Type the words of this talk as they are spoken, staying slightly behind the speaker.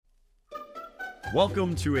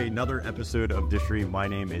Welcome to another episode of Distry. My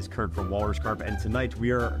name is Kurt from Walrus Carp, and tonight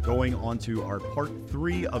we are going on to our part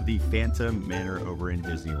 3 of the Phantom Manor over in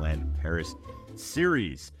Disneyland Paris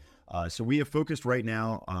series. So we have focused right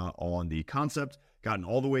now on the concept, gotten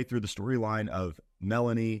all the way through the storyline of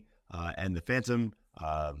Melanie and the Phantom,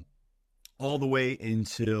 all the way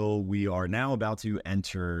until we are now about to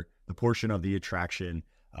enter the portion of the attraction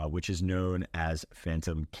which is known as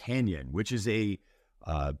Phantom Canyon, which is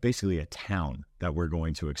basically a town that we're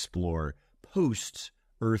going to explore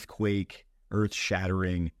post-earthquake,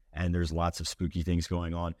 earth-shattering, and there's lots of spooky things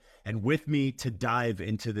going on. And with me to dive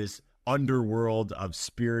into this underworld of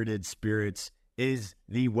spirited spirits is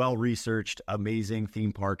the well-researched, amazing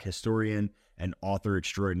theme park historian and author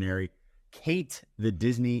extraordinary, Kate, the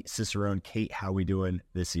Disney Cicerone. Kate, how we doing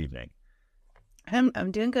this evening? I'm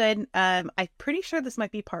doing good. I'm pretty sure this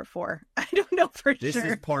might be part 4. I don't know for This sure.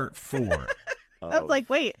 is part 4. I was like,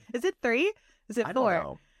 wait, is it 3? Is it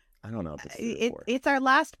 4? I don't know if it's 4. It's our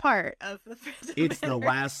last part of the It's the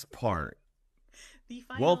last part.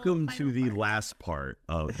 Welcome to the last part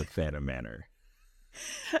of the Phantom Manor.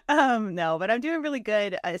 No, but I'm doing really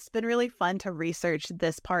good. It's been really fun to research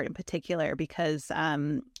this part in particular because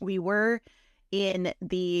we were in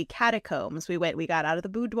the catacombs. We got out of the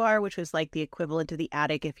boudoir, which was like the equivalent to the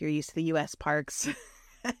attic if you're used to the U.S. parks.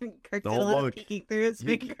 Kirk did a lot of peeking through his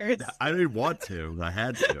fingers. I didn't want to. I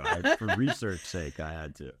had to. For research sake, I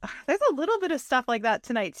had to. There's a little bit of stuff like that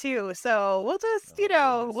tonight too, so we'll just,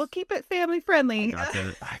 we'll keep it family friendly.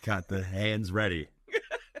 I got the hands ready.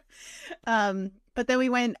 But then we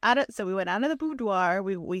went out of the boudoir.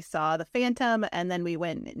 We saw the Phantom, and then we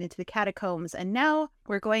went into the catacombs, and now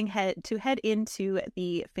we're going head into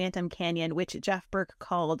the Phantom Canyon, which Jeff Burke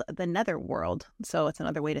called the Netherworld. So it's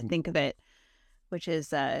another way to think of it, which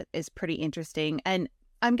is pretty interesting. And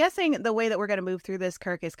I'm guessing the way that we're going to move through this,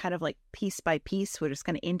 Kirk, is kind of like piece by piece. We're just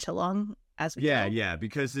going to inch along as we go. Yeah,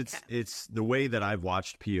 because it's the way that I've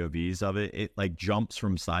watched POVs of it. It like jumps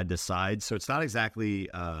from side to side, so it's not exactly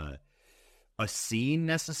a scene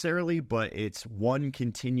necessarily, but it's one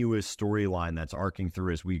continuous storyline that's arcing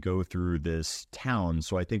through as we go through this town.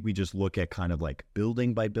 So I think we just look at kind of like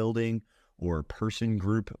building by building or person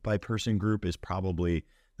group by person group is probably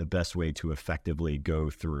the best way to effectively go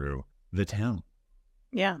through the town.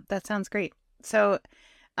 Yeah, that sounds great. So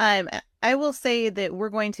I will say that we're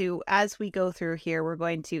going to, as we go through here, we're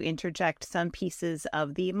going to interject some pieces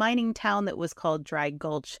of the mining town that was called Dry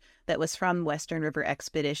Gulch that was from Western River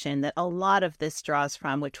Expedition that a lot of this draws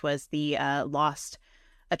from, which was the lost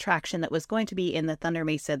attraction that was going to be in the Thunder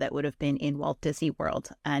Mesa that would have been in Walt Disney World.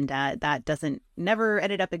 And that never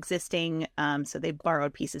ended up existing. So they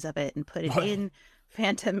borrowed pieces of it and put it in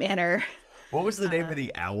Phantom Manor. What was the name of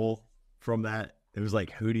the owl from that? It was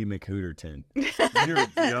like Hootie McHooterton. You know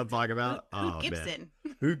what I'm talking about? Hoot Gibson.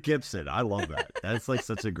 Man. Hoot Gibson. I love that. That's like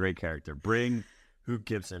such a great character. Bring Hoot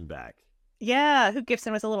Gibson back. Yeah, Hoot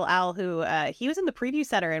Gibson was a little owl who he was in the preview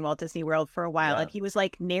center in Walt Disney World for a while, and he was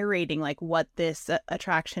like narrating like what this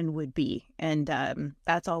attraction would be, and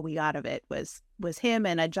that's all we got of it was him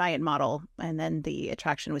and a giant model, and then the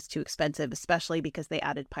attraction was too expensive, especially because they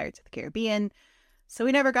added Pirates of the Caribbean. So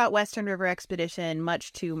we never got Western River Expedition,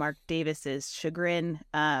 much to Mark Davis's chagrin.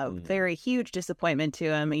 Very huge disappointment to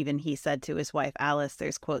him. Even he said to his wife, Alice,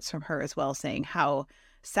 there's quotes from her as well saying how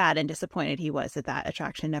sad and disappointed he was that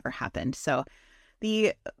attraction never happened. So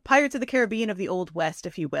the Pirates of the Caribbean of the Old West,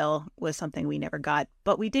 if you will, was something we never got.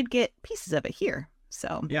 But we did get pieces of it here.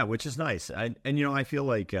 So yeah, which is nice. And I feel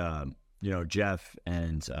like, Jeff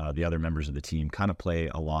and the other members of the team kind of play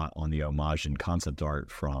a lot on the homage and concept art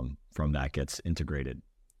from that gets integrated,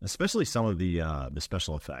 especially some of the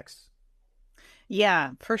special effects.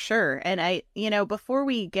 Yeah, for sure. And before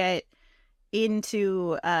we get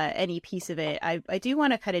into any piece of it, I do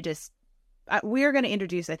want to kind of just, we're going to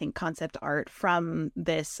introduce, I think, concept art from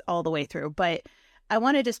this all the way through, but I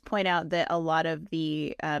want to just point out that a lot of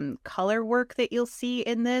the color work that you'll see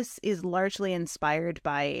in this is largely inspired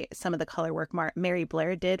by some of the color work Mary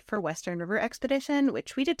Blair did for Western River Expedition,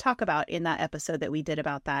 which we did talk about in that episode that we did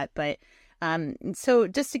about that. But so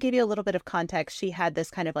just to give you a little bit of context, she had this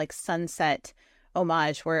kind of like sunset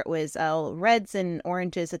homage where it was reds and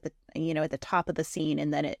oranges at the top of the scene,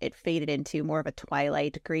 and then it faded into more of a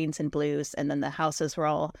twilight, greens and blues, and then the houses were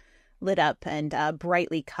all lit up and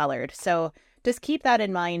brightly colored. So just keep that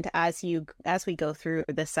in mind as we go through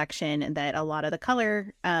this section, that a lot of the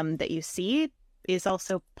color that you see is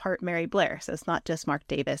also part Mary Blair. So it's not just Mark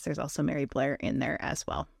Davis. There's also Mary Blair in there as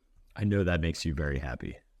well. I know that makes you very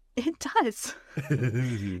happy. It does.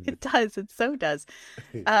 It does. It so does.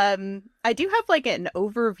 I do have like an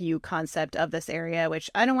overview concept of this area, which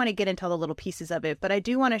I don't want to get into all the little pieces of it, but I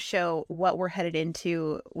do want to show what we're headed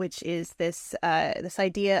into, which is this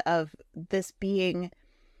idea of this being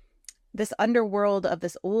this underworld of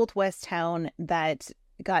this old west town that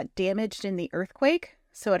got damaged in the earthquake.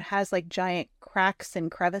 So it has like giant cracks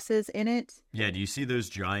and crevices in it. Yeah, do you see those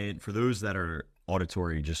giant, for those that are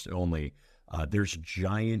auditory just only, there's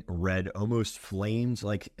giant red, almost flames.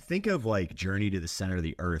 Like, think of like Journey to the Center of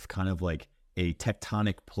the Earth, kind of like a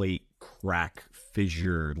tectonic plate crack,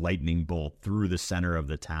 fissure, lightning bolt through the center of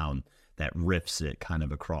the town that rips it kind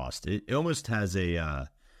of across. It almost has a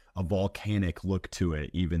volcanic look to it,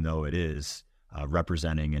 even though it is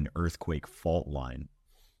representing an earthquake fault line.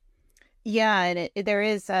 Yeah, and there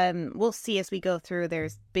is we'll see as we go through,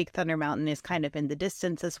 there's Big Thunder Mountain is kind of in the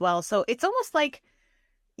distance as well. So it's almost like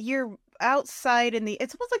you're outside in the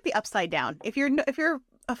it's almost like the upside down. If you're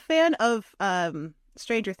a fan of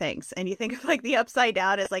Stranger Things and you think of like the upside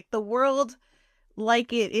down as like the world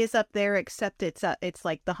like it is up there, except it's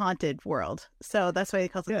like the haunted world. So that's why they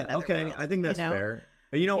call it Yeah, the okay. world, I think that's you know? fair.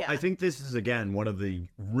 You know, Yeah. I think this is, again, one of the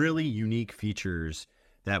really unique features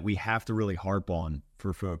that we have to really harp on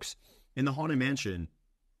for folks. In the Haunted Mansion,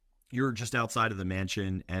 you're just outside of the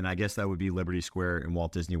mansion, and I guess that would be Liberty Square in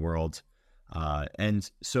Walt Disney World.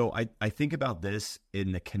 And so I think about this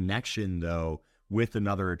in the connection, though, with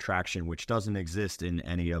another attraction, which doesn't exist in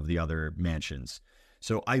any of the other mansions.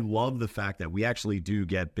 So I love the fact that we actually do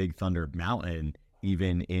get Big Thunder Mountain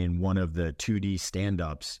even in one of the 2D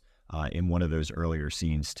stand-ups in one of those earlier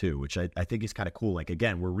scenes too, which I think is kind of cool. Like,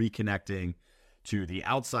 again, we're reconnecting to the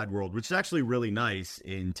outside world, which is actually really nice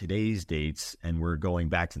in today's dates. And we're going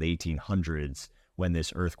back to the 1800s when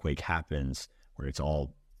this earthquake happens, where it's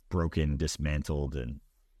all broken, dismantled, and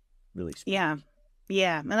really spooky. Yeah.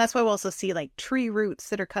 Yeah. And that's why we'll also see like tree roots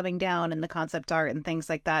that are coming down in the concept art and things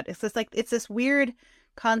like that. It's just like it's this weird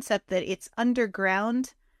concept that it's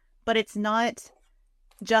underground, but it's not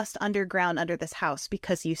just underground under this house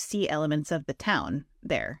because you see elements of the town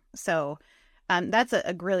there. So that's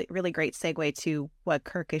a really, really great segue to what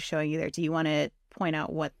Kirk is showing you there. Do you want to point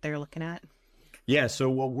out what they're looking at? Yeah.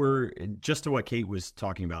 So just to what Kate was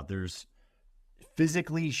talking about, there's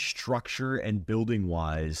physically, structure and building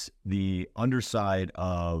wise, the underside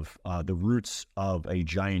of the roots of a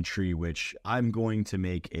giant tree, which I'm going to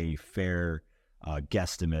make a fair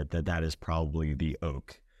guesstimate that is probably the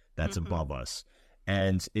oak that's above us.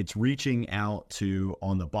 And it's reaching out to,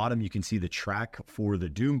 on the bottom, you can see the track for the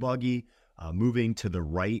Doom Buggy moving to the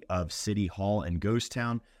right of City Hall and Ghost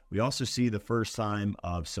Town. We also see the first time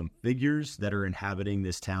of some figures that are inhabiting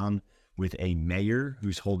this town, with a mayor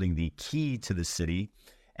who's holding the key to the city.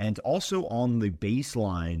 And also on the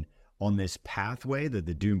baseline on this pathway that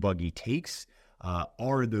the Doom Buggy takes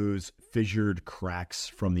are those fissured cracks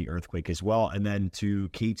from the earthquake as well. And then to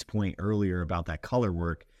Kate's point earlier about that color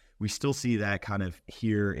work, we still see that kind of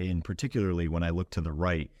here, in particularly when I look to the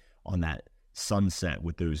right on that sunset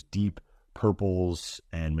with those deep purples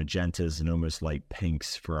and magentas and almost like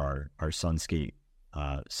pinks for our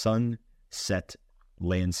sunset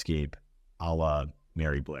landscape a la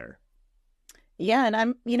Mary Blair. Yeah, and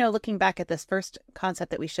I'm, looking back at this first concept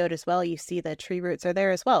that we showed as well, you see the tree roots are there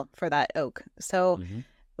as well for that oak. So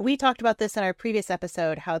we talked about this in our previous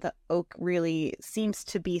episode, how the oak really seems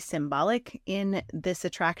to be symbolic in this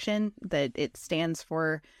attraction, that it stands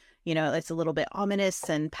for, it's a little bit ominous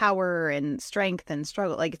and power and strength and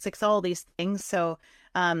struggle. Like it's all these things. So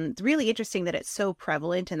it's really interesting that it's so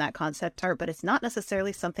prevalent in that concept art, but it's not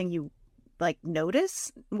necessarily something you like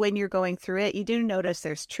notice when you're going through it. You do notice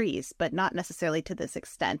there's trees, but not necessarily to this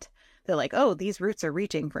extent. They're like, oh, these roots are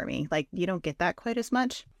reaching for me. Like you don't get that quite as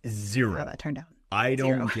much. Zero. How that turned out. I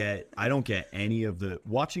don't get any of the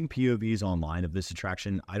watching POVs online of this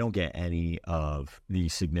attraction. I don't get any of the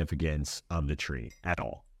significance of the tree at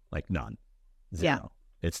all. Like none. Zero.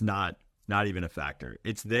 Yeah. It's not even a factor.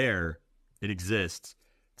 It's there. It exists.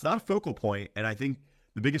 It's not a focal point. And I think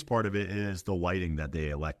the biggest part of it is the lighting that they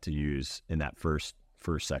elect to use in that first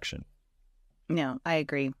section. No, I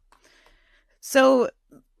agree. So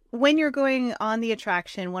when you're going on the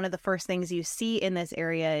attraction, one of the first things you see in this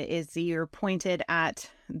area is you're pointed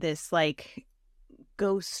at this like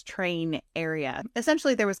ghost train area.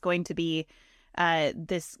 Essentially, there was going to be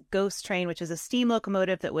this ghost train, which is a steam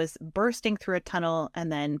locomotive that was bursting through a tunnel and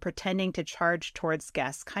then pretending to charge towards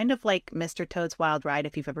guests, kind of like Mr. Toad's Wild Ride,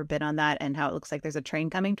 if you've ever been on that, and how it looks like there's a train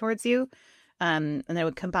coming towards you. And they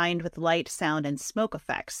would combined with light, sound, and smoke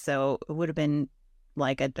effects. So it would have been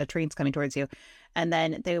like a train's coming towards you. And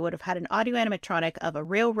then they would have had an audio animatronic of a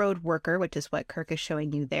railroad worker, which is what Kirk is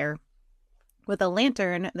showing you there, with a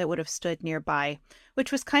lantern that would have stood nearby,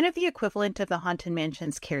 which was kind of the equivalent of the Haunted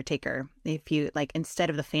Mansion's caretaker. If you like, instead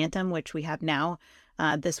of the Phantom, which we have now,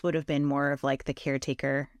 this would have been more of like the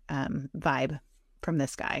caretaker vibe from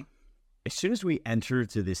this guy. As soon as we enter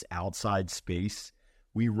to this outside space,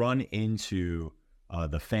 we run into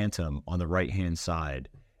the Phantom on the right-hand side.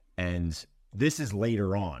 And this is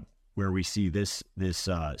later on where we see this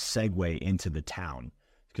segue into the town,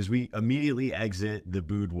 because we immediately exit the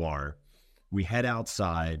boudoir. We head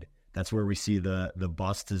outside. That's where we see the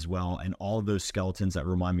bust as well, and all of those skeletons that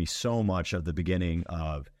remind me so much of the beginning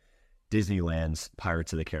of Disneyland's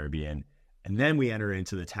Pirates of the Caribbean. And then we enter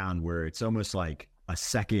into the town where it's almost like a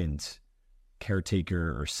second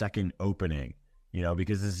caretaker or second opening,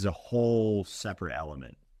 because this is a whole separate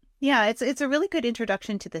element. Yeah, it's a really good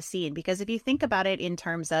introduction to the scene, because if you think about it in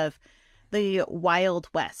terms of the Wild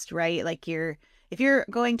West, right? Like if you're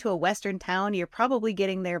going to a Western town, you're probably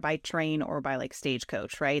getting there by train or by like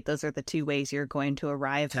stagecoach, right? Those are the two ways you're going to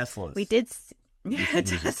arrive. Teslas. We did.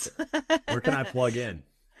 Where can I plug in?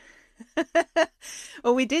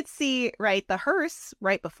 Well, we did see, right, the hearse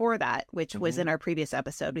right before that, which was in our previous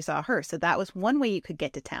episode. We saw a hearse. So that was one way you could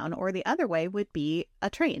get to town, or the other way would be a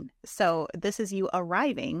train. So this is you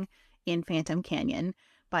arriving in Phantom Canyon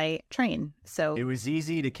by train. So it was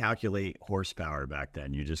easy to calculate horsepower back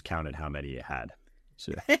then. You just counted how many you had.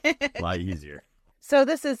 So a lot easier. So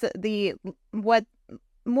this is what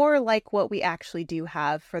more like what we actually do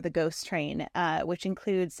have for the ghost train, which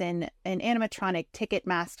includes an animatronic ticket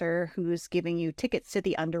master who's giving you tickets to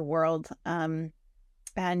the underworld. And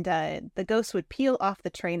the ghosts would peel off the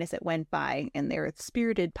train as it went by, and they're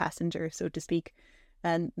spirited passengers, so to speak.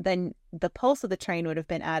 And then the pulse of the train would have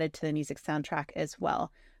been added to the music soundtrack as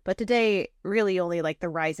well. But today, really only like the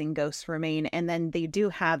rising ghosts remain. And then they do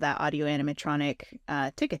have that audio animatronic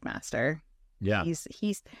ticket master. Yeah.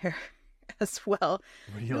 He's there as well.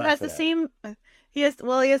 Who has the same he has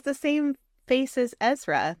the same face as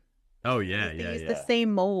Ezra. Oh yeah, They use the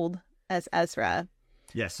same mold as Ezra.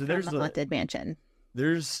 Yeah, so there's the Haunted Mansion.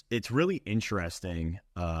 It's really interesting.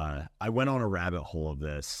 I went on a rabbit hole of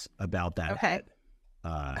this about that head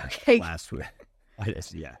last week.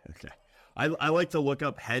 I like to look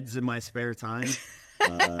up heads in my spare time.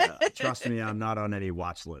 Trust me, I'm not on any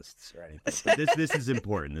watch lists or anything. But this is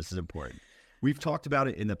important. This is important. We've talked about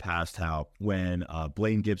it in the past, how when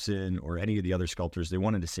Blaine Gibson or any of the other sculptors, they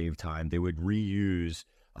wanted to save time, they would reuse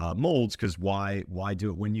molds, because why do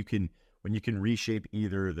it when you can reshape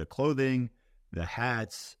either the clothing, the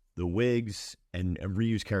hats, the wigs, and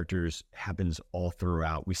reuse characters happens all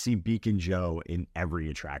throughout. We see Beacon Joe in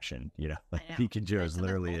every attraction. Beacon Joe is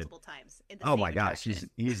literally multiple times. Oh my gosh,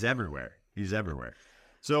 he's everywhere. He's everywhere.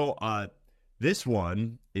 So this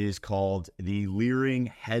one is called the Leering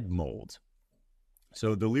Head Mold.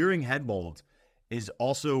 So the Leering Head Mold is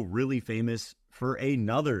also really famous for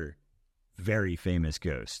another very famous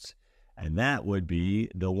ghost, and that would be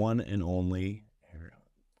the one and only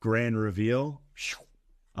grand reveal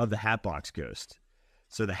of the Hatbox Ghost.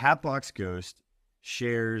 So the Hatbox Ghost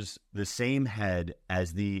shares the same head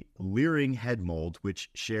as the Leering Head Mold, which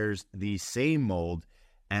shares the same mold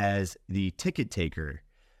as the Ticket Taker,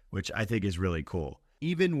 which I think is really cool.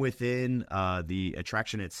 Even within the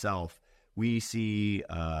attraction itself, we see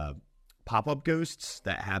pop-up ghosts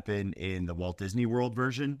that happen in the Walt Disney World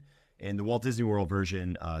version. In the Walt Disney World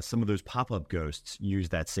version, some of those pop-up ghosts use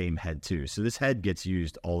that same head too. So this head gets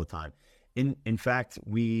used all the time. In fact,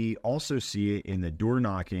 we also see it in the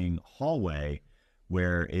door-knocking hallway,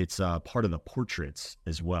 where it's part of the portraits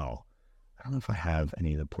as well. I don't know if I have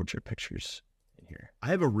any of the portrait pictures in here. I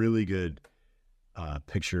have a really good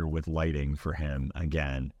picture with lighting for him,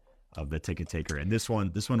 again, of the Ticket Taker. And this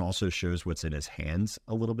one also shows what's in his hands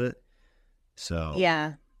a little bit. So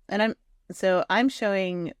yeah. And I'm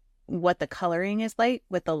showing what the coloring is like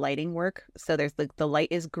with the lighting work. So there's the light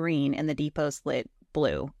is green and the depot's lit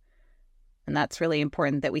blue. And that's really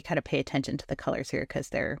important that we kind of pay attention to the colors here, because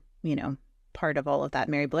they're, part of all of that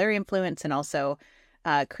Mary Blair influence, and also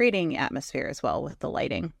creating atmosphere as well with the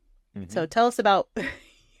lighting. Mm-hmm. So tell us about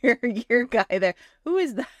your guy there. Who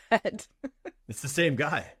is that? It's the same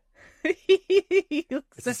guy.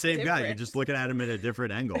 It's the same guy. You're just looking at him at a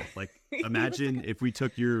different angle. Like, imagine if we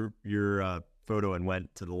took your photo and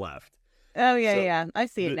went to the left. Oh yeah. I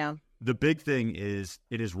see it now. The big thing is,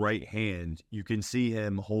 in his right hand, you can see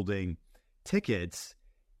him holding tickets,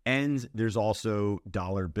 and there's also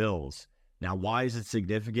dollar bills. Now, why is it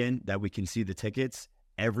significant that we can see the tickets?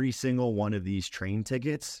 Every single one of these train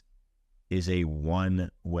tickets is a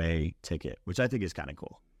one-way ticket, which I think is kind of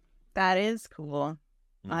cool. That is cool.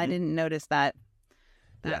 I didn't notice that.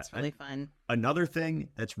 That's really fun. Another thing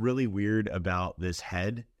that's really weird about this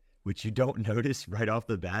head, which you don't notice right off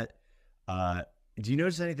the bat, do you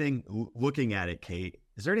notice anything looking at it, Kate?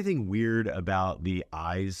 Is there anything weird about the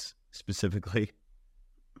eyes specifically?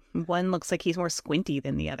 One looks like he's more squinty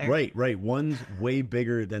than the other. Right. One's way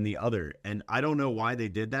bigger than the other. And I don't know why they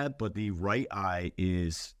did that, but the right eye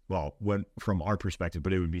is, well, from our perspective,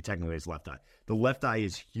 but it would be technically his left eye. The left eye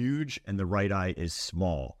is huge and the right eye is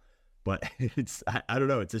small. But I don't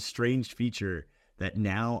know, it's a strange feature that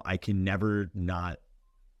now I can never not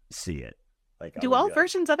see it. Like, do all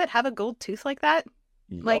versions of it have a gold tooth like that?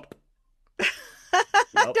 Yep. Like,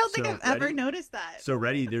 I don't think I've ever noticed that. So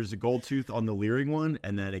ready, there's a gold tooth on the Leering one,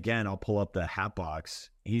 and then again, I'll pull up the hat box.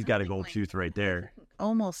 He's got a gold tooth right there.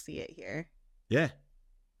 Almost see it here. Yeah,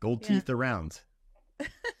 gold teeth around.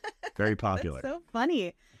 Very popular. That's so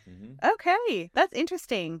funny. Okay, that's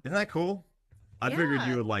interesting. Isn't that cool? I figured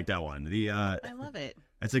you would like that one. I love it.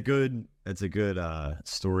 It's a good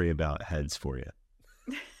story about heads for you.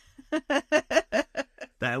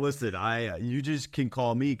 Listen, you just can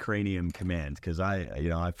call me Cranium Command because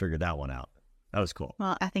I figured that one out. That was cool.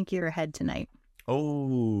 Well, I think you're ahead tonight.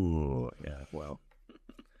 Oh, yeah. Well,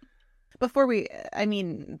 before we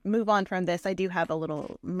move on from this, I do have a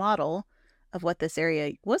little model of what this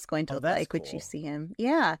area was going to look like, cool. which you see him.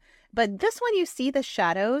 Yeah. But this one, you see the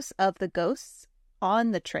shadows of the ghosts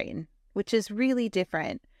on the train, which is really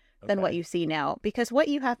different than what you see now, because what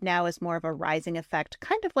you have now is more of a rising effect,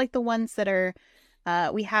 kind of like the ones that are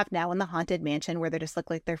we have now in the Haunted Mansion, where they just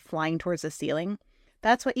look like they're flying towards the ceiling.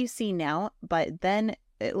 That's what you see now, but then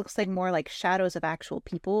it looks like more like shadows of actual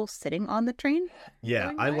people sitting on the train.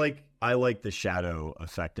 Yeah, I like the shadow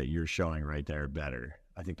effect that you're showing right there better.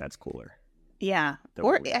 I think that's cooler. Yeah.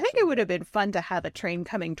 Or I think it would have been fun to have a train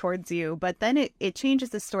coming towards you, but then it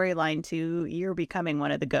changes the storyline to you're becoming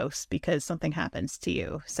one of the ghosts because something happens to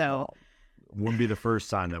you. So wouldn't be the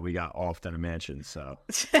first time that we got offed in a mansion, so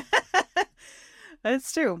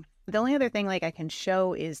that's true. The only other thing I can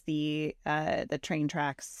show is the train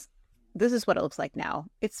tracks. This is what it looks like now.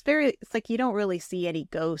 It's like you don't really see any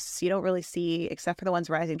ghosts. You don't really see, except for the ones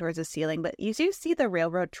rising towards the ceiling, but you do see the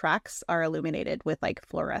railroad tracks are illuminated with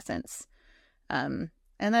fluorescence. And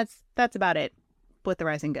that's about it with the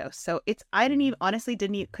rising ghost. So I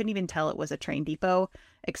couldn't even tell it was a train depot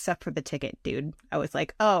except for the ticket, dude. I was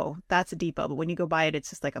like, oh, that's a depot. But when you go by it,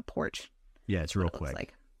 it's just like a porch. Yeah, it's real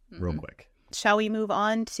quick. Real quick. Shall we move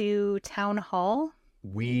on to Town Hall?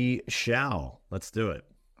 We shall. Let's do it.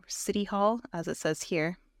 City Hall, as it says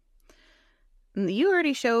here. You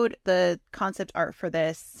already showed the concept art for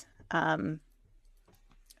this.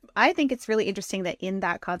 I think it's really interesting that in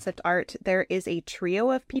that concept art, there is a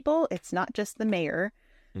trio of people. It's not just the mayor.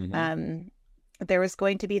 There was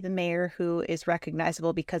going to be the mayor, who is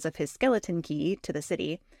recognizable because of his skeleton key to the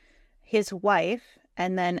city, his wife,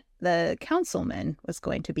 and then the councilman was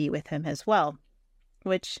going to be with him as well.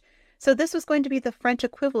 So this was going to be the French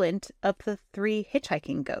equivalent of the 3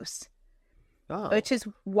 hitchhiking ghosts, which is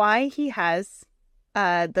why he has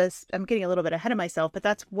this. I'm getting a little bit ahead of myself, but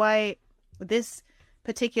that's why this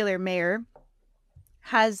particular mayor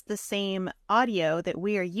has the same audio that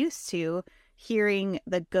we are used to hearing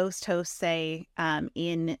the ghost host say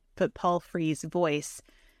in Paul Free's voice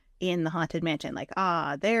in the Haunted Mansion, like,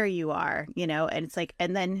 there you are, and it's like,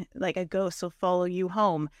 and then a ghost will follow you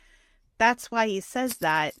home. That's why he says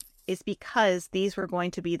that, is because these were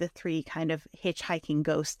going to be the 3 kind of hitchhiking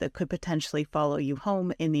ghosts that could potentially follow you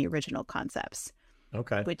home in the original concepts.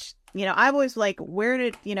 Okay. Which, I was like,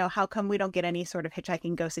 how come we don't get any sort of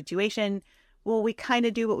hitchhiking ghost situation? Well, we kind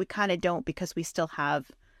of do, but we kind of don't, because we still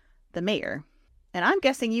have the mayor. And I'm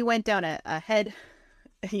guessing you went down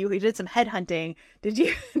you did some head hunting. Did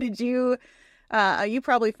you, you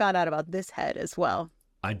probably found out about this head as well.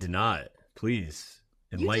 I did not. Please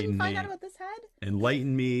enlighten me. You didn't find out about this head?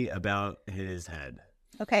 Enlighten me about his head.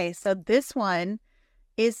 Okay, so this one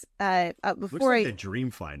is, looks like the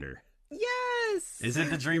Dreamfinder. Yes. Is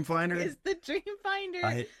it the Dreamfinder? It's the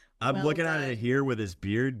Dreamfinder. I'm looking at it here with his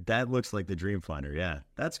beard. That looks like the Dreamfinder. Yeah,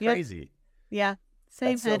 that's crazy. Yeah,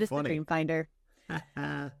 same That's head so as funny. the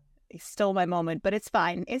Dreamfinder. He stole my moment, but it's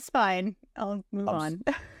fine. It's fine. I'll move on.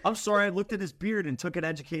 I'm sorry. I looked at his beard and took an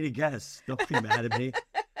educated guess. Don't be mad at me.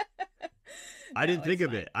 I didn't think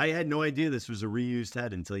of it. I had no idea this was a reused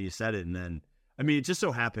head until you said it, and then it just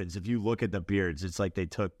so happens if you look at the beards, it's like they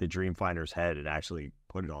took the Dreamfinder's head and actually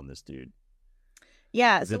put it on this dude.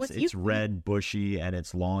 Yeah, so it's red, bushy, and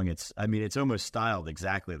it's long. It's almost styled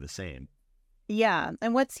exactly the same. Yeah,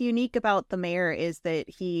 and what's unique about the mayor is that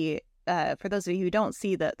he for those of you who don't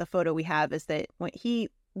see the photo we have, is that when he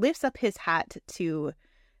lifts up his hat to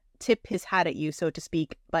tip his hat at you, so to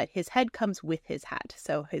speak, but his head comes with his hat.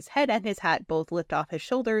 So his head and his hat both lift off his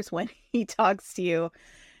shoulders when he talks to you.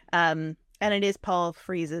 And it is Paul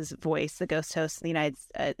Frees's voice, the ghost host in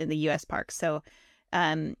the U.S. parks. So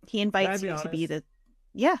he invites you to be the...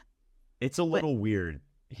 Yeah. It's a little weird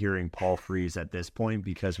hearing Paul Frees at this point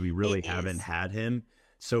because we really haven't had him.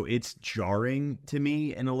 So it's jarring to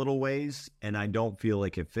me in a little ways, and I don't feel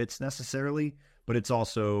like it fits necessarily, but it's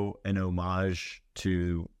also an homage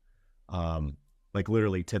to like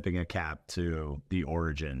literally tipping a cap to the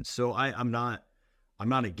origin. So I'm not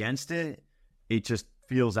against it. It just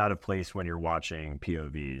feels out of place when you're watching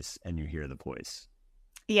POVs and you hear the voice.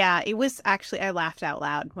 Yeah, it was actually, I laughed out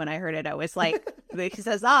loud when I heard it. I was like, he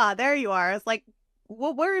says, there you are. I was like,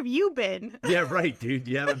 well, where have you been? Yeah, right, dude.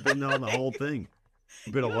 You haven't been on the whole thing.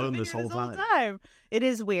 You've been alone this whole time. It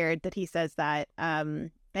is weird that he says that.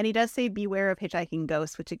 And he does say, beware of hitchhiking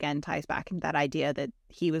ghosts, which again ties back into that idea that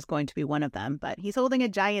he was going to be one of them. But he's holding a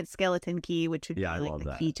giant skeleton key, which would be like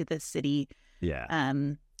the key to the city. Yeah.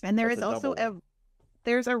 And there is also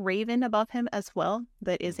there's a raven above him as well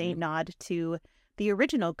that is a nod to the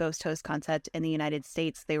original ghost host concept in the United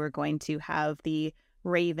States. They were going to have the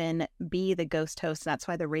raven be the ghost host. That's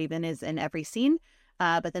why the raven is in every scene.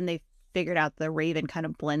 But then they figured out the raven kind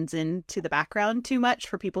of blends into the background too much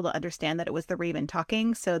for people to understand that it was the raven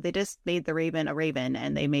talking. So they just made the raven a raven,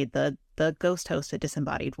 and they made the ghost host a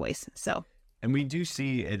disembodied voice. So, and we do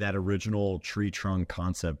see that original tree trunk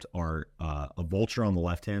concept art, a vulture on the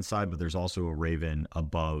left-hand side, but there's also a raven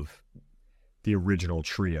above the original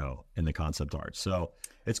trio in the concept art. So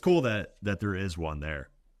it's cool that there is one there.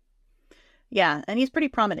 Yeah, and he's pretty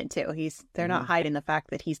prominent too. They're not hiding the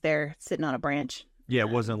fact that he's there sitting on a branch. Yeah, it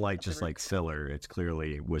wasn't like just like filler. It's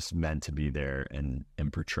clearly was meant to be there and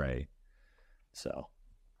portray. So,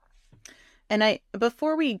 and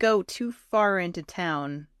before we go too far into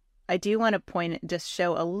town, I do want to just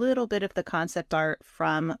show a little bit of the concept art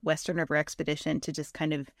from Western River Expedition to just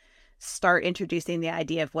kind of start introducing the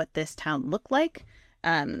idea of what this town looked like.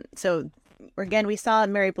 So again, we saw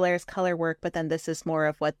Mary Blair's color work, but then this is more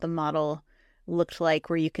of what the model looked like,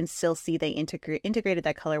 where you can still see they integrated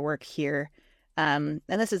that color work here. And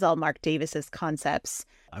this is all Mark Davis's concepts.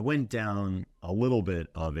 I went down a little bit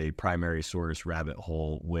of a primary source rabbit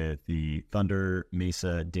hole with the Thunder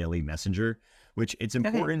Mesa Daily Messenger, which it's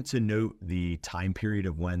important to note the time period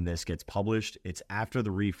of when this gets published. It's after the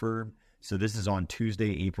refurb. So this is on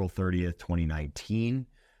Tuesday, April 30th, 2019.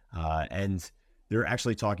 And they're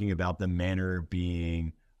actually talking about the Manor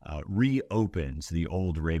being reopens the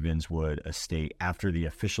old Ravenswood estate after the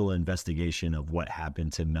official investigation of what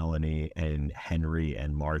happened to Melanie and Henry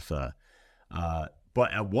and Martha.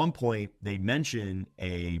 But at one point they mention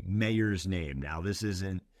a mayor's name. Now this is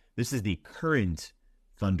the current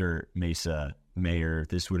Thunder Mesa mayor.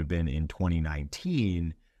 This would have been in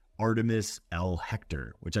 2019, Artemis L.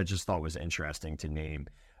 Hector, which I just thought was interesting to name.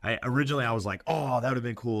 Originally I was like, oh, that would have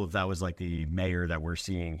been cool if that was like the mayor that we're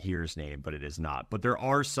seeing here's name, but it is not. But there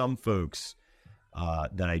are some folks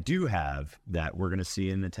that I do have that we're going to see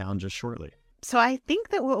in the town just shortly. So I think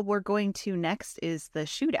that what we're going to next is the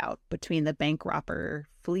shootout between the bank robber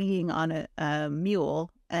fleeing on a mule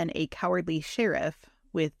and a cowardly sheriff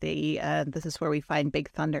with this is where we find Big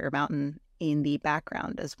Thunder Mountain in the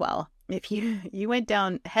background as well. If you went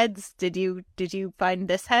down heads, did you find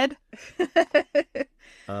this head?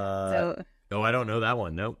 I don't know that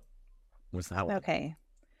one. Nope. What's that one? Okay.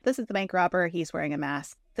 This is the bank robber. He's wearing a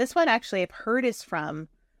mask. This one actually I've heard is from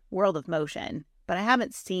World of Motion, but I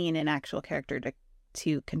haven't seen an actual character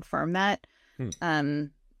to confirm that.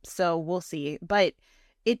 So we'll see. But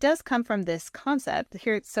it does come from this concept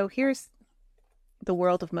here. So here's the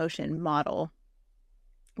World of Motion model,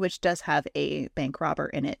 which does have a bank robber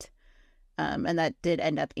in it. And that did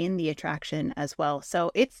end up in the attraction as well.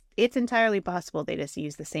 So it's entirely possible they just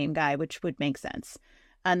use the same guy, which would make sense.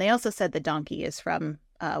 And they also said the donkey is from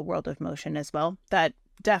World of Motion as well. That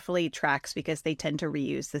definitely tracks because they tend to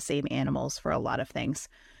reuse the same animals for a lot of things.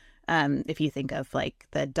 If you think of like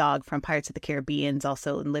the dog from Pirates of the Caribbean's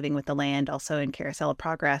also in Living with the Land, also in Carousel of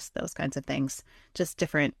Progress, those kinds of things. Just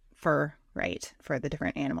different fur, right, for the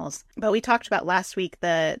different animals. But we talked about last week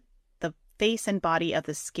the face and body of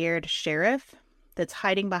the scared sheriff that's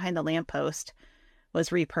hiding behind the lamppost was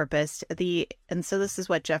repurposed. And so this is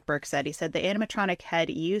what Jeff Burke said. He said the animatronic head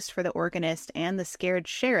used for the organist and the scared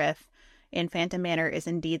sheriff in Phantom Manor is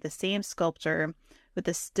indeed the same sculpture with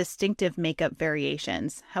the distinctive makeup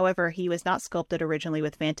variations. However, he was not sculpted originally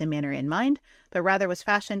with Phantom Manor in mind, but rather was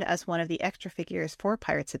fashioned as one of the extra figures for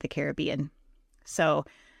Pirates of the Caribbean. So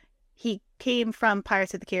he came from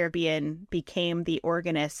Pirates of the Caribbean, became the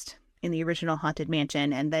organist in the original Haunted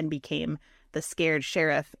Mansion, and then became the scared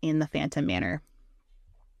sheriff in the Phantom Manor,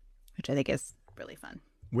 which I think is really fun.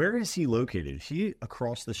 Where is he located? Is he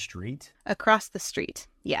across the street? Across the street,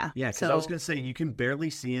 yeah. Yeah, because I was going to say, you can barely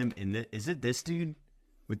see him in the... Is it this dude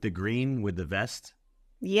with the green, with the vest?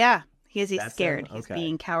 Yeah, he's That's scared. him? He's Okay.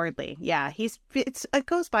 being cowardly. Yeah, it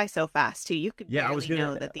goes by so fast, too. You could Yeah, I barely was gonna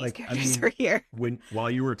know that these like. characters are here. While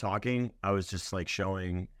you were talking, I was just like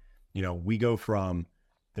showing. We go from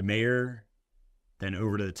the mayor, then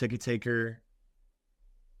over to the ticket taker,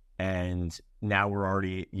 and now we're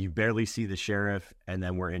already. You barely see the sheriff, and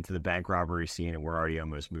then we're into the bank robbery scene, and we're already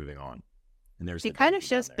almost moving on. And there's It kind of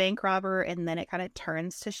shows bank robber, and then it kind of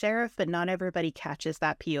turns to sheriff, but not everybody catches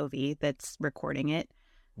that POV that's recording it.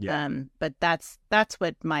 Yeah. But that's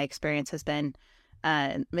what my experience has been.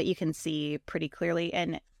 But you can see pretty clearly.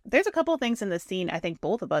 And there's a couple of things in this scene I think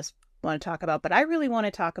both of us want to talk about, but I really want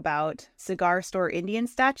to talk about cigar store Indian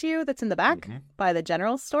statue that's in the back by the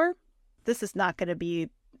general store. This is not going to be,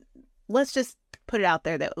 let's just put it out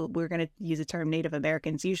there that we're going to use the term Native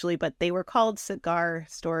Americans usually, but they were called cigar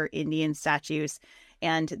store Indian statues,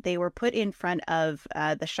 and they were put in front of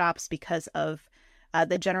the shops because of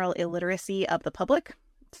the general illiteracy of the public.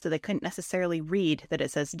 So they couldn't necessarily read that it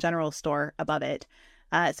says general store above it.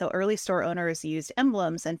 So early store owners used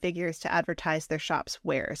emblems and figures to advertise their shop's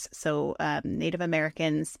wares. So Native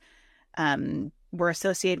Americans were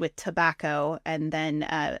associated with tobacco, and then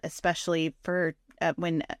especially for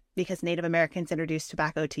because Native Americans introduced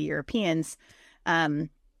tobacco to Europeans, and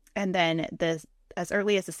then as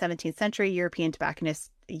early as the 17th century, European tobacconists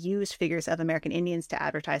used figures of American Indians to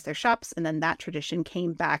advertise their shops, and then that tradition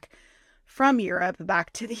came back from Europe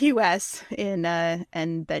back to the U.S. and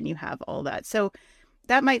then you have all that. So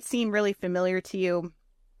that might seem really familiar to you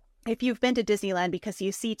if you've been to Disneyland, because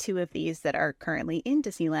you see two of these that are currently in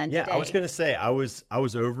Disneyland Yeah, today. I was going to say, I was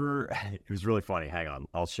over, it was really funny. Hang on.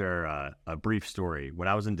 I'll share a brief story. When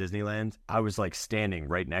I was in Disneyland, I was like standing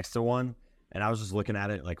right next to one, and I was just looking at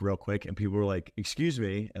it like real quick, and people were like, "Excuse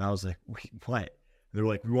me." And I was like, "Wait, what?" And they were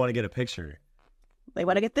like, "We want to get a picture." They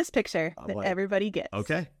want to get this picture that like, everybody gets.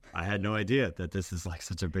 Okay. I had no idea that this is like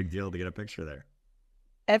such a big deal to get a picture there.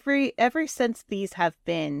 Ever since these have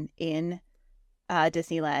been in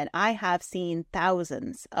Disneyland, I have seen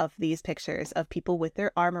thousands of these pictures of people with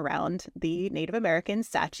their arm around the Native American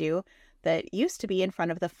statue that used to be in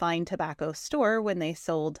front of the fine tobacco store when they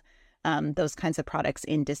sold those kinds of products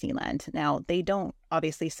in Disneyland. Now, they don't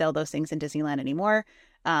obviously sell those things in Disneyland anymore,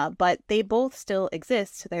 but they both still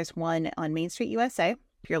exist. There's one on Main Street, USA.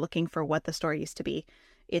 If you're looking for what the store used to be,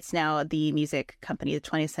 it's now the music company, the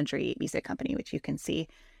 20th Century Music Company, which you can see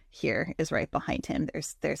here is right behind him.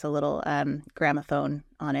 There's a little gramophone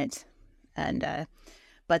on it, and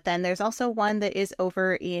but then there's also one that is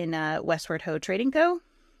over in Westward Ho Trading Co.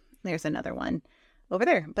 There's another one over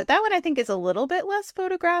there, but that one I think is a little bit less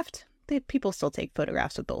photographed. People still take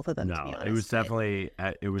photographs with both of them. No, to be honest, it was definitely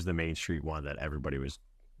it was the Main Street one that everybody was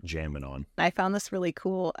jamming on. I found this really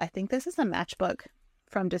cool. I think this is a matchbook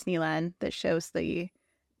from Disneyland that shows the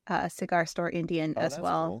cigar store Indian as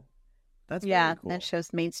well. Cool. That's yeah, cool. that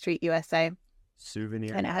shows Main Street USA.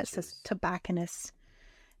 Souvenir. And it has this tobacconist.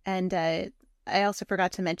 And I also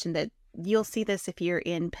forgot to mention that you'll see this if you're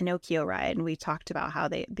in Pinocchio ride. And we talked about how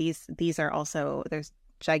these are also, there's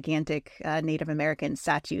gigantic Native American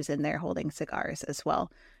statues in there holding cigars as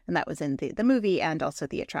well. And that was in the movie and also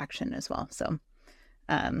the attraction as well. So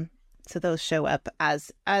so those show up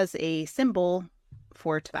as a symbol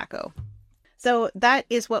for tobacco. So that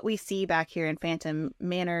is what we see back here in Phantom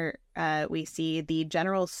Manor. We see the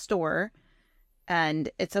general store,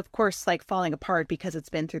 and it's of course like falling apart because it's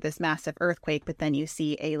been through this massive earthquake, but then you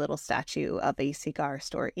see a little statue of a cigar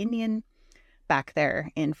store Indian back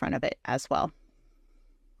there in front of it as well.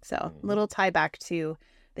 So a little tie back to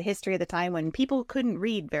the history of the time when people couldn't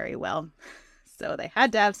read very well. So they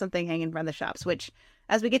had to have something hanging in front of the shops, which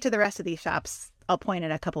as we get to the rest of these shops, I'll point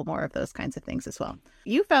at a couple more of those kinds of things as well.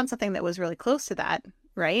 You found something that was really close to that,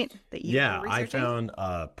 right? That you yeah, were I researching?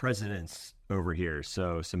 found presidents over here.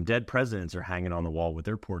 So some dead presidents are hanging on the wall with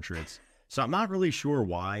their portraits. So I'm not really sure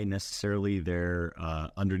why necessarily they're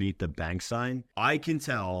underneath the bank sign. I can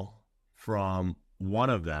tell from one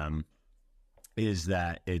of them is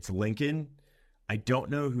that it's Lincoln. I don't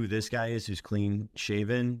know who this guy is who's clean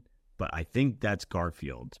shaven, but I think that's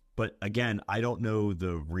Garfield. But again, I don't know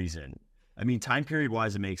the reason. I mean, time period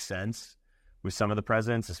wise, it makes sense with some of the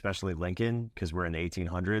presidents, especially Lincoln, because we're in the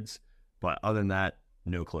 1800s. But other than that,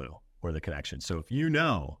 no clue or the connection. So if you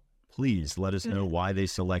know, please let us know why they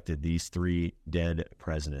selected these three dead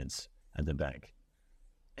presidents at the bank.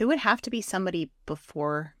 It would have to be somebody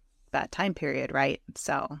before that time period, right?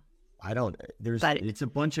 So I don't. It's a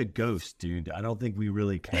bunch of ghosts, dude. I don't think we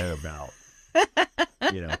really care about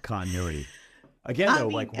continuity. Again, though,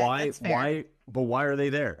 like why? But why are they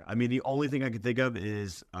there? I mean, the only thing I could think of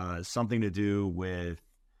is something to do with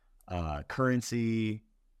currency,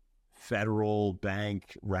 federal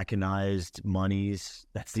bank recognized monies.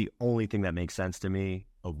 That's the only thing that makes sense to me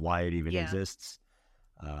of why it even exists.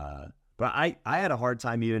 But I had a hard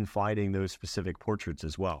time even finding those specific portraits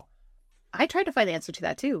as well. I tried to find the answer to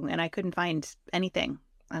that too, and I couldn't find anything.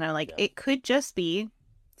 And I'm like, it could just be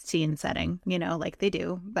scene setting, like they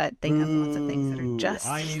do, but they have lots of things that are just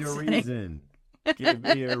I need a reason. Give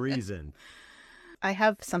me a reason. I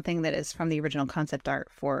have something that is from the original concept art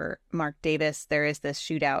for Mark Davis. There is this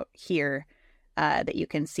shootout here that you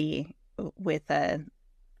can see and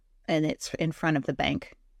it's in front of the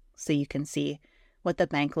bank. So you can see what the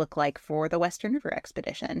bank looked like for the Western River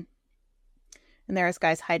expedition. And there's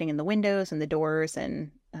guys hiding in the windows and the doors.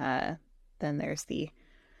 And then there's the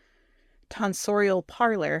tonsorial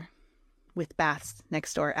parlor with baths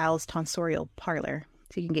next door. Al's tonsorial parlor.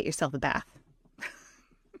 So you can get yourself a bath.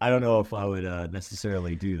 I don't know if I would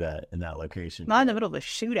necessarily do that in that location. Not in the middle of a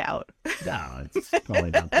shootout. No, it's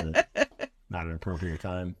probably not an appropriate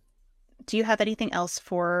time. Do you have anything else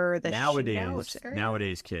for the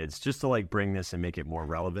nowadays kids, just to like bring this and make it more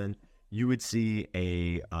relevant? You would see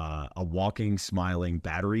a walking, smiling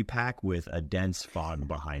battery pack with a dense fog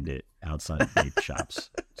behind it outside vape shops,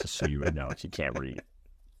 just so you would know if you can't read.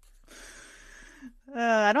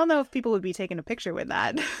 I don't know if people would be taking a picture with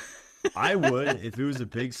that. I would if it was a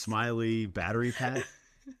big smiley battery pack.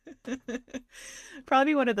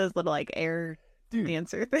 Probably one of those little like air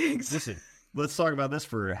dancer things. Listen, let's talk about this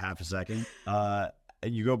for half a second.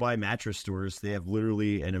 You go by mattress stores, they have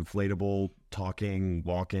literally an inflatable, talking,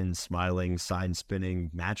 walking, smiling, sign spinning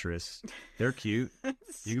mattress. They're cute.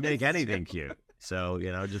 You can make anything cute. So,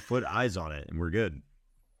 just put eyes on it and we're good.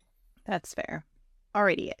 That's fair.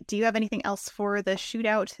 Alrighty. Do you have anything else for the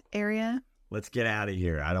shootout area? Let's get out of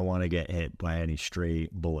here. I don't want to get hit by any stray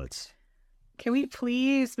bullets. Can we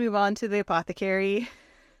please move on to the apothecary?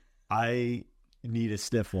 I need a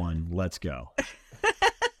stiff one. Let's go.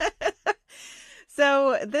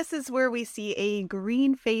 So this is where we see a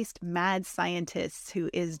green-faced mad scientist who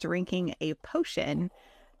is drinking a potion.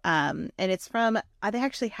 And it's from, they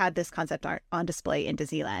actually had this concept art on display in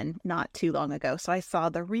Disneyland not too long ago. So I saw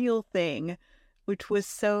the real thing, which was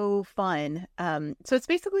so fun. So it's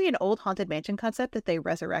basically an old Haunted Mansion concept that they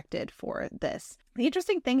resurrected for this. The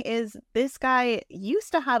interesting thing is this guy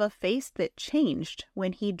used to have a face that changed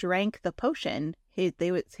when he drank the potion. His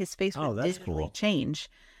face would visibly change.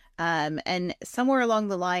 And somewhere along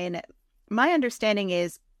the line, my understanding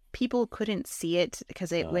is people couldn't see it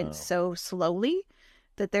because it went so slowly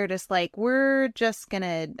that they're just like, we're just going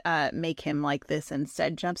to make him like this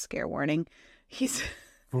instead. Jump scare warning. He's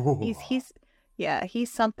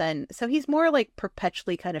something. So he's more like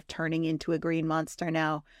perpetually kind of turning into a green monster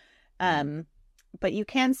now. But you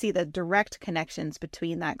can see the direct connections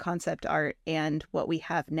between that concept art and what we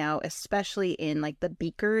have now, especially in like the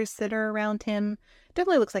beakers that are around him.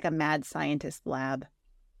 Definitely looks like a mad scientist lab.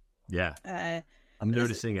 Yeah. I'm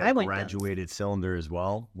noticing a graduated cylinder as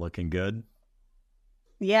well. Looking good.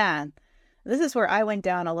 Yeah. This is where I went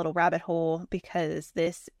down a little rabbit hole because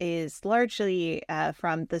this is largely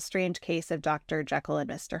from The Strange Case of Dr. Jekyll and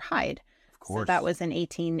Mr. Hyde. Of course. So that was an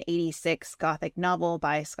 1886 Gothic novel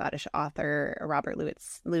by Scottish author Robert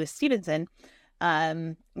Louis Stevenson,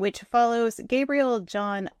 which follows Gabriel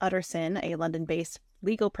John Utterson, a London-based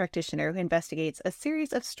legal practitioner who investigates a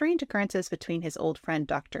series of strange occurrences between his old friend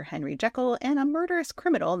Dr. Henry Jekyll and a murderous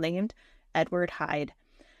criminal named Edward Hyde.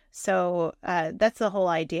 So that's the whole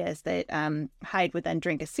idea, is that Hyde would then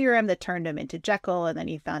drink a serum that turned him into Jekyll, and then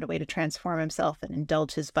he found a way to transform himself and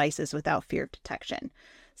indulge his vices without fear of detection.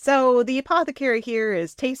 So the apothecary here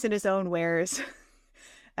is tasting his own wares,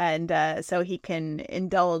 and so he can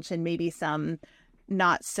indulge in maybe some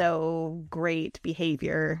not so great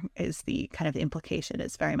behavior, is the kind of implication.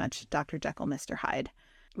 Is very much Dr. Jekyll, Mr. Hyde,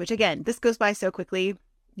 which again, this goes by so quickly.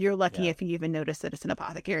 You're lucky if you even notice that it's an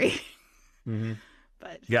apothecary. Mm-hmm.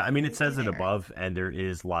 But yeah, I mean, it says it above, and there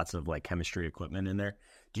is lots of like chemistry equipment in there.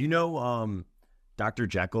 Do you know Dr.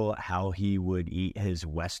 Jekyll, how he would eat his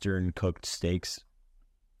Western cooked steaks?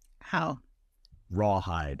 How?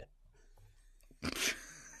 Rawhide.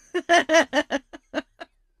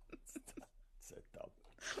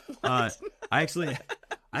 I actually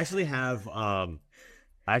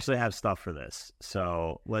have stuff for this.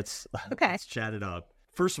 So let's chat it up.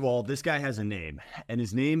 First of all, this guy has a name, and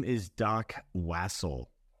his name is Doc Wassel.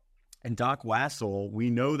 And Doc Wassel, we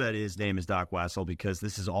know that his name is Doc Wassel because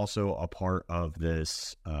this is also a part of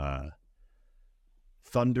this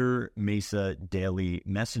Thunder Mesa Daily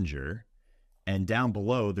Messenger. And down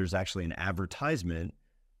below, there's actually an advertisement.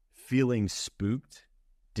 Feeling spooked,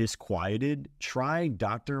 disquieted? Try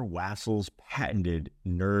Dr. Wassel's patented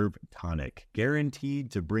nerve tonic,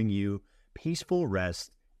 guaranteed to bring you peaceful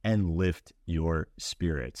rest and lift your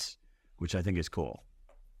spirits, which I think is cool.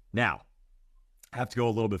 Now, I have to go a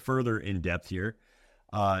little bit further in depth here.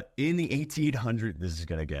 In the 1800s, this is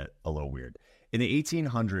going to get a little weird. In the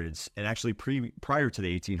 1800s, and actually prior to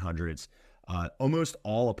the 1800s, almost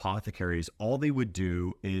all apothecaries, all they would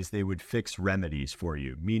do is they would fix remedies for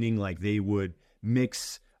you, meaning like they would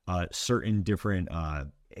mix certain different,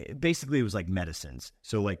 basically it was like medicines.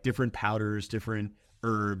 So like different powders, different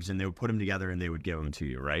herbs, and they would put them together and they would give them to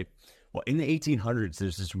you, right? Well, in the 1800s,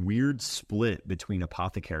 there's this weird split between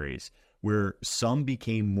apothecaries where some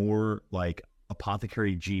became more like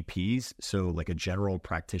apothecary GPs, so like a general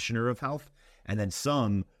practitioner of health, and then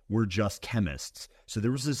some were just chemists. So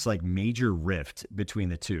there was this like major rift between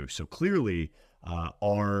the two. So clearly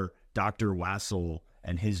our Dr. Wassel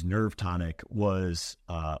and his nerve tonic was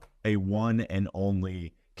a one and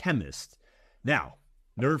only chemist. Now,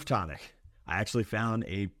 nerve tonic. I actually found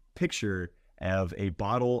a picture of a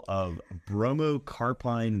bottle of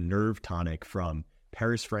bromocarpine nerve tonic from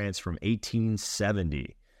Paris, France from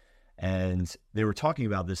 1870. And they were talking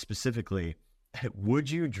about this specifically.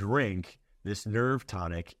 Would you drink this nerve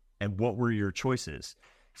tonic, and what were your choices?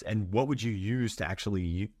 And what would you use to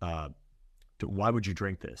actually, why would you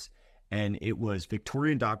drink this? And it was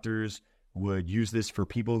Victorian doctors would use this for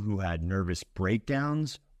people who had nervous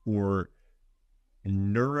breakdowns or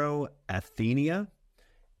neuroathenia.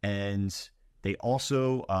 And they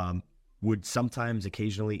also would sometimes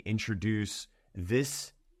occasionally introduce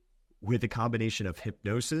this with a combination of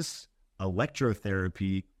hypnosis,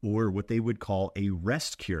 electrotherapy, or what they would call a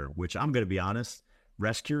rest cure, which I'm going to be honest,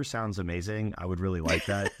 rest cure sounds amazing. I would really like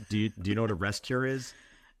that. Do you know what a rest cure is?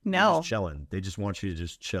 No. Just chilling. They just want you to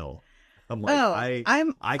just chill. I'm like,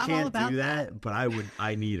 I can't do that, but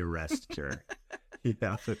I need a rest cure.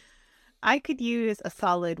 Yeah. I could use a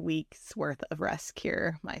solid week's worth of rest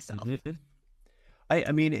cure myself. Mm-hmm.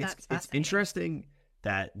 I mean, it's interesting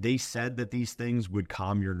that they said that these things would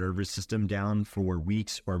calm your nervous system down for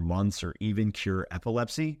weeks or months or even cure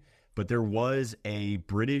epilepsy. But there was a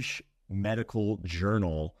British medical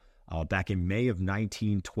journal back in May of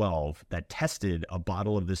 1912 that tested a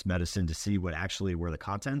bottle of this medicine to see what actually were the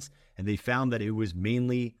contents. And they found that it was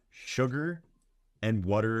mainly sugar and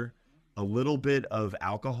water, a little bit of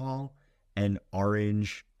alcohol, and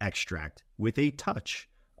orange extract with a touch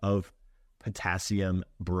of potassium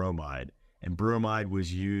bromide. And bromide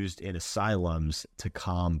was used in asylums to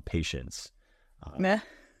calm patients.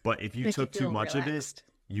 But if you took too much of it,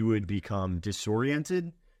 you would become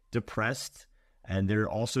disoriented, depressed, and there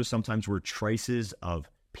also sometimes were traces of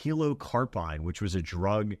pilocarpine, which was a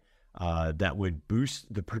drug that would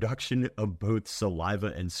boost the production of both saliva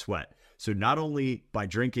and sweat. So not only by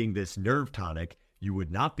drinking this nerve tonic, you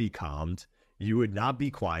would not be calmed, you would not be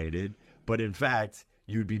quieted, but in fact,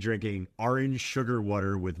 you'd be drinking orange sugar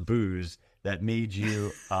water with booze that made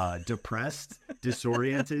you depressed,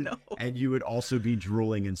 disoriented, and you would also be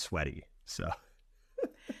drooling and sweaty. So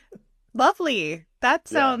lovely. That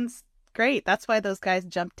sounds great. That's why those guys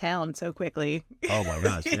jumped town so quickly. Oh my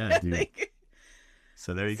gosh, yeah, dude.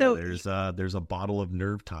 So there you go. There's a bottle of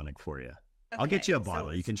nerve tonic for you. Okay, I'll get you a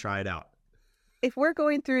bottle. You can try it out. If we're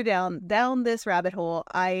going through down this rabbit hole,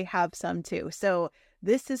 I have some too. So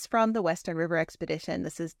this is from the Western River Expedition.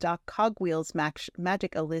 This is Doc Cogwheel's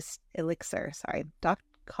magic elixir. Sorry, Doc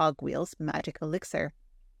Cogwheel's magic elixir.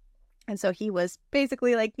 And so he was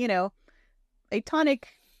basically like, a tonic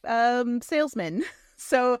salesman.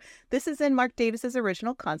 So this is in Mark Davis's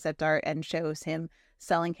original concept art and shows him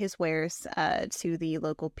selling his wares to the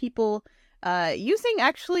local people, using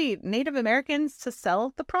actually Native Americans to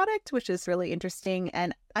sell the product, which is really interesting.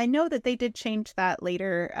 And I know that they did change that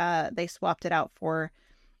later. They swapped it out for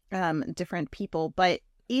different people. But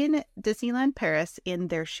in Disneyland Paris, in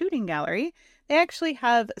their shooting gallery, they actually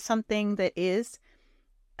have something that is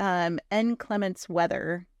N. Clement's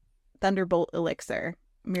Weather Thunderbolt Elixir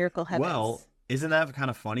Miracle Heavens. Well, isn't that kind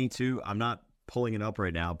of funny too? I'm not pulling it up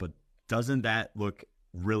right now, but doesn't that look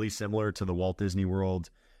really similar to the Walt Disney World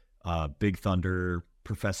Big Thunder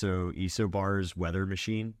Professor Isobar's weather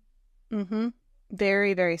machine? Mm-hmm.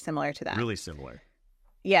 Very, very similar to that. Really similar.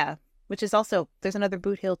 Yeah, which is also, there's another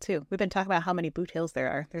boot hill too. We've been talking about how many boot hills there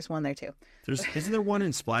are. There's one there too. Isn't there one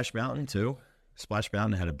in Splash Mountain too? Splash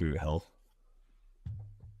Mountain had a boot hill.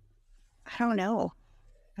 I don't know.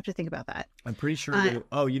 have to think about that. I'm pretty sure.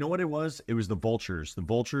 Oh, you know what it was? It was the Vultures. The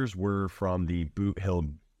Vultures were from the Boot Hill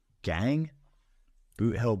Gang,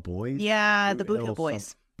 Boot Hill Boys. Yeah, the Boot Hill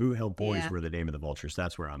Boys. Boot Hill Boys were the name of the Vultures.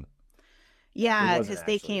 That's where I'm. Yeah, because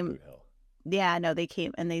they came. Boot Hill. Yeah, no, they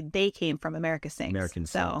came and they came from America Sings. American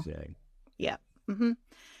Sings. Yeah. Mm-hmm.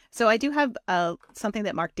 So I do have something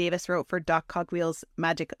that Mark Davis wrote for Doc Cogwheel's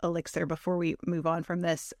Magic Elixir before we move on from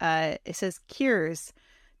this. It says cures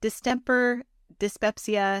distemper,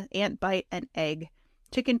 dyspepsia, ant bite, and egg,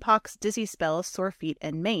 chicken pox, dizzy spells, sore feet,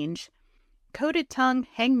 and mange, coated tongue,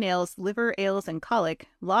 hangnails, liver ails, and colic,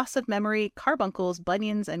 loss of memory, carbuncles,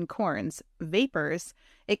 bunions, and corns, vapors.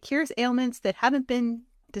 It cures ailments that haven't been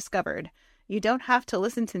discovered. You don't have to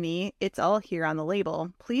listen to me. It's all here on the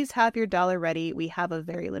label. Please have your dollar ready. We have a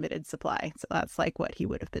very limited supply. So that's like what he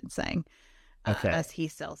would have been saying as he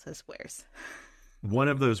sells his wares. One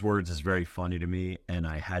of those words is very funny to me, and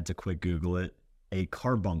I had to quick Google it. A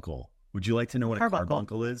carbuncle. Would you like to know what a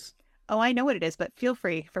carbuncle is? Oh, I know what it is, but feel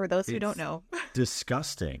free for those who don't know.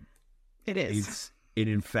 Disgusting. It is. It's an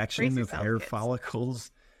infection of hair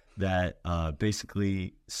follicles that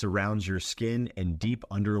basically surrounds your skin and deep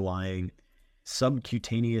underlying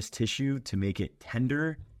subcutaneous tissue to make it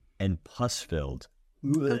tender and pus-filled.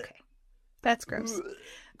 Okay. That's gross.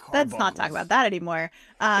 Let's not talk about that anymore.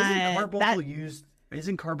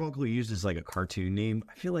 Isn't carbuncle used as like a cartoon name?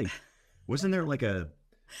 I feel like, wasn't there like a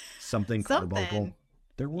something carbuncle?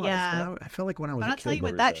 There was. Yeah. I felt like when I was a kid. I'll tell you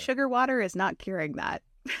what, that sugar water is not curing that.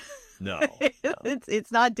 No.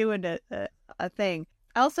 It's not doing a thing.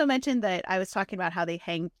 I also mentioned that I was talking about how they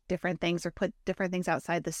hang different things or put different things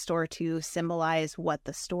outside the store to symbolize what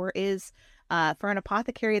the store is. For an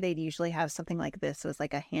apothecary, they'd usually have something like this. So it's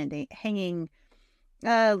like a hanging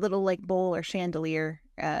little like bowl or chandelier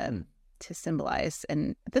to symbolize.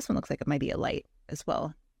 And this one looks like it might be a light as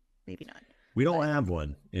well. Maybe not. We don't have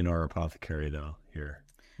one in our apothecary though here.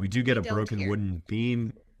 We do get a broken wooden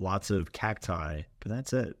beam, lots of cacti, but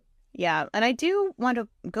that's it. Yeah, and I do want to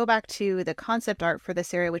go back to the concept art for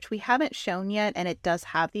this area, which we haven't shown yet, and it does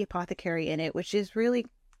have the apothecary in it, which is really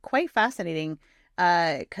quite fascinating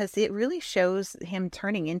because it really shows him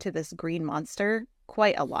turning into this green monster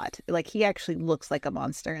quite a lot. Like, he actually looks like a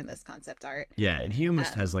monster in this concept art. Yeah, and he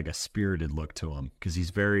almost has like a spirited look to him because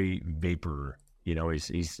he's very vapor. You know,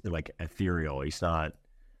 he's like ethereal. He's not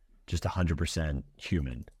just 100%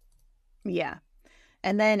 human. Yeah.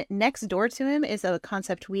 And then next door to him is a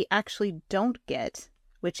concept we actually don't get,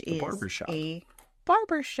 which is a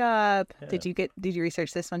barbershop. Yeah. Did you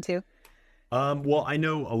research this one too? Well, I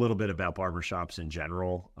know a little bit about barbershops in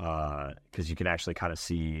general, because you can actually kind of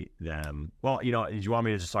see them. Well, do you want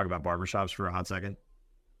me to just talk about barbershops for a hot second?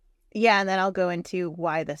 Yeah, and then I'll go into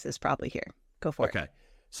why this is probably here. Go for it. Okay.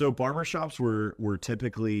 So barbershops were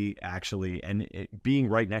typically actually, and being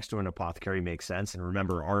right next to an apothecary makes sense. And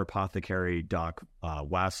remember, our apothecary, Doc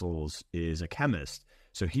Wassels, is a chemist.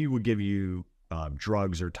 So he would give you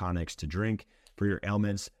drugs or tonics to drink for your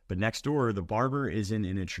ailments. But next door, the barber isn't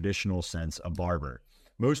in a traditional sense a barber.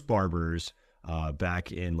 Most barbers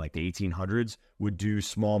back in like the 1800s would do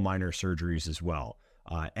small minor surgeries as well,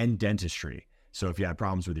 and dentistry. So if you have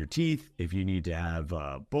problems with your teeth, if you need to have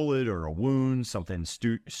a bullet or a wound, something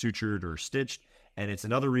sutured or stitched, and it's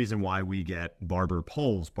another reason why we get barber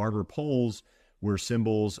poles. Barber poles were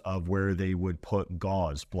symbols of where they would put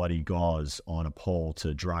gauze, bloody gauze, on a pole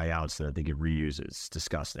to dry out so that they could reuse it. It's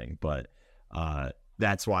disgusting, but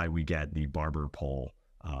that's why we get the barber pole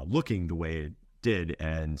looking the way it did,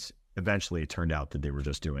 and eventually it turned out that they were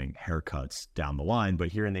just doing haircuts down the line. But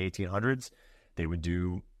here in the 1800s, they would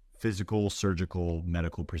do physical, surgical,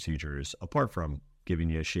 medical procedures, apart from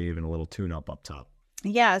giving you a shave and a little tune-up up top.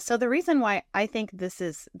 Yeah, so the reason why I think this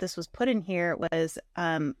was put in here was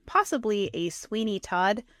possibly a Sweeney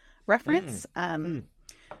Todd reference.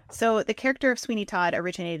 So the character of Sweeney Todd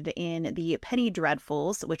originated in the Penny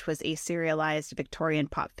Dreadfuls, which was a serialized Victorian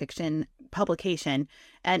pop fiction publication,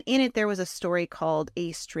 and in it there was a story called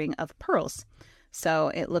A String of Pearls. So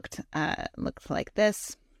it looked like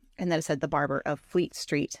this. And then it said The Barber of Fleet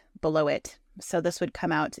Street below it. So this would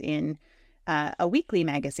come out in a weekly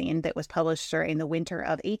magazine that was published during the winter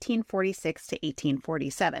of 1846 to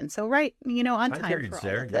 1847. So right, on time for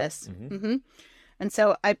all of this. Yep. Mm-hmm. Mm-hmm. And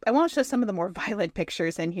so I want to show some of the more violent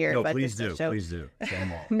pictures in here. No, please do. Please do. Show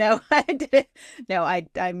them all. No, I didn't. No,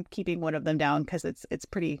 I'm keeping one of them down because it's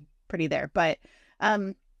pretty there. But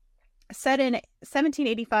set in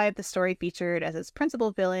 1785, the story featured as its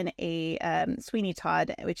principal villain a Sweeney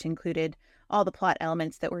Todd, which included all the plot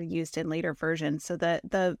elements that were used in later versions. So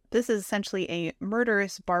this is essentially a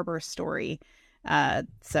murderous barber story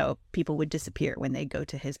So people would disappear when they go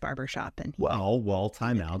to his barber shop. And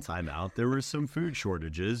time out. There were some food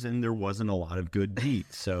shortages and there wasn't a lot of good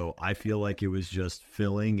meat. So I feel like it was just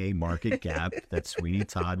filling a market gap that Sweeney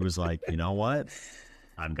Todd was like, you know what?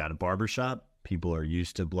 I've got a barber shop. People are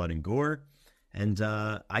used to blood and gore. And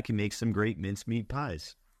I can make some great mincemeat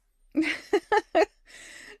pies.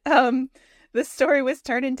 The story was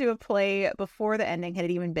turned into a play before the ending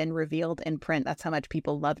had even been revealed in print. That's how much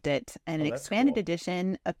people loved it. And an expanded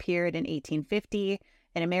edition appeared in 1850,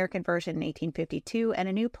 an American version in 1852, and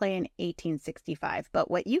a new play in 1865.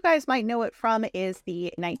 But what you guys might know it from is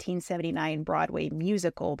the 1979 Broadway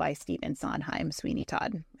musical by Stephen Sondheim, Sweeney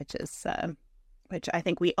Todd, which I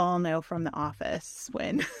think we all know from The Office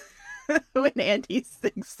when when Andy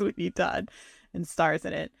sings Sweeney Todd and stars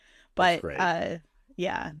in it. But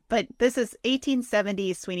yeah, but this is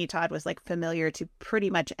 1870s. Sweeney Todd was like familiar to pretty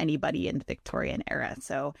much anybody in the Victorian era.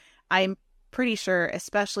 So I'm pretty sure,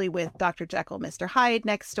 especially with Dr. Jekyll, Mr. Hyde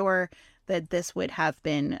next door, that this would have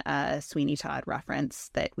been a Sweeney Todd reference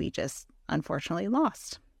that we just unfortunately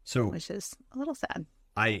lost. So, which is a little sad.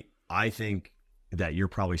 I think that you're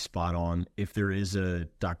probably spot on. If there is a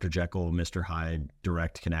Dr. Jekyll, Mr. Hyde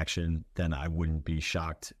direct connection, then I wouldn't be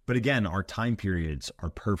shocked. But again, our time periods are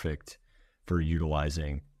perfect for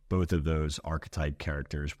utilizing both of those archetype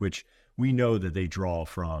characters, which we know that they draw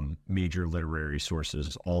from major literary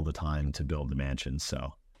sources all the time to build the mansion.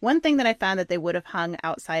 So one thing that I found that they would have hung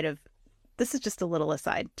outside of, this is just a little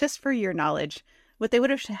aside, just for your knowledge, what they would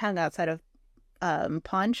have hung outside of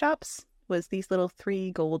pawn shops was these little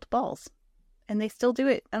 3 gold balls. And they still do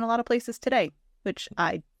it in a lot of places today, which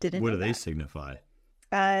I didn't know. What do they signify?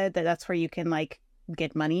 That's where you can like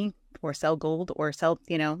get money or sell gold or sell,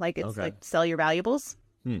 like it's like sell your valuables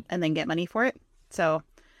and then get money for it. So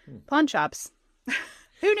pawn shops,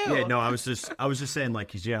 who knew? Yeah, no, I was just saying,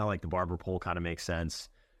 like, like the barber pole kind of makes sense.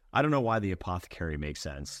 I don't know why the apothecary makes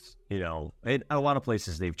sense. A lot of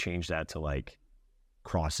places they've changed that to like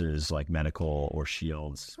crosses, like medical or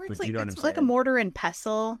shields. It's like a mortar and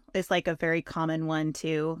pestle is like a very common one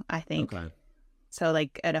too, I think. Okay. So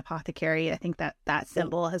like an apothecary, I think that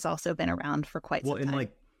symbol has also been around for quite some time.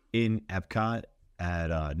 In Epcot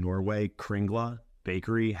at Norway, Kringla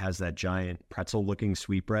Bakery has that giant pretzel-looking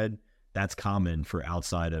sweetbread. That's common for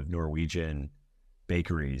outside of Norwegian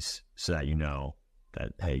bakeries, so that you know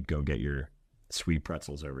that, hey, go get your sweet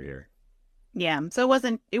pretzels over here. Yeah, so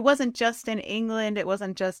it wasn't just in England, it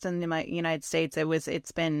wasn't just in the United States.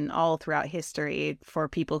 It's been all throughout history. For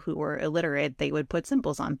people who were illiterate, they would put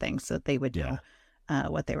symbols on things so that they would know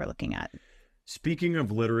what they were looking at. Speaking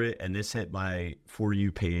of literate, and this hit my For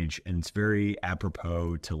You page, and it's very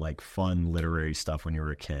apropos to like fun literary stuff when you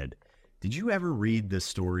were a kid. Did you ever read the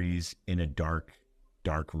stories in a dark,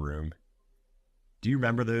 dark room? Do you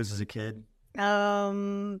remember those as a kid?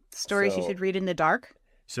 Stories you should read in the dark?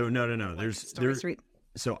 So no.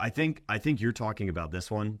 So I think you're talking about this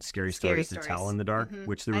one, Scary Stories to Tell in the Dark,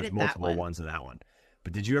 which there was multiple ones in that one.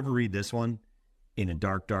 But did you ever read this one in a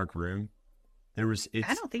dark, dark room? I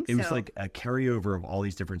don't think so. It was like a carryover of all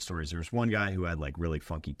these different stories. There was one guy who had like really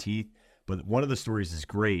funky teeth, but one of the stories is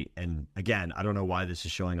great. And again, I don't know why this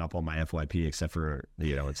is showing up on my FYP, except for,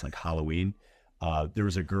 it's like Halloween. There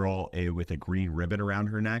was a girl with a green ribbon around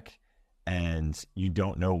her neck, and you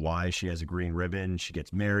don't know why she has a green ribbon. She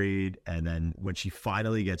gets married, and then when she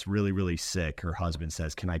finally gets really, really sick, her husband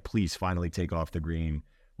says, "Can I please finally take off the green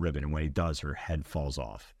ribbon?" And when he does, her head falls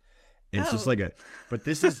off. It's just like but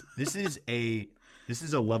this is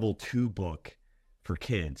a level 2 book for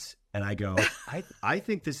kids. And I go, I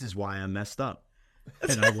think this is why I'm messed up.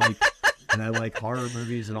 And I like horror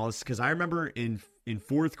movies and all this. Because I remember in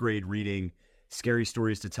 4th grade reading Scary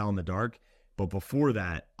Stories to Tell in the Dark. But before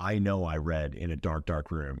that, I know I read in a dark,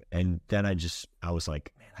 dark room. And then I was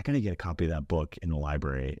like, man, I got to get a copy of that book in the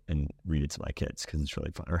library and read it to my kids because it's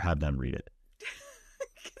really fun. Or have them read it.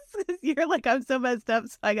 You're like, I'm so messed up,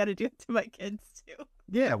 so I got to do it to my kids too.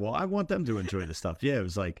 Yeah, well, I want them to enjoy the stuff. Yeah, it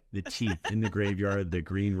was like the teeth in the graveyard, the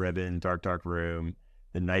green ribbon, dark, dark room,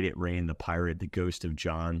 the night it rained, the pirate, the ghost of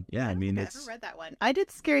John. Yeah, I mean, it's. I never read that one. I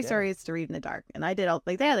did Scary Stories to Read in the Dark, and I did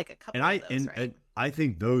they had like a couple. Of those, right? And I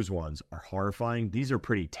think those ones are horrifying. These are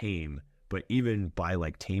pretty tame, but even by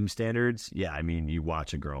like tame standards, yeah, I mean, you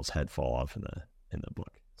watch a girl's head fall off in the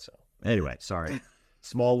book. So anyway, sorry,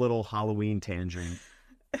 small little Halloween tangent.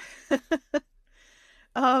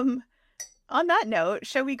 On that note,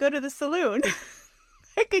 shall we go to the saloon?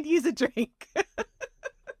 I could use a drink.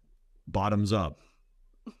 Bottoms up.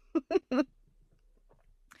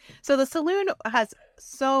 So the saloon has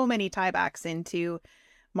so many tiebacks into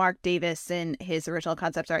Mark Davis and his original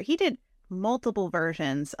concept art. He did multiple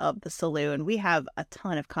versions of the saloon. We have a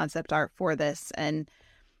ton of concept art for this, and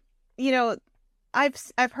you know,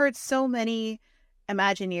 I've heard so many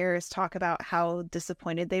Imagineers talk about how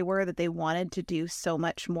disappointed they were that they wanted to do so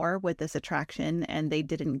much more with this attraction and they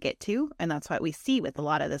didn't get to. And that's what we see with a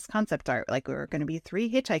lot of this concept art. Like, we were going to be 3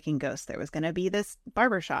 hitchhiking ghosts. There was going to be this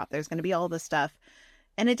barbershop. There's going to be all this stuff.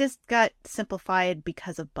 And it just got simplified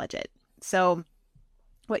because of budget. So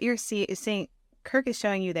what you're seeing, Kirk is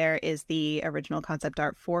showing you there is the original concept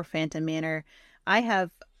art for Phantom Manor. I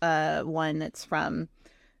have one that's from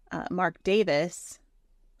Mark Davis,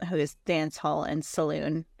 who is Dance Hall and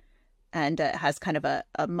Saloon, and has kind of a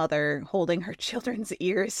mother holding her children's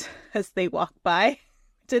ears as they walk by,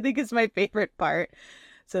 which I think is my favorite part,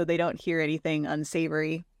 so they don't hear anything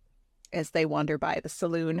unsavory as they wander by the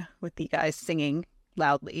saloon with the guys singing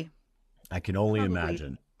loudly. I can only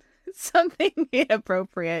imagine. Something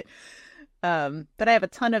inappropriate. But I have a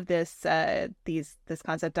ton of this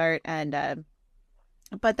concept art, and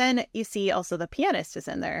but then you see also the pianist is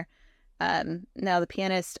in there. Now the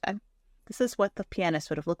pianist, this is what the pianist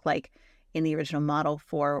would have looked like in the original model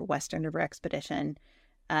for Western River Expedition.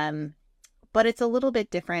 But it's a little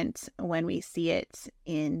bit different when we see it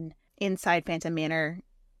inside Phantom Manor.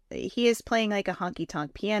 He is playing like a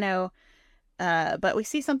honky-tonk piano, but we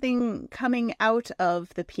see something coming out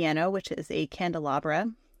of the piano, which is a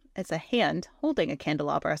candelabra. It's a hand holding a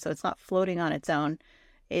candelabra, so it's not floating on its own.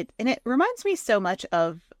 It reminds me so much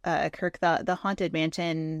of Kirk, the Haunted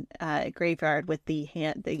Mansion graveyard with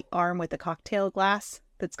the arm with the cocktail glass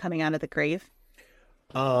that's coming out of the grave.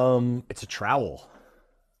 It's a trowel.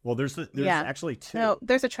 Well, there's actually 2. No,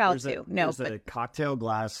 there's a trowel too. There's a cocktail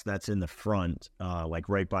glass that's in the front, like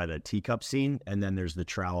right by the teacup scene, and then there's the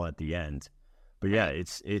trowel at the end. But yeah,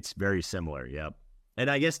 it's very similar. Yep. And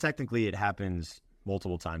I guess technically it happens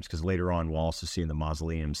multiple times because later on we'll also see in the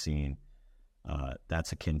mausoleum scene.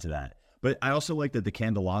 That's akin to that. But I also like that the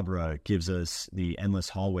candelabra gives us the endless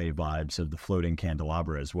hallway vibes of the floating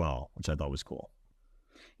candelabra as well, which I thought was cool.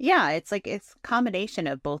 Yeah, it's a combination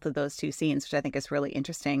of both of those 2 scenes, which I think is really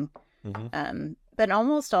interesting. Mm-hmm. But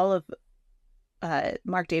almost all of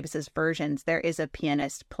Mark Davis's versions, there is a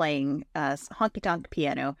pianist playing honky-tonk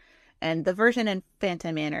piano, and the version in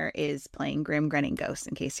Phantom Manor is playing Grim Grinning Ghost,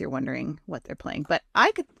 in case you're wondering what they're playing. But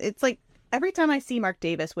it's like, every time I see Mark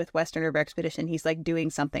Davis with Western River Expedition, he's like doing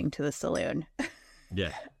something to the saloon.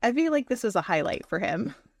 Yeah. I feel like this was a highlight for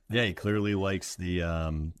him. Yeah, he clearly likes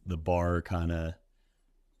the bar kind of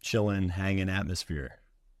chilling, hanging atmosphere.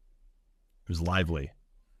 It was lively.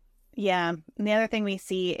 Yeah. And the other thing we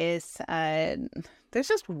see is there's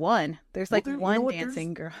just one. There's like one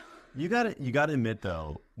dancing girl. You gotta admit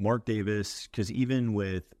though, Mark Davis, because even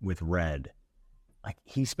with Red, like,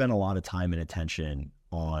 he spent a lot of time and attention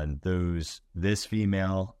on this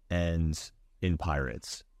female and in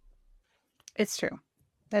Pirates. It's true.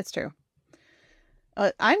 That's true.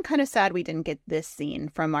 I'm kind of sad we didn't get this scene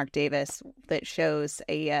from Mark Davis that shows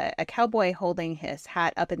a cowboy holding his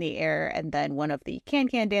hat up in the air, and then one of the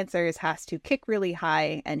can-can dancers has to kick really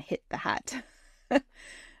high and hit the hat.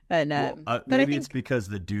 And but maybe it's because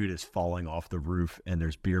the dude is falling off the roof and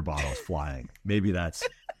there's beer bottles flying. Maybe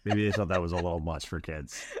they thought that was a little much for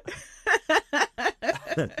kids.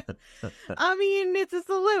 I mean, it's a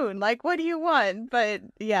saloon. Like, what do you want? But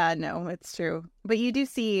yeah, no, it's true. But you do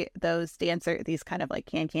see these kind of like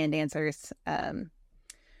can-can dancers.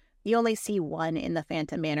 You only see one in the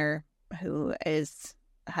Phantom Manor who has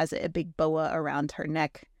a big boa around her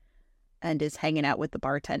neck and is hanging out with the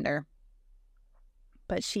bartender.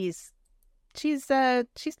 But she's there.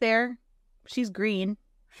 She's green.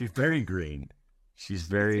 She's very green. She's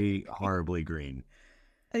very horribly green.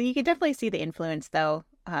 You can definitely see the influence, though,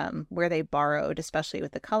 where they borrowed, especially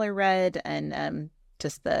with the color red and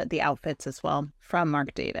just the outfits as well, from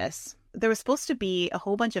Mark Davis. There was supposed to be a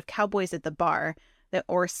whole bunch of cowboys at the bar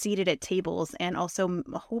or seated at tables, and also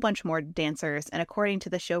a whole bunch more dancers. And according to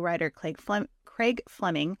the show writer Craig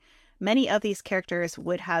Fleming, many of these characters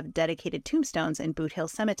would have dedicated tombstones in Boot Hill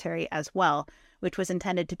Cemetery as well, which was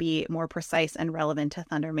intended to be more precise and relevant to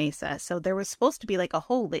Thunder Mesa. So there was supposed to be like a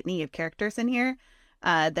whole litany of characters in here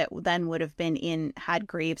that then would have had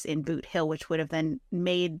graves in Boot Hill, which would have then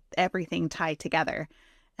made everything tie together.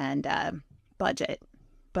 And budget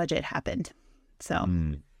happened. So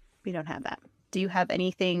we don't have that. Do you have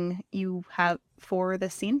anything you have for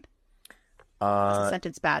this scene? The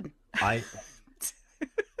sentence bad.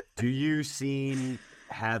 Do you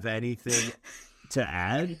have anything to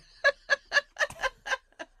add?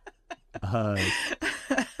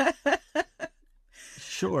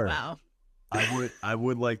 Sure. Wow. I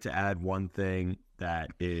would like to add one thing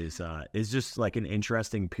that is just like an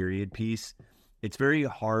interesting period piece. It's very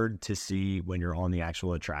hard to see when you're on the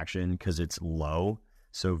actual attraction because it's low.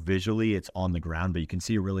 So visually it's on the ground, but you can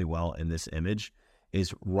see really well in this image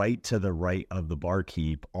is right to the right of the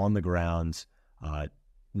barkeep on the ground,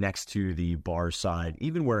 next to the bar side,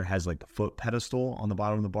 even where it has like the foot pedestal on the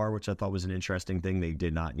bottom of the bar, which I thought was an interesting thing they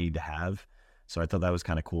did not need to have. So I thought that was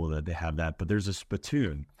kind of cool that they have that. But there's a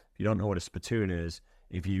spittoon. If you don't know what a spittoon is,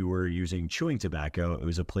 if you were using chewing tobacco, it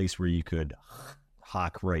was a place where you could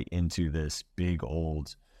hock right into this big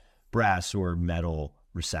old brass or metal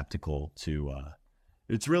receptacle to,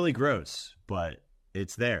 it's really gross, but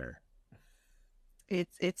it's there.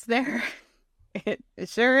 It's there. It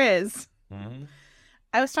sure is. Mm-hmm.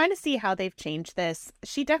 I was trying to see how they've changed this.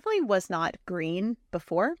 She definitely was not green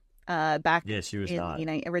before. Back she was in not.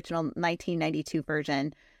 the original 1992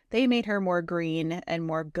 version, they made her more green and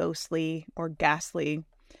more ghostly or ghastly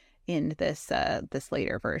in this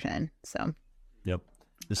later version. So, yep,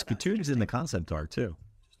 the spittoon is in the concept art too.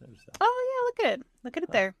 Just noticed that. Oh yeah, look at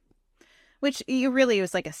it there. Which really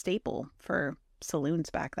was like a staple for saloons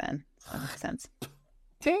back then. So that makes sense.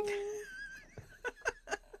 Ding.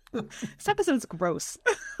 This episode's gross.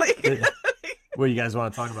 Well, you guys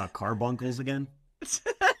want to talk about carbuncles again?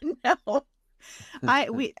 No.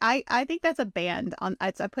 I think that's a band on.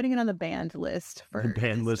 I'm putting it on the band list for the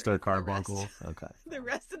band list are carbuncles. Okay. The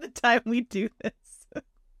rest of the time we do this.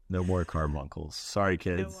 No more carbuncles. Sorry,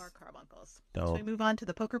 kids. No more carbuncles. No. Should we move on to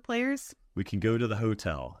the poker players? We can go to the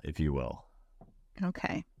hotel, if you will.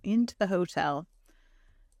 Okay, into the hotel.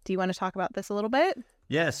 Do you want to talk about this a little bit?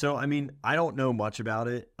 Yeah, so I mean, I don't know much about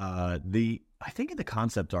it. I think in the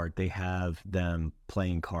concept art they have them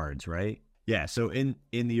playing cards, right? Yeah, so in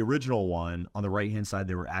the original one, on the right-hand side,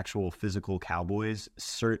 there were actual physical cowboys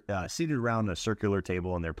seated around a circular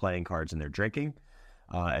table, and they're playing cards and they're drinking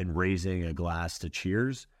and raising a glass to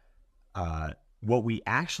cheers. What we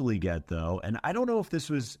actually get, though, and I don't know if this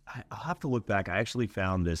was, I'll have to look back. I actually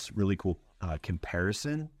found this really cool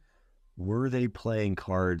comparison. Were they playing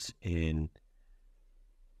cards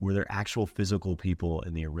were there actual physical people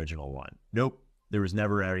in the original one? Nope, there was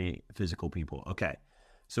never any physical people. Okay.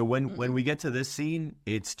 So when we get to this scene,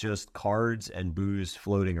 it's just cards and booze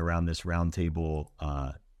floating around this round table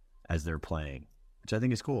as they're playing, which I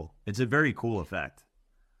think is cool. It's a very cool effect.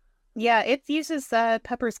 Yeah, it uses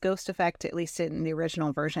Pepper's ghost effect, at least in the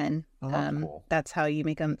original version. Cool. That's how you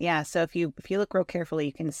make them. Yeah, so if you look real carefully,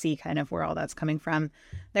 you can see kind of where all that's coming from.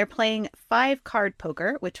 They're playing 5-card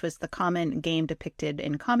poker, which was the common game depicted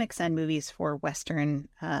in comics and movies for Western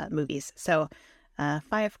movies. So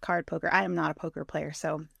 5-card poker. I am not a poker player,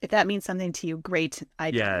 so if that means something to you, great.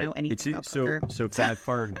 I don't know anything about poker. So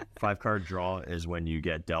 5-card draw is when you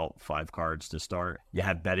get dealt 5 cards to start. You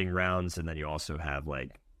have betting rounds, and then you also have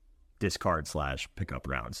like discard / pickup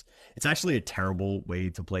rounds. It's actually a terrible way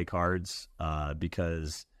to play cards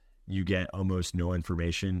because you get almost no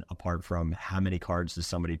information apart from how many cards does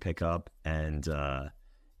somebody pick up and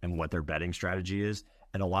what their betting strategy is.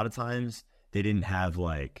 And a lot of times they didn't have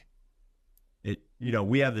like it. You know,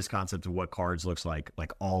 we have this concept of what cards looks like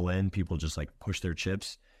all in. People just like push their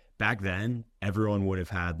chips. Back then, everyone would have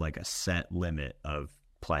had like a set limit of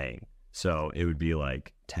playing. So it would be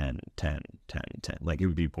like 10, 10, 10, 10. Like it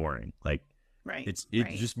would be boring. Like just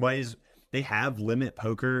they have limit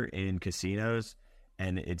poker in casinos,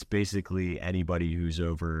 and it's basically anybody who's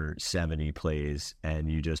over 70 plays,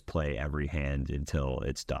 and you just play every hand until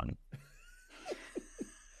it's done.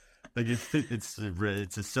 Like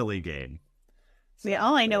it's a silly game. So, yeah,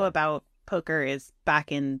 all I know about poker is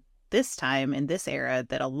back in this time, in this era,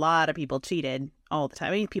 that a lot of people cheated all the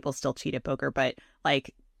time. I mean, people still cheat at poker, but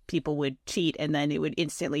like people would cheat and then it would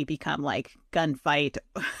instantly become like gunfight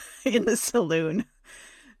in the saloon.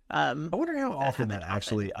 I wonder how often that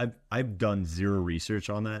actually, I've done zero research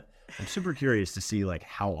on that. I'm super curious to see like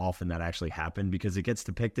how often that actually happened, because it gets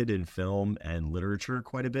depicted in film and literature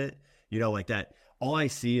quite a bit. You know, like that. All I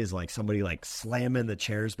see is like somebody like slamming the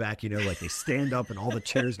chairs back, you know, like they stand up and all the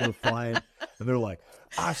chairs go flying. And they're like,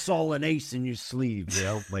 I saw an ace in your sleeve, you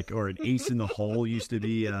know, like, or an ace in the hole used to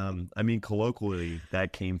be. I mean, colloquially,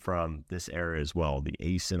 that came from this era as well. The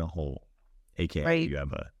ace in a hole, AKA you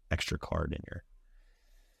have a extra card in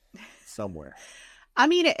your somewhere. I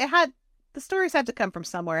mean, the stories had to come from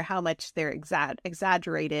somewhere. How much they're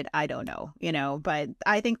exaggerated, I don't know, you know, but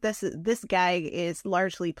I think this guy is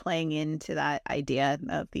largely playing into that idea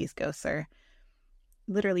of these ghosts are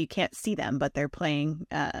literally, you can't see them, but they're playing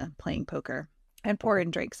poker and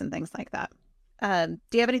pouring drinks and things like that. Do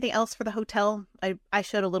you have anything else for the hotel? I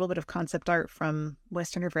showed a little bit of concept art from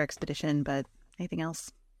Western River Expedition, but anything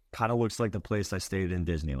else? Kind of looks like the place I stayed in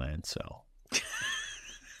Disneyland, so.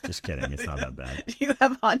 Just kidding. It's not that bad. Do you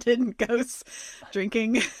have haunted ghosts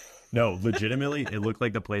drinking? No, legitimately, it looked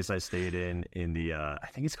like the place I stayed in the, I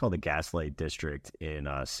think it's called the Gaslight District in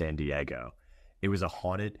San Diego. It was a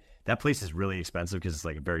haunted, that place is really expensive because it's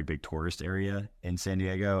like a very big tourist area in San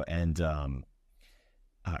Diego. And, or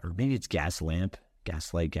maybe it's Gaslamp,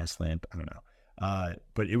 I don't know.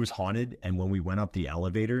 But it was haunted. And when we went up the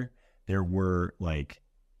elevator, there were like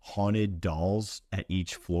haunted dolls at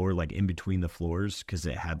each floor, like in between the floors, because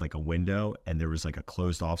it had like a window and there was like a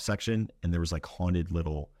closed off section and there was like haunted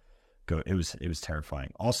little it was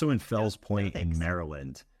terrifying. Also in Fells Point in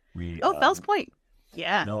Maryland, Fells Point,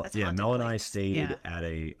 Mel and I stayed at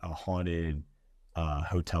a haunted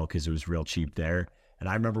hotel because it was real cheap there. And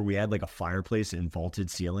I remember we had like a fireplace and vaulted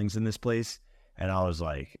ceilings in this place, and I was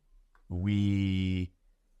like, we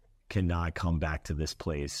cannot come back to this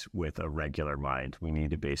place with a regular mind. We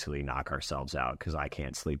need to basically knock ourselves out because I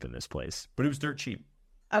can't sleep in this place. But it was dirt cheap.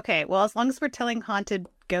 Okay, well, as long as we're telling haunted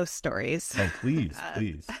ghost stories. Oh, please.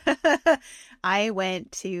 I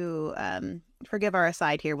went to, forgive our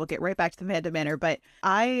aside here, we'll get right back to the Manor, but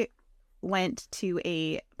I went to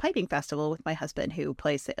a piping festival with my husband who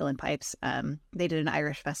plays the uilleann pipes. They did an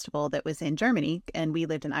Irish festival that was in Germany, and we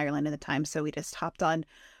lived in Ireland at the time, so we just hopped on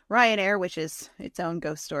Ryanair, which is its own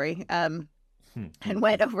ghost story, and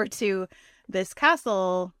went over to this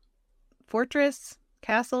castle,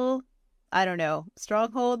 I don't know,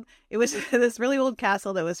 stronghold. It was this really old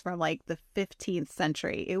castle that was from like the 15th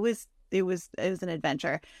century. It was an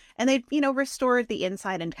adventure, and they restored the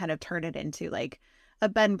inside and kind of turned it into like a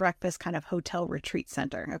bed and breakfast kind of hotel retreat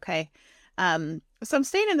center. Okay. So I'm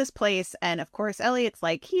staying in this place, and of course Elliot's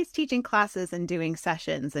like, he's teaching classes and doing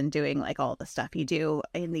sessions and doing like all the stuff you do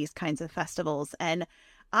in these kinds of festivals, and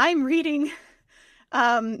I'm reading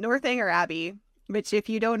Northanger Abbey, which, if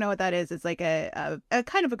you don't know what that is, it's like a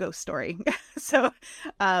kind of a ghost story. So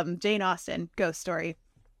Jane Austen ghost story.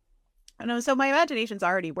 So my imagination's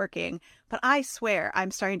already working, but I swear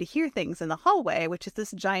I'm starting to hear things in the hallway, which is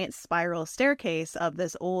this giant spiral staircase of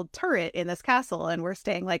this old turret in this castle. And we're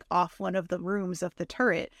staying like off one of the rooms of the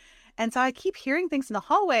turret. And so I keep hearing things in the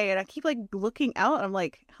hallway, and I keep like looking out, and I'm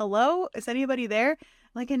like, hello, is anybody there?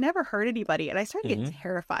 Like, I never heard anybody. And I started to get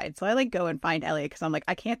terrified. So I like go and find Elliot because I'm like,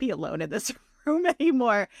 I can't be alone in this room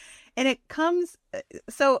anymore. And it comes,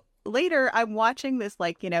 so later I'm watching this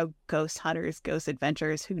like, Ghost Hunters, Ghost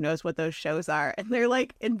Adventures, who knows what those shows are, and they're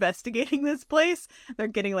like investigating this place. They're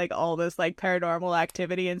getting like all this like paranormal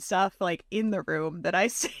activity and stuff like in the room that I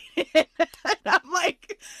stayed in. And I'm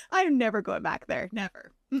like, I'm never going back there,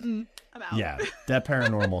 never. I'm out. Yeah, that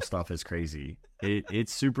paranormal stuff is crazy.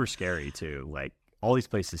 It's super scary too. Like, all these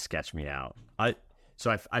places sketch me out. I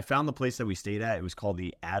found the place that we stayed at. It was called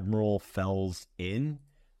the Admiral Fells Inn.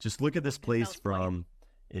 Just look at this place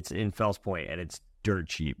it's in Fells Point, and it's dirt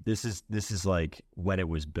cheap. This is like when it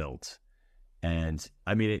was built. And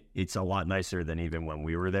I mean, it's a lot nicer than even when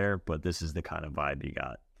we were there, but this is the kind of vibe you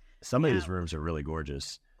got. Some of these rooms are really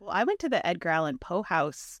gorgeous. Well, I went to the Edgar Allan Poe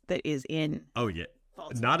house that is in. Oh yeah.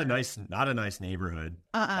 Not a nice neighborhood.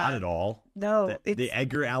 Not at all. No, the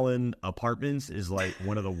Edgar Allan Apartments is like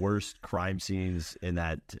one of the worst crime scenes in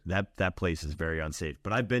that place is very unsafe.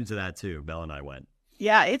 But I've been to that too. Belle and I went.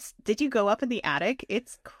 Yeah, did you go up in the attic?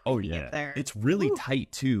 It's creepy up there. It's really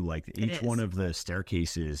tight too. Like each one of the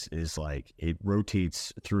staircases is like, it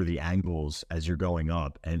rotates through the angles as you're going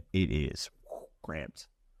up, and it is cramped.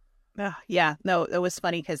 Yeah, no, it was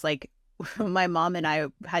funny because like my mom and I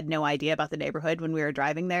had no idea about the neighborhood when we were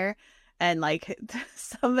driving there, and like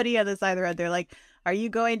somebody on the side of the road, they're like, are you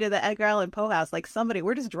going to the Edgar Allan Poe house? Like,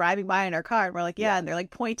 we're just driving by in our car, and we're like, yeah. And they're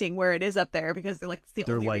like pointing where it is up there because they're like, it's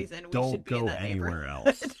the only reason we should be in that anywhere neighborhood.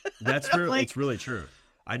 else. That's true. Like, it's really true.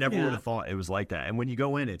 I never would have thought it was like that. And when you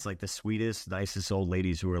go in, it's like the sweetest, nicest old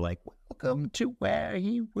ladies who are like, welcome to where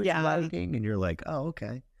he was writing. And you're like, oh,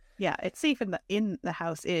 okay. Yeah, it's safe in the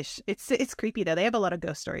house-ish. It's creepy though. They have a lot of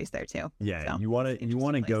ghost stories there too. Yeah, so, you want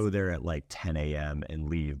to go there at like 10 a.m. and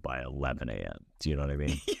leave by 11 a.m. Do you know what I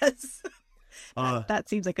mean? Yes. That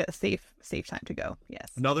seems like a safe time to go. Yes.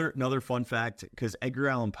 Another fun fact, because Edgar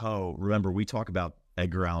Allan Poe, remember we talk about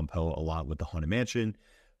Edgar Allan Poe a lot with The Haunted Mansion,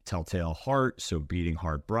 Telltale Heart, so Beating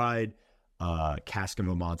Heart Bride, Cask of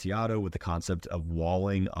Amontillado with the concept of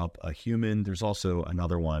walling up a human. There's also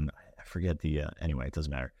another one, I forget anyway, it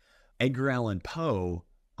doesn't matter. Edgar Allan Poe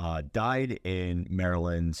died in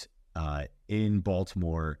Maryland, in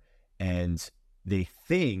Baltimore, and they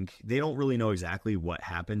don't really know exactly what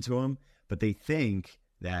happened to him, but they think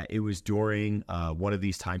that it was during one of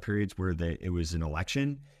these time periods where it was an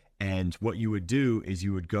election. And what you would do is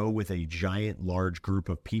you would go with a giant, large group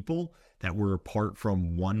of people that were apart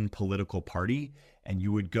from one political party, and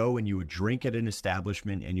you would go and you would drink at an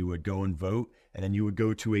establishment, and you would go and vote, and then you would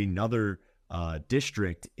go to another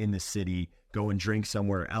district in the city, go and drink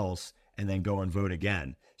somewhere else, and then go and vote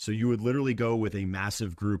again. So you would literally go with a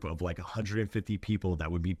massive group of like 150 people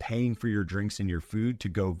that would be paying for your drinks and your food to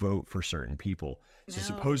go vote for certain people. So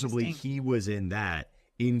supposedly he was in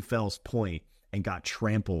Fells Point and got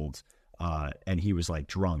trampled, and he was like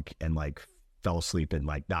drunk and like fell asleep and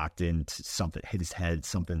like knocked into something, hit his head,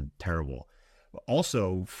 something terrible.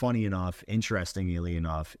 Also, funny enough, interestingly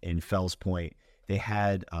enough, in Fells Point, they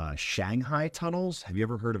had Shanghai tunnels. Have you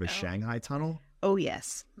ever heard of a Shanghai tunnel? Oh,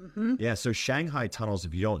 yes. Mm-hmm. Yeah, so Shanghai tunnels,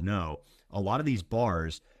 if you don't know, a lot of these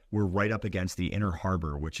bars were right up against the inner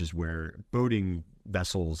harbor, which is where boating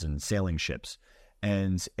vessels and sailing ships.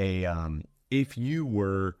 And if you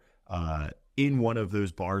were in one of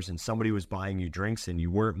those bars and somebody was buying you drinks and you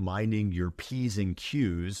weren't minding your P's and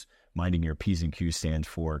Q's, minding your P's and Q's stands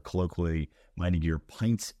for colloquially minding your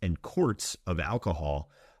pints and quarts of alcohol,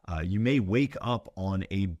 you may wake up on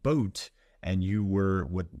a boat and you were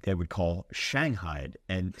what they would call shanghaied.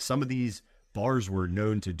 And some of these bars were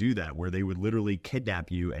known to do that, where they would literally kidnap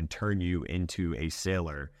you and turn you into a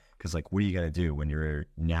sailor. Because, like, what are you going to do when you're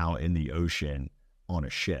now in the ocean on a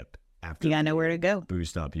ship? After you got nowhere to go.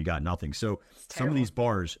 Boozed up. You got nothing. So some of these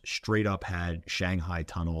bars straight up had Shanghai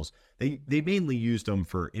tunnels. They mainly used them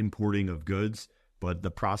for importing of goods, but the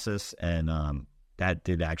process and that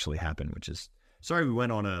did actually happen, which is... Sorry, we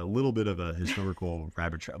went on a little bit of a historical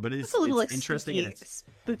rabbit trail, but it's a little it's interesting. Spooky, and it's,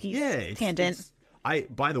 spooky tangent.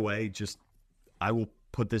 By the way, I will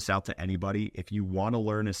put this out to anybody. If you want to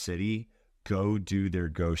learn a city, go do their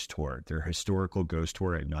ghost tour, their historical ghost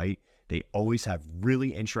tour at night. They always have really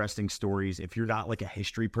interesting stories. If you're not like a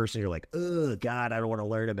history person, you're like, oh God, I don't want to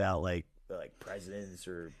learn about like presidents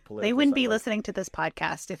or political. They wouldn't be listening to this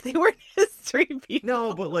podcast if they weren't history people.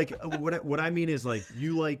 No, but like what I mean is like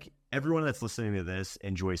everyone that's listening to this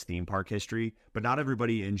enjoys theme park history, but not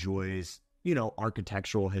everybody enjoys,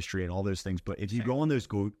 architectural history and all those things. But if you go on those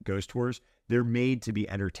ghost tours, they're made to be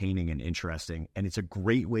entertaining and interesting. And it's a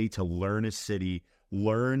great way to learn a city,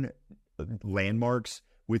 learn landmarks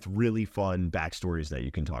with really fun backstories that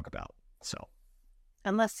you can talk about. So,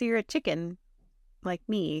 unless you're a chicken like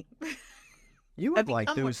me. You would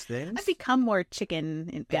like those things. I've become more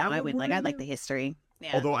chicken. I would like. I like the history.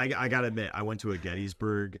 Yeah. Although I gotta admit, I went to a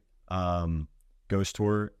Gettysburg ghost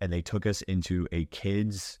tour, and they took us into a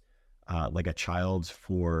kid's, like a child's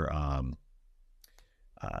for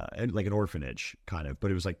like an orphanage kind of,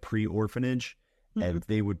 but it was like pre-orphanage, and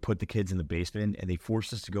they would put the kids in the basement, and they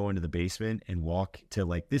forced us to go into the basement and walk to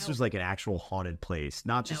like this was like an actual haunted place,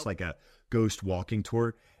 not just like a ghost walking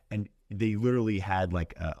tour. And they literally had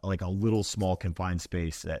like a little small confined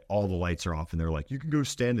space that all the lights are off, and they're like, you can go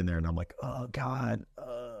stand in there. And I'm like, oh God,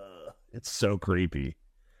 it's so creepy.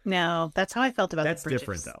 No, that's how I felt about that's the bridge.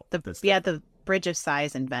 Different though. The Bridge of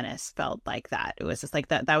Sighs in Venice felt like that. It was just like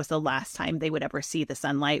that. That was the last time they would ever see the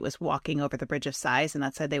sunlight, was walking over the Bridge of Sighs, and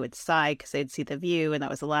that's how they would sigh because they'd see the view, and that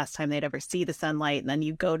was the last time they'd ever see the sunlight. And then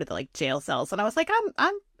you go to the like jail cells, and I was like,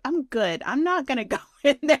 I'm good. I'm not gonna go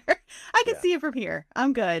in there. I can see it from here.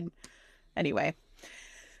 I'm good. Anyway.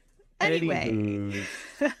 Anywho.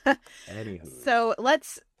 So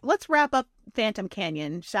let's wrap up Phantom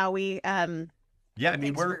Canyon, shall we? Yeah, I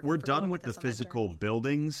mean, we're done with the physical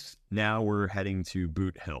buildings. Now we're heading to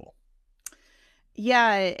Boot Hill.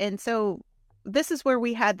 Yeah, and so this is where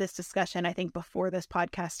we had this discussion. I think before this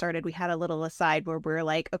podcast started, we had a little aside where we're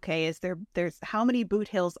like, okay, there's how many Boot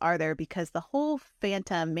Hills are there? Because the whole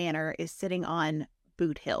Phantom Manor is sitting on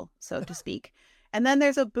Boot Hill, so to speak. And then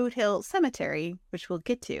there's a Boot Hill Cemetery, which we'll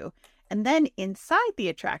get to. And then inside the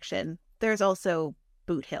attraction, there's also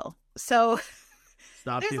Boot Hill. So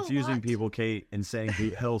stop confusing people, Kate, and saying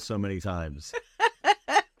Boot Hill so many times.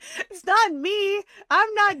 It's not me.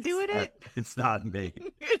 I'm not doing it. It's not me.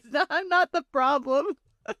 I'm not the problem.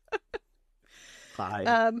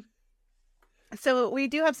 Hi. So we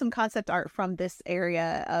do have some concept art from this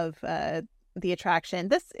area of the attraction.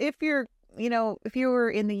 This, if you were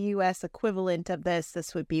in the U.S. equivalent of this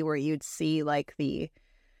would be where you'd see like the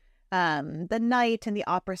knight and the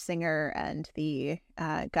opera singer and the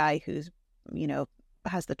guy who's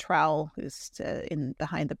has the trowel, who's in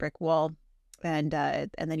behind the brick wall, and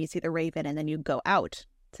then you see the raven, and then you go out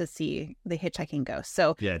to see the hitchhiking ghost.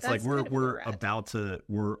 So yeah, it's like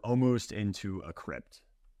we're almost into a crypt.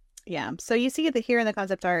 Yeah. So you see here in the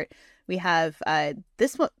concept art, we have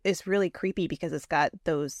this one is really creepy because it's got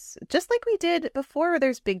those, just like we did before,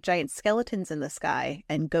 there's big giant skeletons in the sky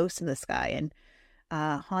and ghosts in the sky and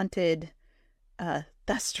haunted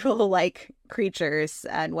thestral like creatures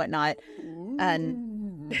and whatnot.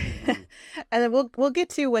 And And then we'll get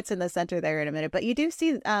to what's in the center there in a minute. But you do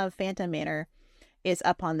see Phantom Manor is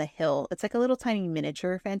up on the hill. It's like a little tiny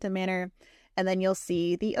miniature Phantom Manor. And then you'll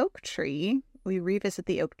see the oak tree. We revisit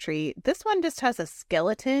the oak tree. This one just has a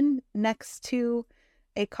skeleton next to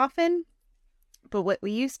a coffin. But what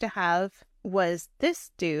we used to have was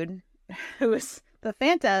this dude who was the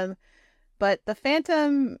Phantom, but the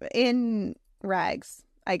Phantom in rags,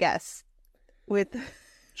 I guess, with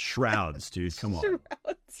shrouds, dude. Come on.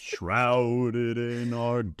 shrouds. Shrouded in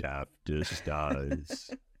our daftest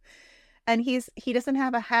eyes. And he doesn't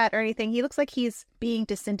have a hat or anything. He looks like he's being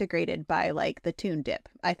disintegrated by like the Toon Dip,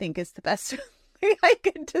 I think is the best way I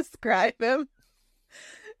could describe him.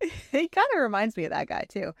 He kind of reminds me of that guy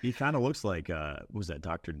too. He kind of looks like was that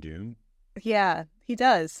Dr. Doom? Yeah, he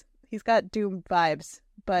does. He's got Doom vibes,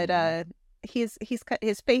 but his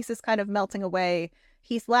face is kind of melting away.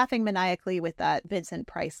 He's laughing maniacally with that Vincent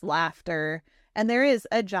Price laughter, and there is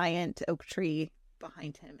a giant oak tree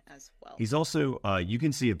behind him as well. He's also you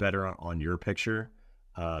can see it better on your picture,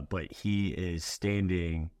 but he is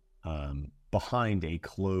standing behind a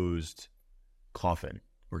closed coffin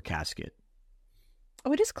or casket.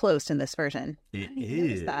 Oh, it is closed in this version. It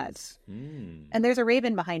is. That. And there's a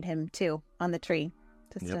raven behind him too on the tree,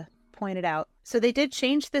 just to point it out. So they did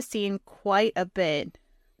change the scene quite a bit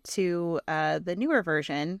to the newer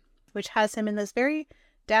version, which has him in this very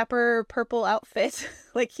dapper purple outfit,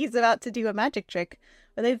 like he's about to do a magic trick,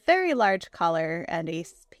 with a very large collar and a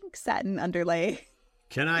pink satin underlay.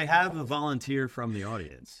 Can I have a volunteer from the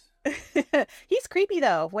audience? He's creepy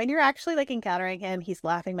though. When you're actually like encountering him, he's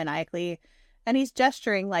laughing maniacally and he's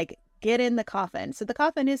gesturing like, get in the coffin. So the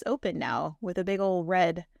coffin is open now with a big old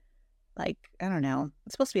red, like, I don't know,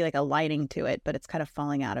 it's supposed to be like a lining to it, but it's kind of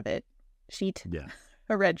falling out of it. Sheet. Yeah.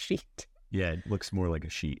 A red sheet. Yeah, it looks more like a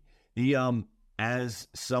sheet. The as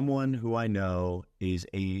someone who I know is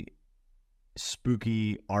a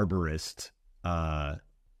spooky arborist,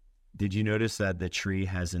 did you notice that the tree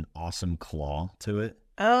has an awesome claw to it?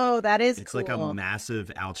 Oh, that is It's cool. like a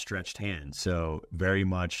massive outstretched hand. So very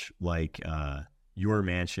much like Your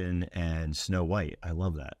Mansion and Snow White. I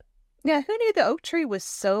love that. Yeah, who knew the oak tree was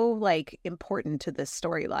so like important to this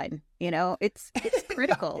storyline? You know, it's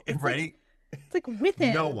critical. It's right? It's like with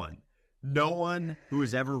him. No one who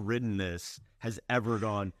has ever written this has ever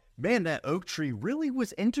gone, man, that oak tree really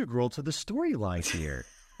was integral to the storyline here.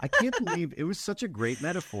 I can't believe it was such a great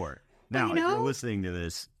metaphor. Now, if you're listening to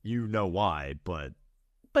this, you know why, but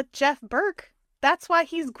Jeff Burke, that's why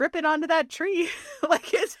he's gripping onto that tree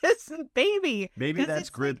like it's his baby. Maybe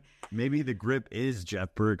that's grip. Like... Maybe the grip is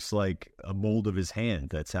Jeff Burke's like a mold of his hand.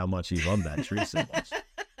 That's how much he loved that tree so much.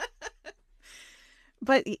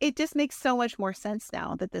 But it just makes so much more sense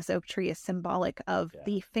now that this oak tree is symbolic of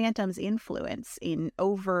the Phantom's influence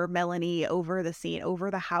over Melanie, over the scene, over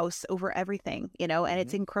the house, over everything, you know, and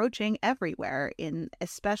it's encroaching everywhere,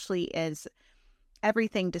 especially as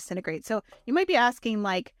everything disintegrates. So you might be asking,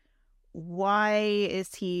 like, why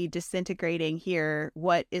is he disintegrating here?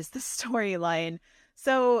 What is the storyline?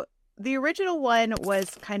 So the original one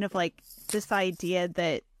was kind of like this idea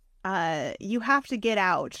that you have to get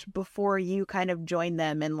out before you kind of join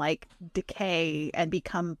them and like decay and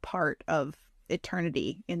become part of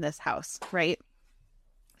eternity in this house, right?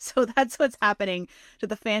 So that's what's happening to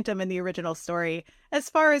the Phantom in the original story. As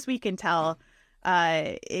far as we can tell,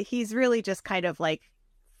 he's really just kind of like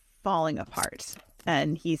falling apart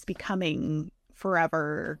and he's becoming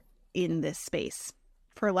forever in this space,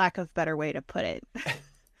 for lack of a better way to put it.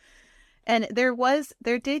 And there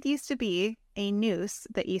did used to be a noose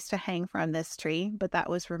that used to hang from this tree, but that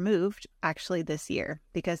was removed actually this year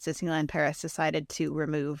because Disneyland Paris decided to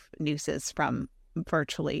remove nooses from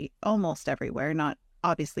virtually almost everywhere, not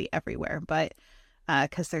obviously everywhere, but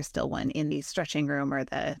because there's still one in the stretching room or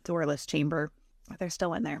the doorless chamber. There's still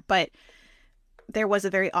one there, but there was a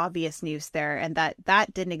very obvious noose there, and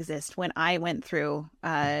that didn't exist when I went through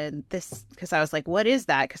this, because I was like, what is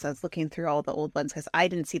that? Because I was looking through all the old ones, because I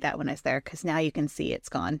didn't see that when I was there, because now you can see it's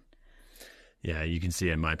gone. Yeah, you can see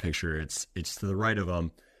in my picture, it's to the right of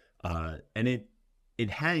them, and it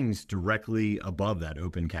hangs directly above that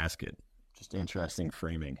open casket. Just interesting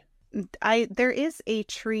framing. There is a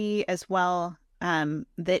tree as well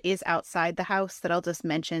that is outside the house that I'll just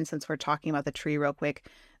mention since we're talking about the tree real quick,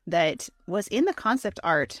 that was in the concept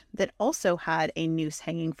art that also had a noose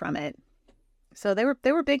hanging from it. So they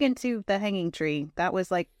were big into the hanging tree. That was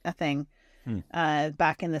like a thing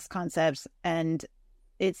back in this concept. And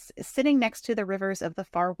it's sitting next to the rivers of the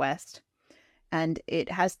far west. And it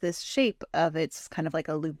has this shape of it's kind of like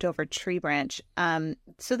a looped over tree branch.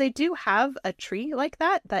 So they do have a tree like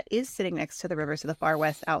that is sitting next to the rivers of the far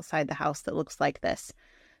west outside the house that looks like this.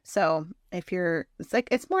 So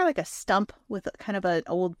it's more like a stump with kind of an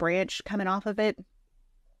old branch coming off of it.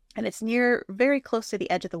 And it's very close to the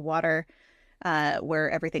edge of the water, where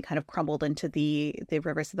everything kind of crumbled into the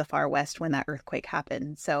rivers of the far west when that earthquake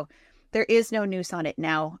happened. So there is no noose on it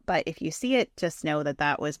now, but if you see it, just know that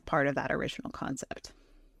that was part of that original concept.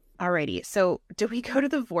 Alrighty, so do we go to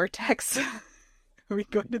the vortex? Are we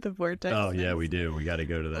going to the vortex? Oh, yeah, we do. We got to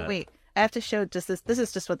go to that. Oh, wait, I have to show just this. This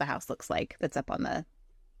is just what the house looks like that's up on the...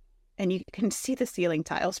 And you can see the ceiling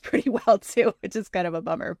tiles pretty well, too, which is kind of a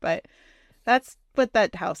bummer, but that's what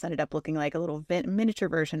that house ended up looking like, a little miniature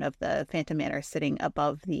version of the Phantom Manor sitting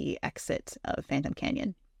above the exit of Phantom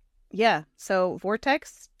Canyon. Yeah, so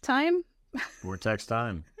vortex time? Vortex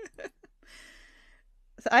time.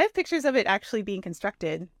 So I have pictures of it actually being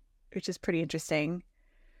constructed, which is pretty interesting.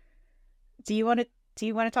 Do you want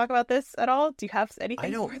to talk about this at all? Do you have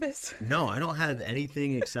anything for this? No, I don't have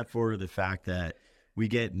anything except for the fact that we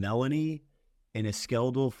get Melanie in a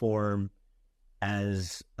skeletal form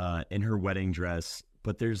as in her wedding dress,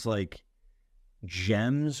 but there's like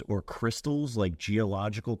gems or crystals, like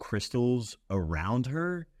geological crystals around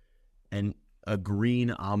her, and a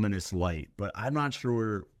green ominous light. But I'm not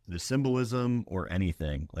sure the symbolism or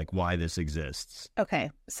anything, like why this exists. Okay,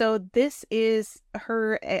 so this is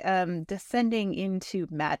her descending into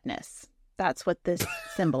madness. That's what this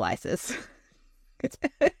symbolizes.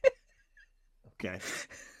 Okay.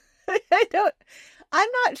 I'm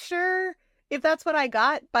not sure if that's what I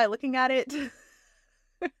got by looking at it.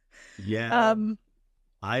 Yeah.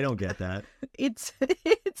 I don't get that. It's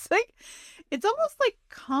like, it's almost like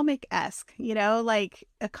comic-esque, like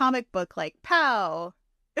a comic book, like pow.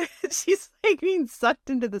 She's like being sucked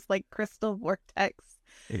into this like crystal vortex.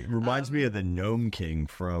 It reminds me of the Gnome King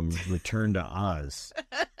from Return to Oz.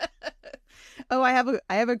 Oh, I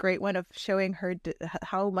have a great one of showing her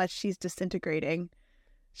how much she's disintegrating.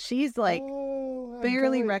 She's like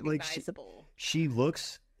barely recognizable. Like she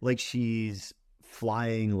looks like she's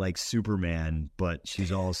flying like Superman, but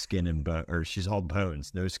she's all skin and or she's all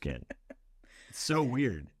bones, no skin. It's so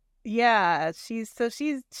weird. Yeah, she's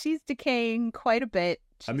decaying quite a bit.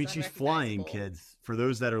 She's flying, kids. For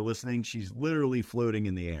those that are listening, she's literally floating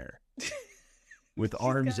in the air with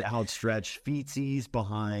arms outstretched, feetsies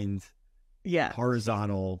behind. Yeah.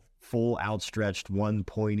 Horizontal, full outstretched, one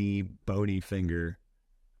pointy, bony finger.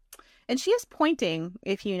 And she is pointing,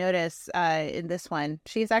 if you notice in this one,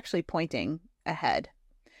 she is actually pointing ahead.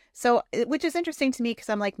 So, which is interesting to me because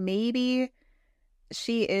I'm like, maybe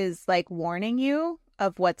she is like warning you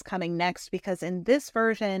of what's coming next, because in this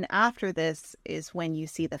version, after this is when you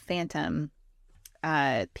see the Phantom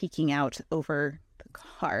peeking out over the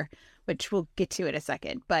car, which we'll get to in a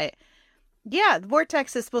second. But yeah, the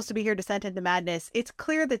vortex is supposed to be here, descent into madness. It's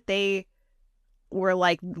clear that they were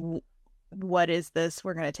like, what is this?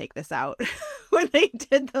 We're going to take this out. When they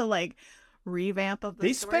did the like revamp of the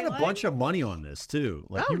They spent a bunch of money on this too.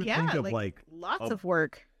 Like you would think of like lots of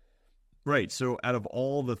work. Right. So out of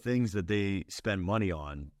all the things that they spend money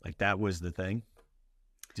on, like that was the thing.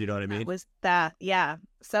 Do you know what I mean? That was that. Yeah.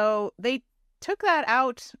 So they took that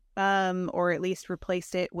out, or at least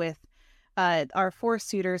replaced it with our four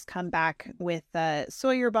suitors come back with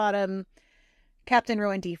Sawyer Bottom, Captain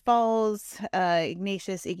Rowan D. Falls,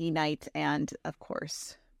 Ignatius Iggy Knight, and of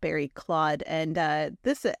course Barry Claude. And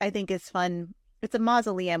this I think is fun. It's a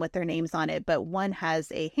mausoleum with their names on it, but one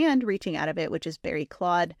has a hand reaching out of it, which is Barry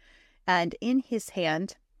Claude. And in his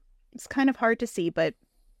hand, it's kind of hard to see, but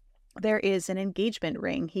there is an engagement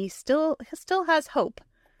ring. He still has hope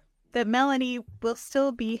that Melanie will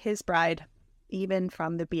still be his bride, even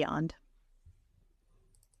from the beyond.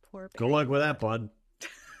 Poor Barry. Good luck with that, bud.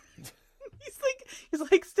 he's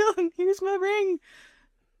like, still, here's my ring.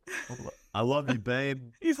 I love you,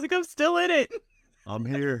 babe. He's like, I'm still in it. I'm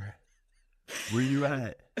here. Where you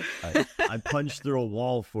at? I punched through a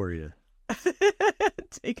wall for you.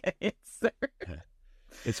 Take a hit, sir.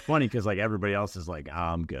 It's funny because like everybody else is like,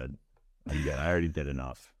 I'm good. I already did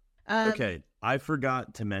enough. Okay, I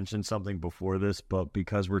forgot to mention something before this, but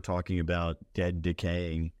because we're talking about dead,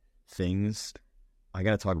 decaying things, I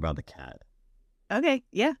got to talk about the cat. Okay,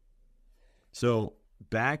 yeah. So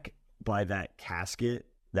back by that casket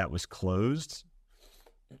that was closed.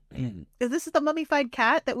 Is this the mummified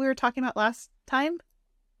cat that we were talking about last time?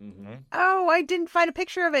 Mm-hmm. Oh, I didn't find a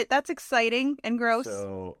picture of it. That's exciting and gross.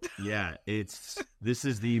 So yeah, this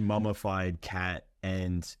is the mummified cat,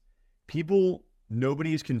 and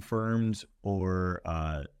nobody's confirmed or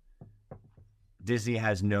Disney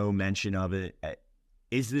has no mention of it.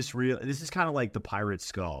 Is this real? This is kind of like the pirate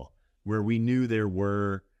skull, where we knew there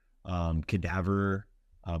were cadaver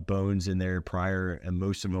bones in there prior, and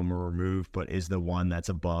most of them are removed, but is the one that's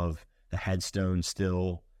above the headstone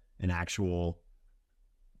still an actual,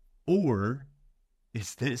 or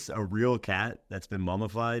is this a real cat that's been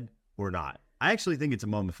mummified or not? I actually think it's a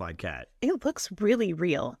mummified cat. It looks really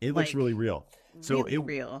real. It looks really real. So really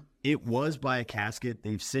real. It was by a casket.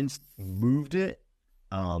 They've since moved it.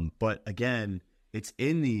 But again, it's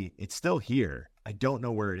still here. I don't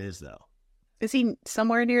know where it is though. Is he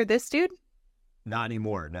somewhere near this dude? Not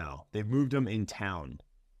anymore. No, they've moved him in town.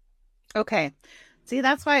 Okay. See,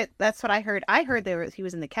 that's what I heard. I heard he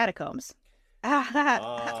was in the catacombs.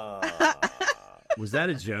 Was that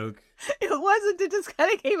a joke? It wasn't. It just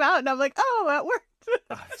kind of came out, and I'm like, oh, that worked.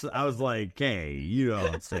 So I was like, hey, you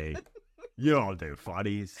don't do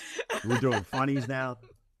funnies. We're doing funnies now.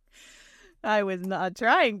 I was not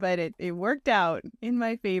trying, but it worked out in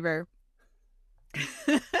my favor.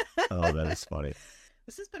 Oh, that is funny.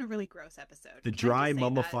 This has been a really gross episode. The dry,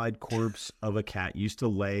 mummified corpse of a cat used to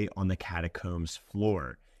lay on the catacombs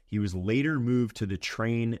floor. He was later moved to the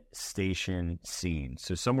train station scene.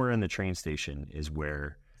 So somewhere in the train station is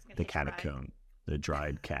where the catacomb, the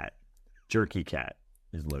dried cat, jerky cat,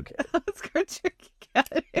 is located. Let's go jerky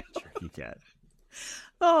cat. Jerky cat.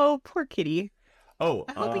 Oh, poor kitty. Oh,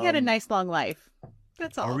 I hope he had a nice long life.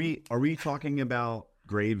 That's all. Are we talking about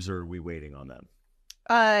graves, or are we waiting on them?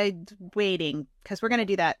 Waiting, because we're gonna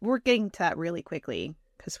do that. We're getting to that really quickly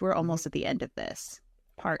because we're almost at the end of this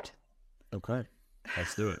part. Okay,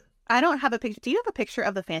 let's do it. I don't have a picture. Do you have a picture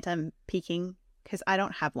of the Phantom peeking? Because I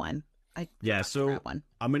don't have one. So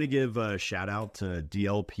I'm gonna give a shout out to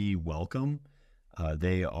DLP Welcome.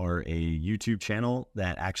 They are a YouTube channel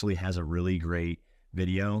that actually has a really great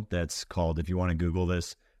video that's called, if you want to Google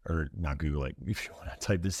this, or not Google it, if you want to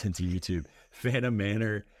type this into YouTube, Phantom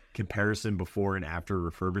Manor comparison before and after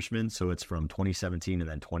refurbishment. So it's from 2017 and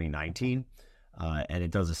then 2019. And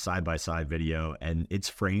it does a side-by-side video, and it's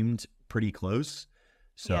framed pretty close.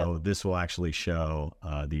 So This will actually show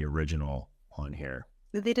the original on here.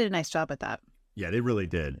 They did a nice job at that. Yeah, they really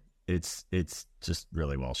did. It's just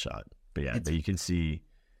really well shot. But yeah, but you can see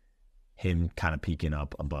him kind of peeking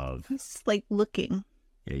up above. He's like looking.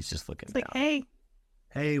 Yeah, he's just looking it's down. Like,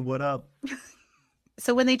 hey, what up?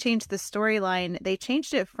 So when they changed the storyline, they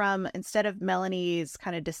changed it from, instead of Melanie's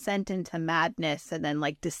kind of descent into madness and then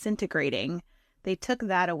like disintegrating, they took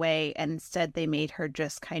that away, and instead they made her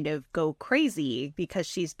just kind of go crazy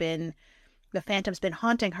because the Phantom's been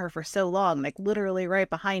haunting her for so long, like literally right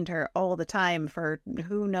behind her all the time for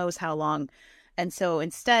who knows how long. And so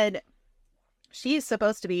instead, she's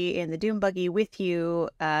supposed to be in the doom buggy with you,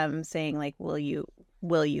 saying like, will you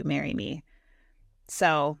marry me?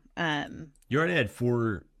 So, you already had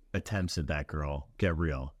 4 attempts at that, girl. Get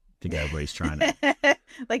real. I think everybody's trying to.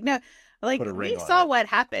 Like, no, like we saw what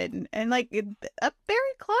happened, and like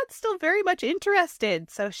Barry Claude's still very much interested,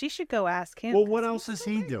 so she should go ask him. Well, what else is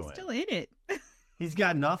he doing? He's still in it. He's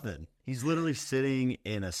got nothing. He's literally sitting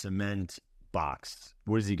in a cement box.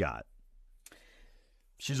 What does he got?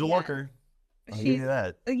 She's a looker. I'll give you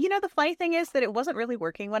that. You know, the funny thing is that it wasn't really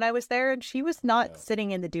working when I was there, and she was not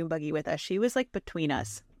sitting in the doom buggy with us. She was like between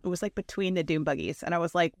us. It was like between the doom buggies, and I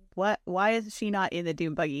was like, "What? Why is she not in the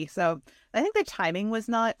doom buggy?" So I think the timing was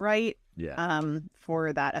not right. Yeah.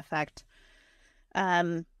 For that effect.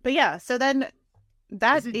 But yeah. So then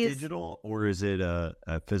is it digital, or is it a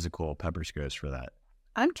physical Pepper's Ghost for that?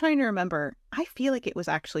 I'm trying to remember. I feel like it was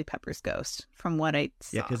actually Pepper's Ghost from what I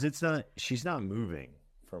saw. Yeah, because she's not moving.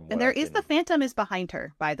 And the Phantom is behind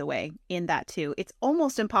her, by the way, in that too. It's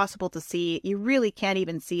almost impossible to see. You really can't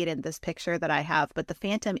even see it in this picture that I have, but the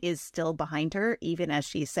Phantom is still behind her, even as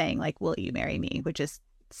she's saying, like, will you marry me? Which is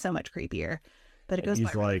so much creepier. But it goes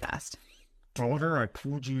by really fast. Daughter, I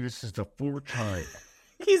told you this is the 4th time.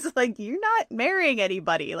 He's like, you're not marrying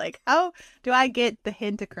anybody. Like, how do I get the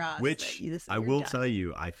hint across? Which I will tell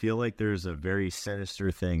you, I feel like there's a very sinister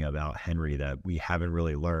thing about Henry that we haven't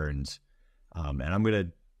really learned. And I'm going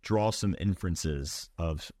to draw some inferences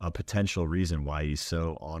of a potential reason why he's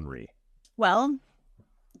so ornery. Well,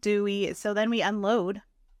 so then we unload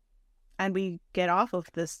and we get off of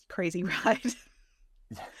this crazy ride.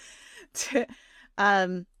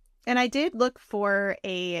 And I did look for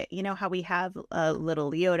how we have a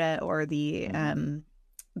little Leota, or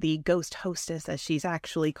the ghost hostess, as she's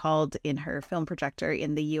actually called in her film projector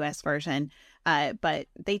in the US version. But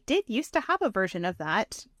they did used to have a version of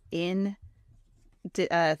that in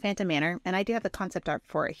Phantom Manor, and I do have the concept art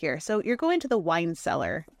for it here. So you're going to the wine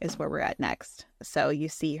cellar is where we're at next. So you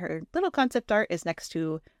see her little concept art is next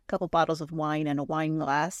to a couple bottles of wine and a wine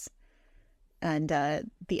glass, and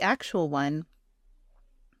the actual one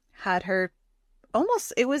had her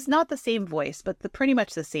almost, it was not the same voice, but pretty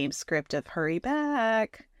much the same script of hurry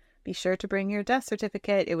back, be sure to bring your death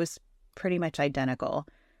certificate. It was pretty much identical.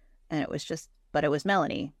 And it was just, but it was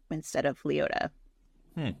Melanie instead of Leota.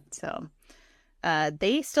 So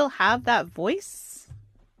they still have that voice,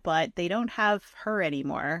 but they don't have her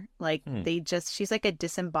anymore. Like she's like a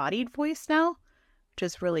disembodied voice now, which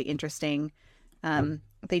is really interesting.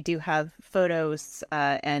 They do have photos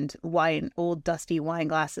and old dusty wine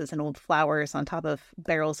glasses and old flowers on top of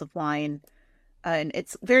barrels of wine. And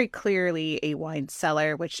it's very clearly a wine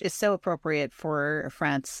cellar, which is so appropriate for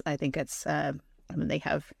France. I think it's, they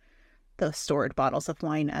have the stored bottles of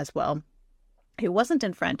wine as well. It wasn't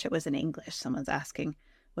in French. It was in English. Someone's asking,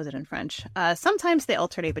 was it in French? Sometimes they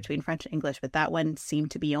alternate between French and English, but that one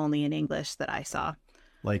seemed to be only in English that I saw.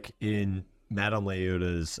 Like in Madame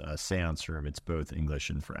Leota's seance room, it's both English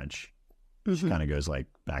and French. She kind of goes like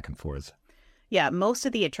back and forth. Yeah, most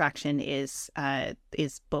of the attraction is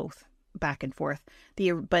both back and forth.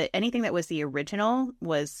 But anything that was the original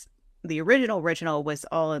was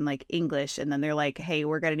all in like English, and then they're like, "Hey,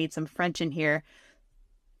 we're gonna need some French in here."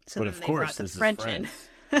 So but of course, this French is French.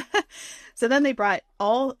 in. So then they brought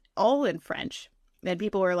all in French, and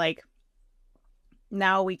people were like,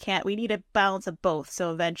 "Now we can't. We need a balance of both."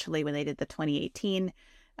 So eventually, when they did the 2018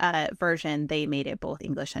 version, they made it both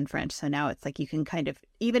English and French. So now it's like you can kind of,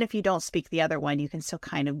 even if you don't speak the other one, you can still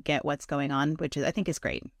kind of get what's going on, which I think is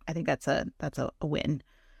great. I think that's a win.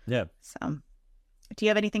 Yeah. So, do you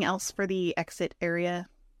have anything else for the exit area?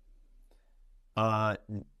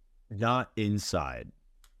 Not inside.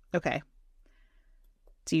 Okay.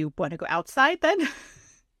 Do you want to go outside then?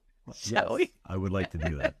 Shall we? I would like to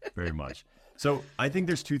do that very much. So I think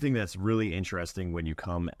there's two things that's really interesting when you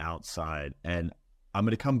come outside, and I'm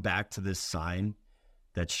going to come back to this sign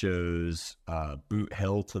that shows Boot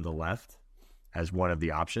Hill to the left as one of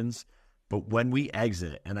the options. But when we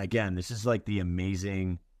exit, and again, this is like the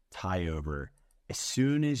amazing tie over, as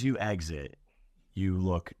soon as you exit, you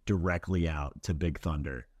look directly out to Big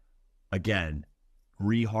Thunder. Again,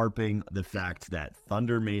 reharping the fact that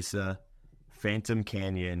Thunder Mesa, Phantom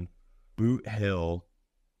Canyon, Boot Hill,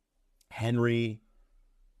 Henry,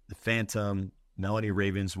 the Phantom, Melanie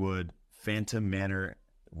Ravenswood, Phantom Manor,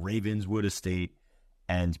 Ravenswood Estate,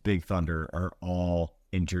 and Big Thunder are all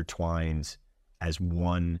intertwined as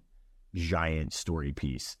one giant story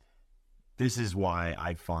piece. This is why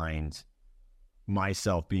I find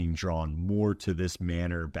myself being drawn more to this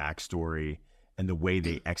Manor backstory and the way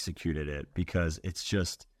they executed it, because it's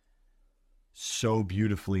just so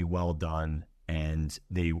beautifully well done and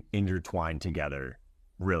they intertwine together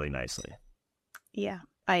really nicely. Yeah,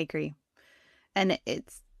 I agree. And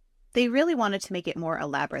they really wanted to make it more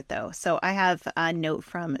elaborate though. So I have a note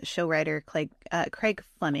from show writer Craig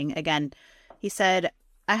Fleming. Again, he said,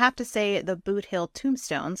 "I have to say the Boot Hill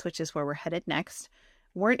tombstones, which is where we're headed next,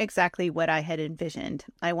 weren't exactly what I had envisioned.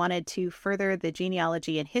 I wanted to further the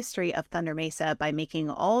genealogy and history of Thunder Mesa by making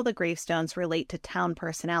all the gravestones relate to town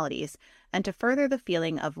personalities and to further the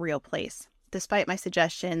feeling of real place. Despite my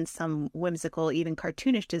suggestions, some whimsical, even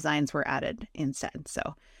cartoonish designs were added instead."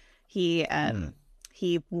 So he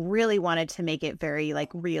really wanted to make it very like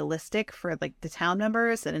realistic for like the town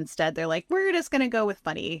members, and instead they're like, we're just gonna go with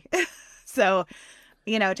funny. So,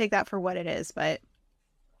 take that for what it is. But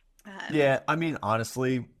yeah, I mean,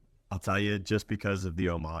 honestly, I'll tell you, just because of the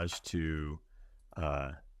homage to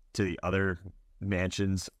the other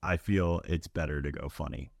mansions, I feel it's better to go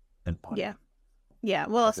funny and funny. Yeah.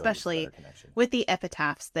 Well, especially with the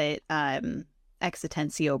epitaphs that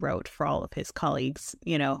Exitencio wrote for all of his colleagues,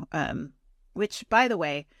 which, by the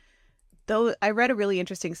way, though, I read a really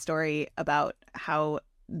interesting story about how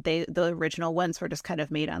the original ones were just kind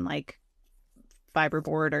of made on like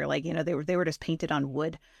fiberboard, or like, they were just painted on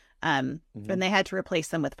wood. And they had to replace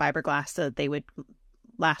them with fiberglass so that they would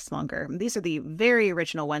last longer. These are the very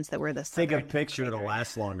original ones that were the Take a picture, it'll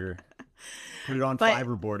last longer. Put it on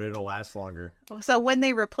fiberboard, it'll last longer. So when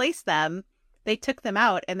they replaced them, they took them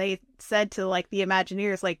out and they said to like the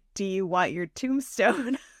Imagineers, like, "Do you want your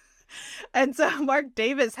tombstone?" And so Mark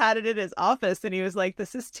Davis had it in his office and he was like,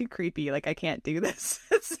 "This is too creepy. Like, I can't do this."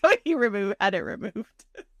 So he had it removed.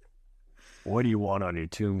 What do you want on your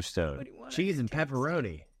tombstone? Cheese and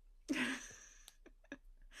pepperoni.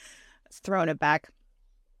 It's throwing it back.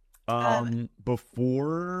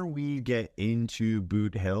 Before we get into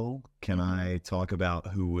Boot Hill, can I talk about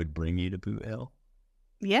who would bring you to Boot Hill?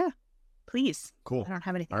 Yeah, please. Cool. I don't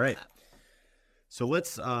have anything. All right. So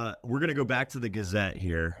we're going to go back to the Gazette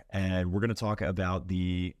here, and we're going to talk about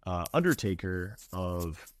the undertaker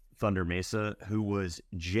of Thunder Mesa, who was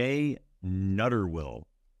Jay Nutterville.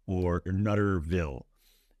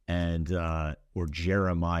 and or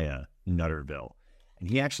Jeremiah Nutterville. And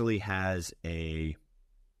he actually has an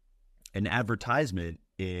advertisement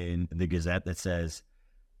in the Gazette that says,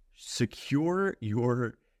 secure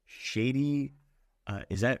your shady,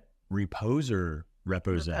 is that repose or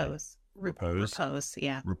repose? Repose,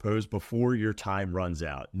 yeah. Repose before your time runs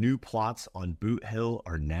out. New plots on Boot Hill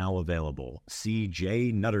are now available. See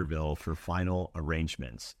J. Nutterville for final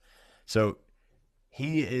arrangements. So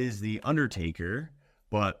he is the Undertaker,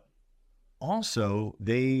 but also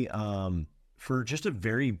they, for just a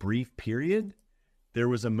very brief period, there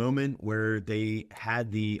was a moment where they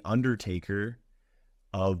had the Undertaker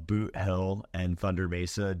of Boot Hill and Thunder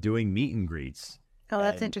Mesa doing meet and greets. Oh,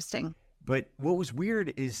 that's interesting. But what was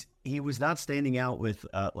weird is he was not standing out with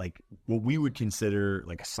like what we would consider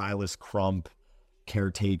like a Silas Crump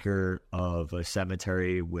caretaker of a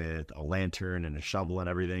cemetery with a lantern and a shovel and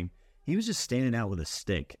everything. He was just standing out with a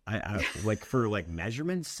stick. I like for like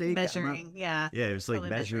measurement's sake. Measuring, yeah. Yeah, it was like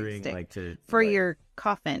measuring like to for like, your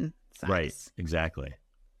coffin size. Right, exactly.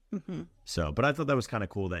 Mm-hmm. So, but I thought that was kind of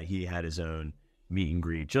cool that he had his own meet and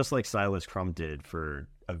greet, just like Silas Crump did for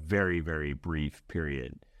a very, very brief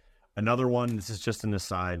period. Another one, this is just an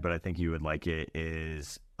aside, but I think you would like it,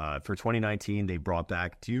 is for 2019, they brought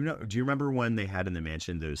back, do you remember when they had in the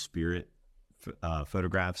mansion those spirit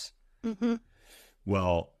photographs? Mm-hmm.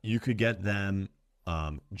 Well, you could get them.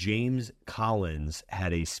 James Collins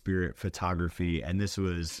had a spirit photography, and this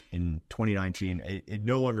was in 2019. It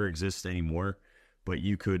no longer exists anymore, but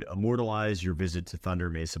you could immortalize your visit to Thunder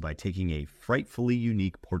Mesa by taking a frightfully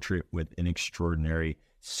unique portrait with an extraordinary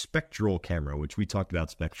spectral camera, which we talked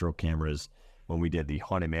about spectral cameras when we did the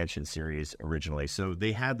Haunted Mansion series originally. So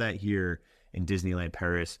they had that here in Disneyland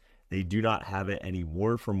Paris. They do not have it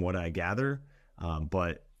anymore from what I gather,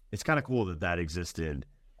 but it's kind of cool that existed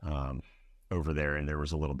over there, and there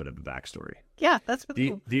was a little bit of a backstory. Yeah, that's really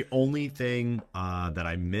cool. The only thing that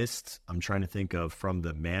I missed, I'm trying to think of from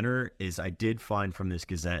the Manor, is I did find from this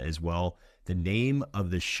Gazette as well the name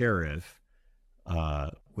of the sheriff,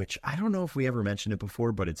 which I don't know if we ever mentioned it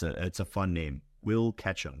before, but it's a fun name, Will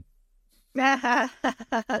Ketchum. Yeah.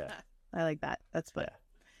 I like that. That's fun. Yeah.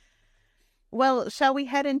 Well, shall we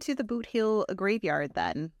head into the Boot Hill graveyard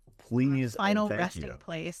then? Please. Final resting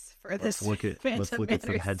place for this. Let's look at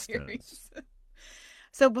some headstones.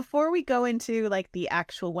 So before we go into like the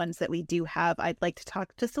actual ones that we do have, I'd like to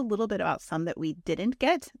talk just a little bit about some that we didn't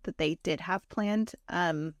get that they did have planned.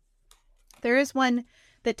 There is one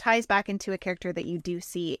that ties back into a character that you do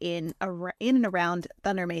see in and around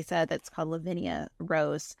Thunder Mesa that's called Lavinia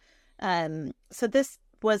Rose. So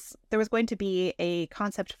there was going to be a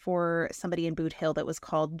concept for somebody in Boot Hill that was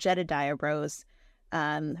called Jedediah Rose,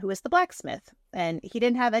 who was the blacksmith. And he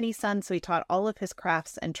didn't have any sons, so he taught all of his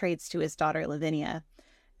crafts and trades to his daughter Lavinia.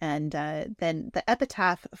 And then the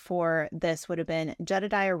epitaph for this would have been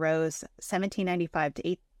Jedediah Rose, 1795 to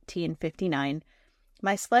 1859.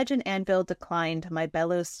 My sledge and anvil declined, my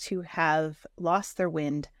bellows to have lost their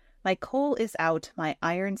wind. My coal is out, my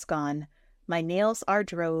iron's gone. My nails are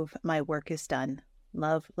drove, my work is done.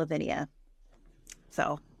 Love, Lavinia.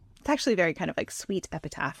 So it's actually very kind of like sweet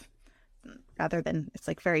epitaph, rather than it's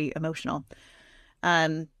like very emotional.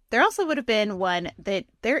 There also would have been one that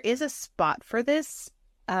there is a spot for this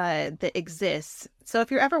that exists. So if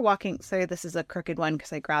you're ever walking, sorry, this is a crooked one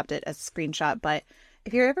because I grabbed it as a screenshot, but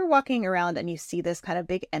if you're ever walking around and you see this kind of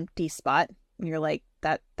big empty spot, and you're like,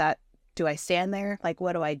 that, do I stand there? Like,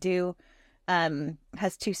 what do I do?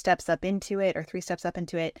 Has 2 steps up into it or 3 steps up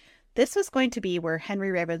into it. This was going to be where Henry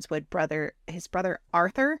Ravenswood his brother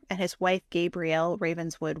Arthur and his wife Gabrielle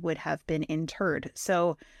Ravenswood would have been interred.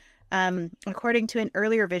 So, according to an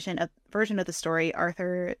earlier version of the story,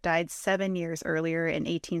 Arthur died 7 years earlier in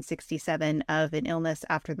 1867 of an illness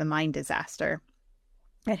after the mine disaster.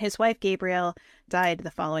 And his wife, Gabrielle, died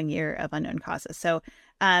the following year of unknown causes. So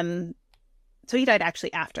he died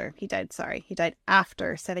actually after. He died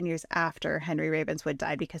after, 7 years after Henry Ravenswood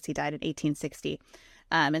died, because he died in 1860.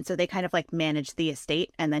 And so they kind of like managed the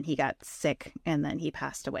estate, and then he got sick and then he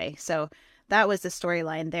passed away. So that was the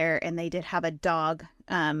storyline there. And they did have a dog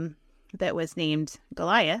that was named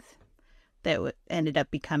Goliath that ended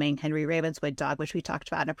up becoming Henry Ravenswood dog, which we talked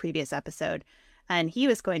about in a previous episode. And he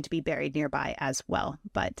was going to be buried nearby as well,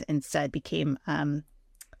 but instead became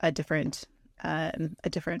a different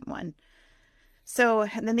one. So,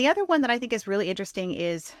 and then the other one that I think is really interesting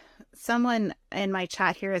is someone in my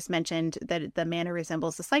chat here has mentioned that the manor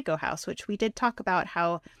resembles the Psycho House, which we did talk about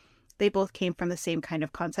how they both came from the same kind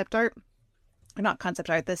of concept art, or not concept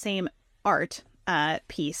art, the same art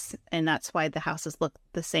piece, and that's why the houses look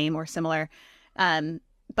the same or similar.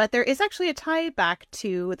 But there is actually a tie back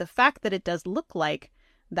to the fact that it does look like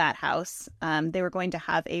that house, they were going to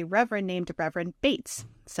have a reverend named Reverend Bates.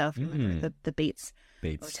 So if you remember the Bates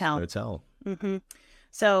Hotel. Mm-hmm.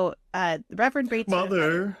 So Reverend Bates...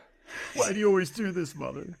 Mother, why do you always do this,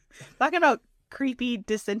 Mother? Talking about creepy,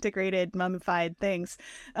 disintegrated, mummified things.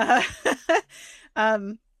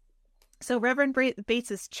 So Reverend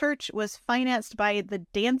Bates's church was financed by the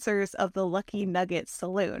dancers of the Lucky Nugget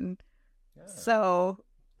Saloon. Yeah. So,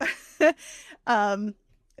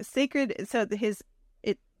 sacred. So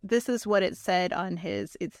this is what it said on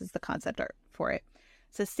his. This is the concept art for it.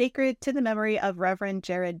 So sacred to the memory of Reverend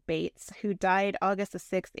Jared Bates, who died August the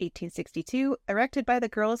 6th, 1862, erected by the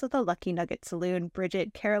girls of the Lucky Nugget Saloon,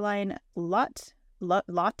 Bridget, Caroline,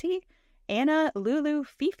 Lottie, Anna, Lulu,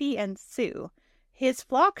 Fifi, and Sue. His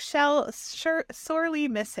flock shall sorely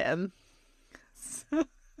miss him.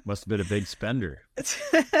 Must have been a big spender.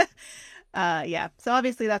 Yeah. So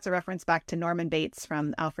obviously that's a reference back to Norman Bates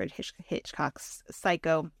from Alfred Hitchcock's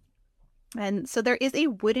Psycho. And so there is a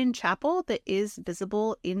wooden chapel that is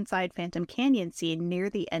visible inside Phantom Canyon scene near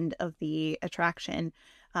the end of the attraction.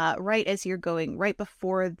 Right as you're going, right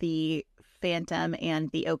before the Phantom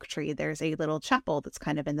and the oak tree, there's a little chapel that's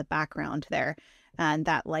kind of in the background there. And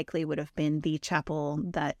that likely would have been the chapel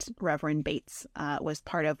that Reverend Bates was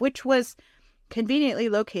part of, which was conveniently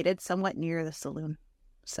located somewhat near the saloon.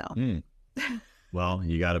 So, well,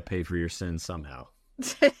 you got to pay for your sins somehow.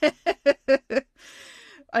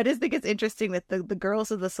 I just think it's interesting that the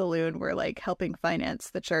girls of the saloon were like helping finance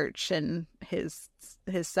the church and his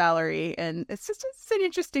salary, and it's an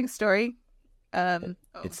interesting story.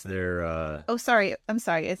 It's their sorry, I'm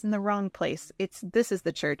sorry, it's in the wrong place. This is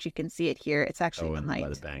the church. You can see it here. It's actually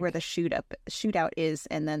behind where the shootout is,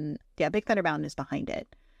 and then Big Thunder Mountain is behind it,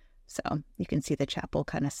 so you can see the chapel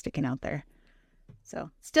kind of sticking out there. So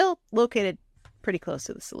still located pretty close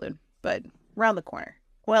to the saloon, but around the corner.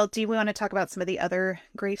 Well, do we want to talk about some of the other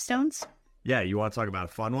gravestones? Yeah, you want to talk about a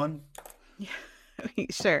fun one? Yeah,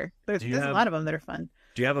 sure. There's a lot of them that are fun.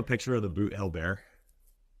 Do you have a picture of the Boot Hill Bear?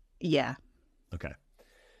 Yeah. Okay.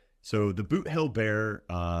 So the Boot Hill Bear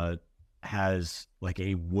has like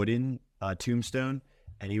a wooden tombstone,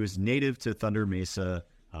 and he was native to Thunder Mesa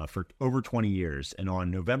for over 20 years. And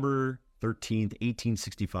on November 13th,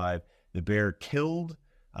 1865, this bear killed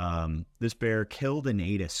and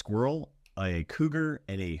ate a squirrel, a cougar,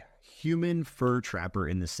 and a human fur trapper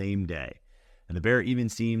in the same day. And the bear even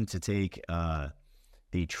seemed to take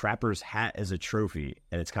the trapper's hat as a trophy.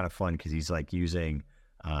 And it's kind of fun because he's like using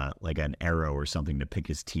like an arrow or something to pick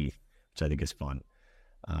his teeth, which I think is fun.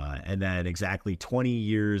 And then exactly 20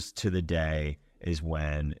 years to the day is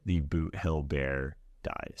when the Boot Hill Bear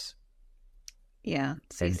dies. Yeah.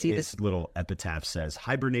 So and you see this little epitaph says,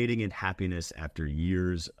 hibernating in happiness after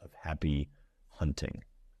years of happy hunting.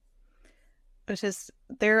 Which is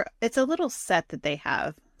it's a little set that they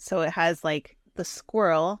have. So it has like the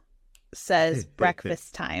squirrel says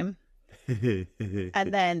breakfast time. And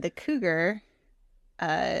then the cougar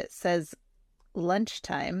says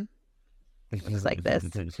lunchtime. Looks like this.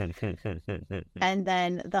 And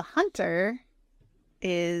then the hunter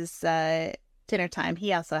is dinner time.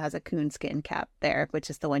 He also has a coonskin cap there, which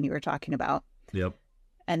is the one you were talking about. Yep.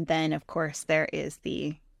 And then, of course, there is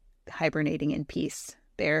the hibernating in peace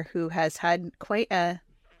bear who has had quite a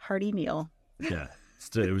hearty meal. Yeah.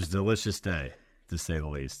 It was a delicious day, to say the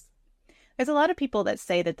least. There's a lot of people that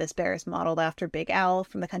say that this bear is modeled after Big Al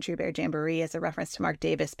from the Country Bear Jamboree as a reference to Mark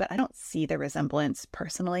Davis, but I don't see the resemblance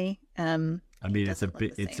personally. I mean, it's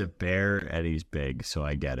a bear and he's big, so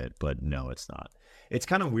I get it, but no, it's not. It's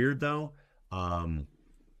kind of weird though.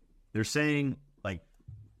 They're saying like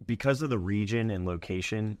because of the region and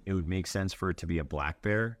location, it would make sense for it to be a black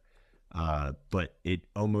bear, but it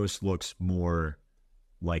almost looks more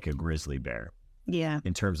like a grizzly bear. Yeah.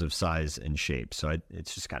 In terms of size and shape, so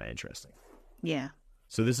it's just kind of interesting. Yeah.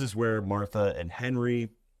 So this is where Martha and Henry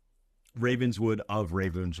Ravenswood of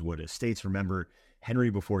Ravenswood Estates. Remember, Henry,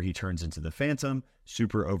 before he turns into the Phantom,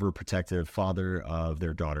 super overprotective father of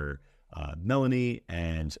their daughter, Melanie,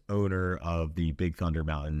 and owner of the Big Thunder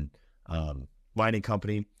Mountain mining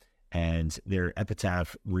company. And their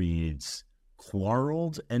epitaph reads,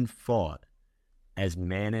 quarreled and fought as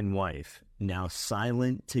man and wife, now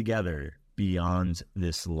silent together beyond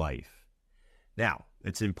this life. Now,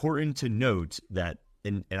 it's important to note that,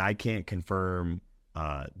 and I can't confirm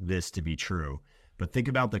this to be true, but think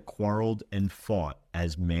about the quarreled and fought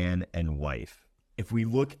as man and wife. If we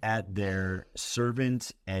look at their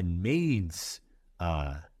servant and maid's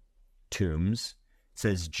tombs, it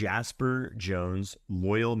says Jasper Jones,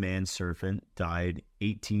 loyal manservant, died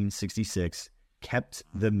 1866, kept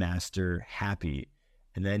the master happy.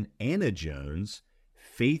 And then Anna Jones,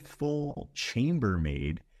 faithful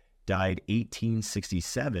chambermaid, died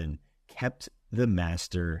 1867, kept the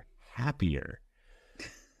master happier.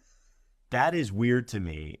 That is weird to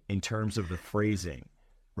me in terms of the phrasing,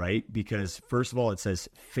 right? Because first of all, it says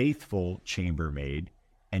faithful chambermaid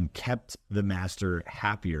and kept the master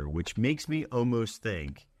happier, which makes me almost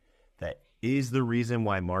think that is the reason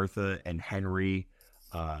why Martha and Henry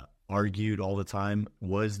argued all the time.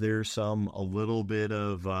 Was there a little bit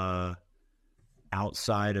of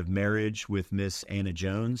outside of marriage with Miss Anna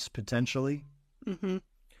Jones potentially? Mm-hmm.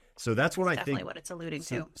 So that's what I definitely think. What it's alluding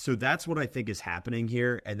to. So that's what I think is happening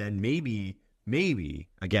here. And then maybe,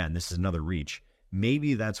 again, this is another reach.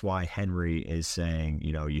 Maybe that's why Henry is saying,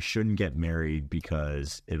 you shouldn't get married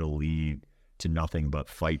because it'll lead to nothing but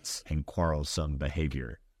fights and quarrelsome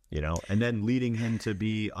behavior, and then leading him to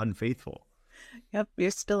be unfaithful. Yep,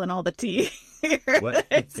 you're spilling all the tea here. What?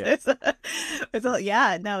 It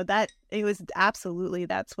was absolutely,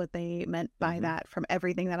 that's what they meant by Mm-hmm. that. From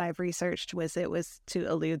everything that I've researched, it was to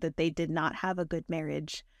allude that they did not have a good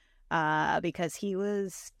marriage, because he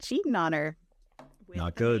was cheating on her.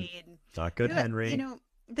 Not good. Not good, Henry.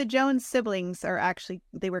 The Jones siblings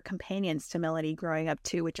they were companions to Melanie growing up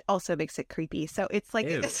too, which also makes it creepy. So it's like,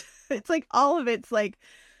 it's like all of it's like,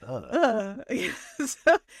 so,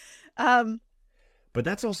 but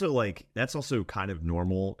that's also kind of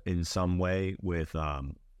normal in some way with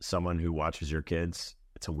someone who watches your kids.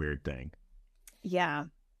 It's a weird thing. Yeah.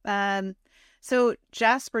 So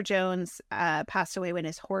Jasper Jones passed away when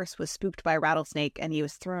his horse was spooked by a rattlesnake and he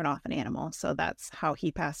was thrown off an animal. So that's how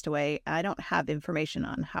he passed away. I don't have information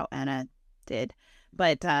on how Anna did,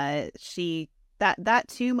 but that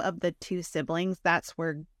tomb of the two siblings, that's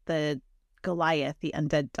where the Goliath, the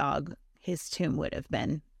undead dog, his tomb would have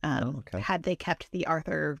been. Had they kept the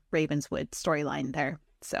Arthur Ravenswood storyline there.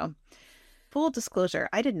 So full disclosure,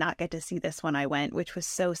 I did not get to see this when I went, which was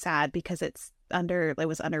so sad because it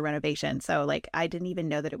was under renovation. So I didn't even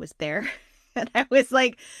know that it was there. And I was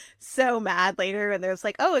so mad later. And there was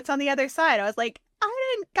oh, it's on the other side. I was I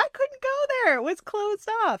couldn't go there. It was closed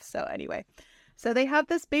off. So anyway, so they have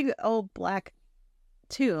this big old black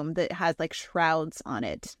tomb that has shrouds on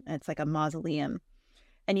it. It's like a mausoleum.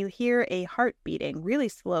 And you hear a heart beating really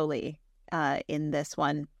slowly in this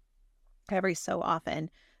one every so often.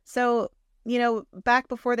 So, back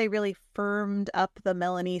before they really firmed up the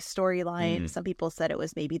Melanie storyline, some people said it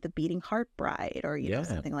was maybe the beating heart bride or,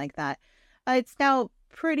 something like that. It's now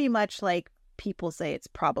pretty much people say it's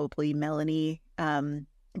probably Melanie,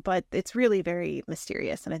 but it's really very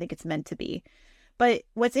mysterious, and I think it's meant to be. But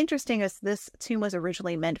what's interesting is this tomb was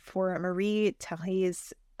originally meant for Marie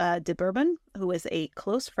Therese de Bourbon, who was a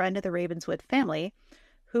close friend of the Ravenswood family,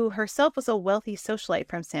 who herself was a wealthy socialite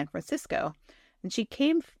from San Francisco. And she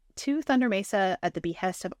came to Thunder Mesa at the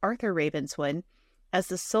behest of Arthur Ravenswood as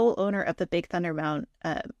the sole owner of the Big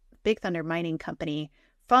Thunder Mining Company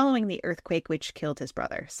following the earthquake which killed his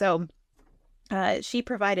brother. So she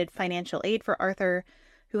provided financial aid for Arthur,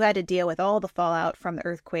 who had to deal with all the fallout from the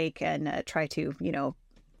earthquake and try to,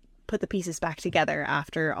 put the pieces back together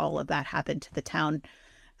after all of that happened to the town.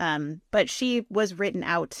 But she was written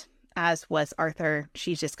out, as was Arthur.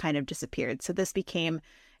 She just kind of disappeared. So this became,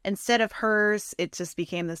 instead of hers, it just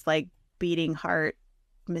became this beating heart,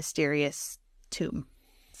 mysterious tomb.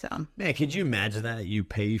 So, man, could you imagine that? You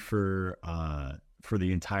pay for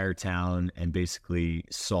the entire town and basically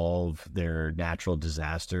solve their natural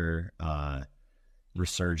disaster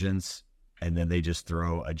resurgence, and then they just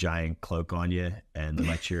throw a giant cloak on you and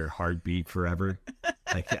let your heart beat forever.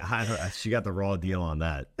 She got the raw deal on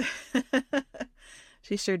that.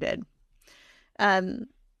 She sure did.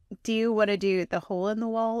 Do you want to do the hole in the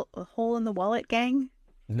wallet gang?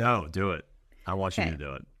 No, do it. I want you to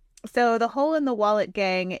do it. So the hole in the wallet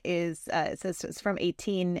gang is, it says it's from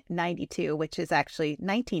 1892, which is actually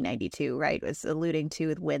 1992, right? It was alluding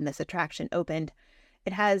to when this attraction opened.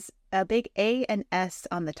 It has a big A and S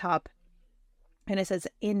on the top, and it says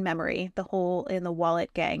 "In Memory," the hole in the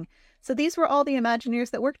wallet gang. So these were all the Imagineers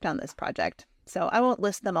that worked on this project. So I won't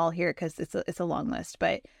list them all here because it's a long list,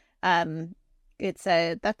 but it's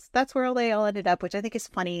that's where they all ended up, which I think is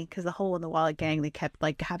funny because the hole in the wallet gang, they kept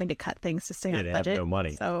having to cut things to stay on budget. They have no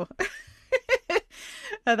money. So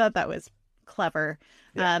I thought that was clever.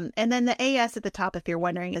 Yeah. And then the AS at the top, if you're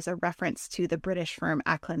wondering, is a reference to the British firm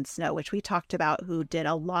Ackland Snow, which we talked about, who did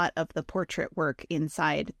a lot of the portrait work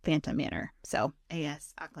inside Phantom Manor. So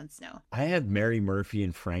AS Ackland Snow. I have Mary Murphy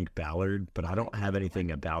and Frank Ballard, but I don't have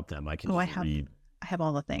anything about them. I can read. I have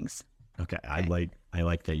all the things. Okay. I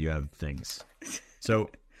like that you have things. So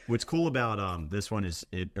what's cool about this one is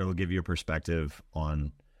it'll give you a perspective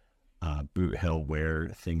on Boot Hill, where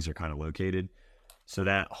things are kind of located. So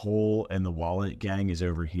that hole in the wallet gang is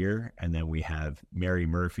over here. And then we have Mary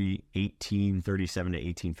Murphy, 1837 to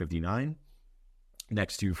 1859.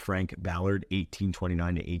 Next to Frank Ballard,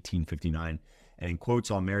 1829 to 1859. And in quotes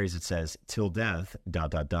on Mary's, it says, "Till death, ...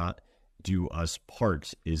 do us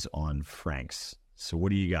part," is on Frank's. So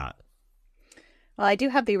what do you got? Well, I do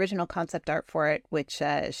have the original concept art for it, which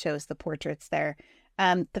shows the portraits there.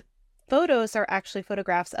 The photos are actually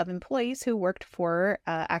photographs of employees who worked for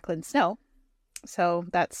Ackland Snow. So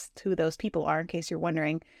that's who those people are, in case you're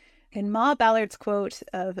wondering. And Ma Ballard's quote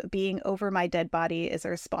of "being over my dead body" is a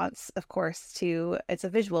response, of course, to, it's a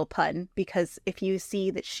visual pun, because if you see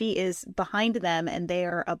that she is behind them and they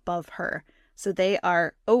are above her, so they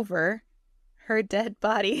are over her dead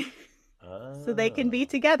body, so they can be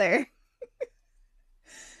together.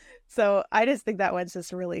 So I just think that one's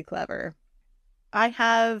just really clever. I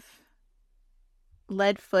have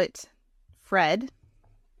Leadfoot Fred,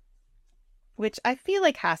 which I feel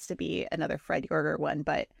like has to be another Fred Yorger one,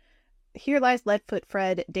 but "Here lies Leadfoot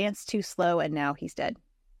Fred, danced too slow, and now he's dead."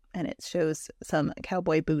 And it shows some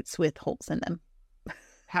cowboy boots with holes in them.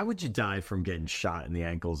 How would you die from getting shot in the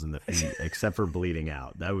ankles and the feet, except for bleeding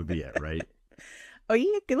out? That would be it, right? Oh,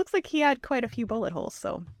 it looks like he had quite a few bullet holes,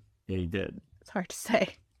 so Yeah, he did. it's hard to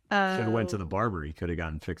say. Should have went to the barber. He could have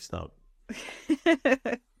gotten fixed up.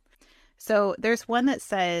 So there's one that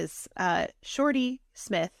says Shorty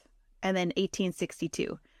Smith and then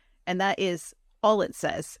 1862. And that is all it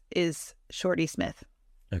says is Shorty Smith.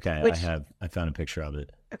 Okay, I found a picture of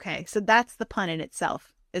it. Okay, so that's the pun in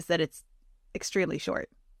itself, is that it's extremely short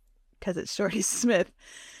because it's Shorty Smith.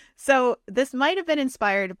 So this might have been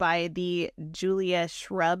inspired by the Julia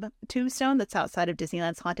Shrub tombstone that's outside of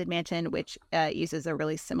Disneyland's Haunted Mansion, which uses a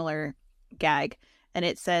really similar gag. And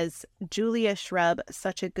it says, "Julia Shrub,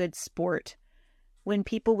 such a good sport. When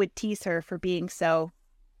people would tease her for being so..."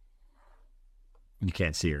 You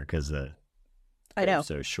can't see her because I know.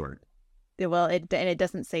 So short. Well, it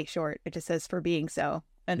doesn't say short. It just says "for being so."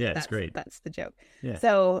 And yeah, it's great. That's the joke. Yeah.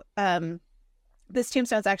 So this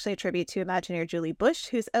tombstone is actually a tribute to Imagineer Julie Bush,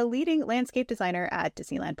 who's a leading landscape designer at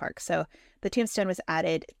Disneyland Park. So the tombstone was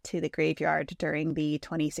added to the graveyard during the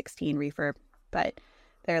 2016 refurb, but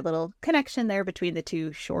there's a little connection there between the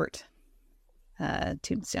two short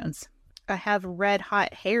tombstones. I have Red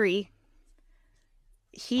Hot Harry.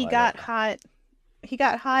 He got hot,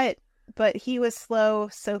 but he was slow,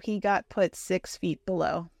 so he got put 6 feet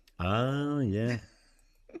below. Oh, yeah.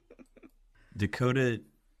 Dakota...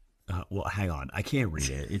 well, hang on. I can't read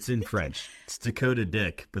it. It's in French. It's Dakota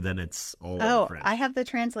Dick, but then it's all in French. I have the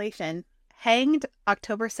translation. Hanged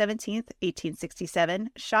October 17th,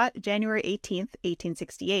 1867. Shot January 18th,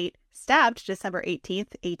 1868. Stabbed December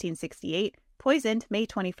 18th, 1868. Poisoned May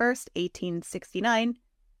 21st, 1869.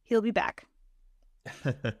 He'll be back.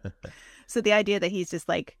 So the idea that he's just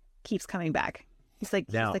like keeps coming back. He's like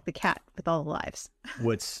the cat with all the lives.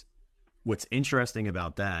 What's interesting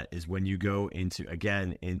about that is when you go into,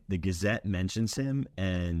 again, in the Gazette mentions him,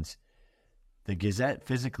 and the Gazette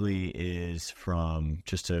physically is from,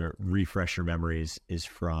 just to refresh your memories, is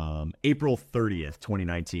from April 30th,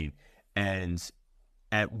 2019. And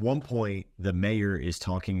at one point, the mayor is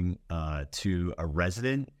talking to a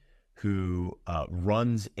resident who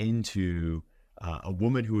runs into a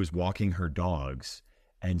woman who is walking her dogs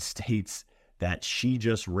and states that she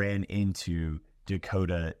just ran into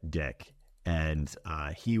Dakota Dick. And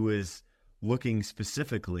he was looking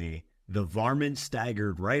specifically, "The varmint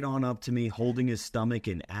staggered right on up to me, holding his stomach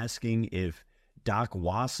and asking if Doc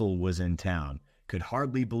Wassel was in town. Could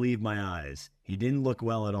hardly believe my eyes. He didn't look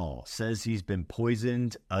well at all. Says he's been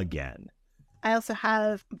poisoned again." I also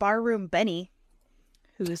have Barroom Benny,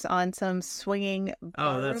 who's on some swinging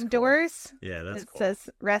barroom doors. Yeah, that's cool. It says,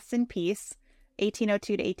 "Rest in peace,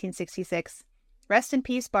 1802 to 1866. Rest in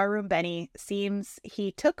peace, Barroom Benny. Seems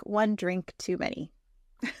he took one drink too many."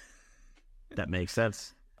 That makes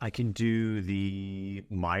sense. I can do the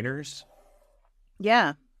miners.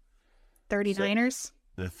 Yeah. 39ers.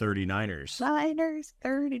 The 39ers. Miners,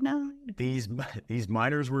 39. These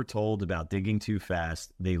miners were told about digging too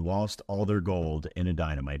fast. They lost all their gold in a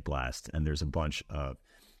dynamite blast. And there's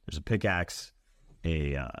a pickaxe,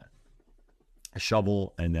 a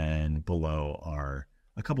shovel, and then below are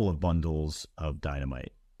a couple of bundles of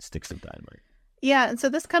dynamite, sticks of dynamite. Yeah, and so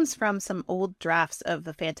this comes from some old drafts of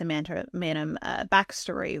the Phantom Manor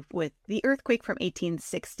backstory with the earthquake from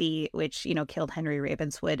 1860, which, killed Henry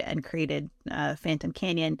Ravenswood and created Phantom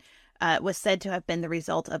Canyon, was said to have been the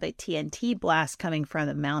result of a TNT blast coming from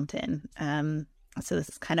the mountain. So this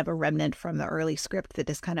is kind of a remnant from the early script that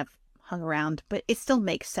just kind of hung around, but it still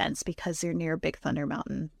makes sense because they're near Big Thunder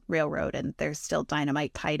Mountain Railroad and there's still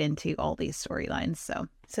dynamite tied into all these storylines.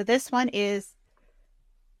 So this one is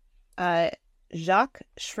Jacques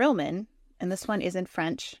Schrillman, and this one is in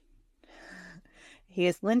French. He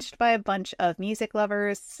is lynched by a bunch of music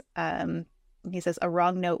lovers. He says a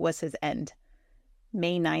wrong note was his end.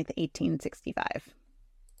 May 9th, 1865.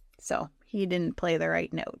 So he didn't play the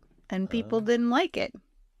right note and people didn't like it.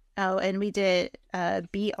 Oh, and we did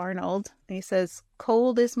B. Arnold. And he says,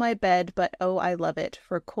 cold is my bed, but oh, I love it.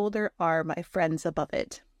 For colder are my friends above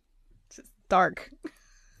it. It's dark.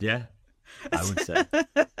 Yeah, I would say.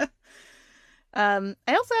 I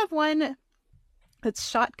also have one that's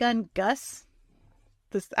Shotgun Gus.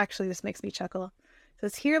 This makes me chuckle. It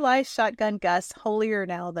says, here lies Shotgun Gus, holier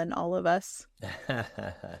now than all of us.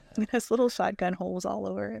 It has little shotgun holes all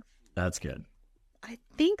over it. That's good. I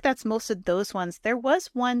think that's most of those ones. There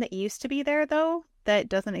was one that used to be there, though, that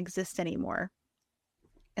doesn't exist anymore.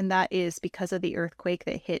 And that is because of the earthquake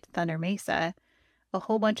that hit Thunder Mesa. A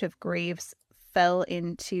whole bunch of graves fell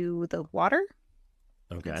into the water.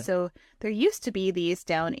 Okay. So there used to be these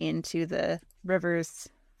down into the rivers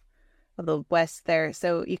of the west there.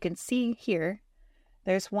 So you can see here,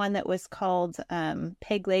 there's one that was called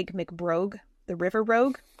Pegleg McBrogue, the River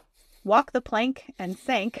Rogue, walked the plank and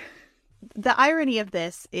sank. The irony of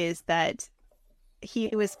this is that he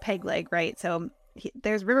was Pegleg, right? So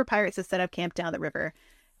there's river pirates that set up camp down the river.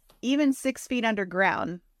 Even 6 feet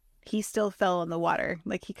underground, he still fell in the water.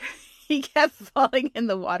 Like he kept falling in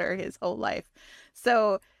the water his whole life.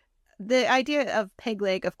 So the idea of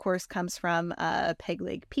Pegleg, of course, comes from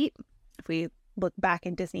Pegleg Pete. If we look back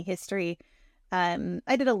in Disney history, I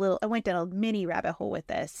went down a mini rabbit hole with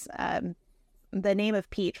this. The name of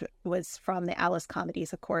Pete was from the Alice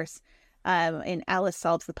comedies, of course. In Alice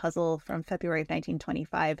Solves the Puzzle from February of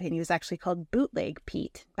 1925, and he was actually called Bootleg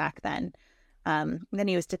Pete back then. Then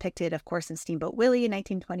he was depicted, of course, in Steamboat Willie in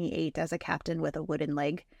 1928 as a captain with a wooden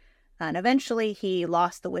leg. And eventually he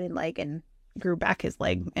lost the wooden leg and grew back his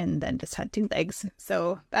leg and then just had 2 legs.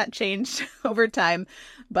 So that changed over time.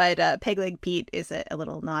 But Pegleg Pete is a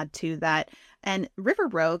little nod to that. And River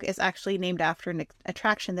Rogue is actually named after an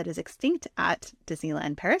attraction that is extinct at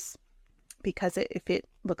Disneyland Paris. Because if it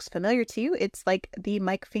looks familiar to you, it's like the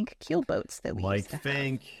Mike Fink keel boats that we used to have.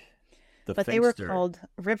 Fink. But they were called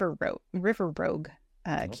River Rogue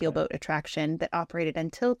keelboat attraction that operated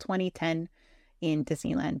until 2010 in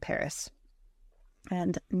Disneyland Paris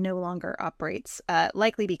and no longer operates.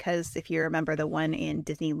 Likely because, if you remember, the one in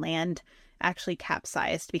Disneyland actually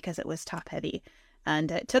capsized because it was top heavy. And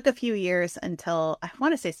it took a few years until, I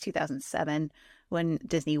want to say it's 2007, when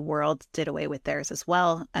Disney World did away with theirs as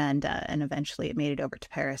well. And eventually it made it over to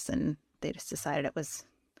Paris, and they just decided it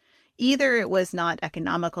was not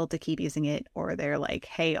economical to keep using it, or they're like,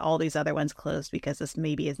 hey, all these other ones closed because this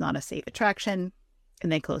maybe is not a safe attraction,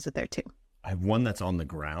 and they closed it there too. I have one that's on the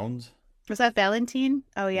ground. Was that Valentine?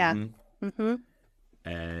 Oh, yeah. Mm-hmm.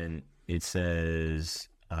 And it says,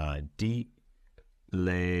 Di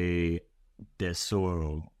Le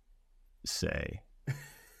Desor say.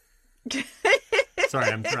 Sorry,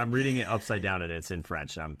 I'm reading it upside down and it's in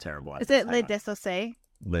French. I'm terrible at it. Is it Le Dessaussé?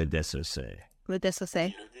 Le Dessaussé. Le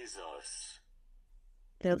Dessaussé.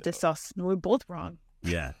 Le Dessaussé. We're both wrong.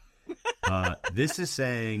 Yeah. This is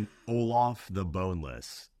saying Olaf the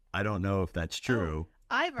Boneless. I don't know if that's true,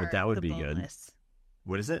 but that would be Boneless. Good.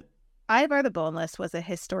 What is it? Ivar the Boneless was a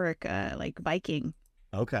historic, Viking.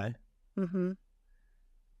 Okay. Mm-hmm.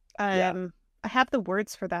 I have the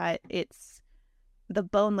words for that. It's the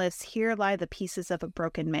boneless, here lie the pieces of a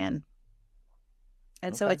broken man.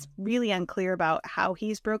 And so it's really unclear about how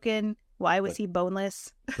he's broken. Why was he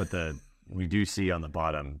boneless? But we do see on the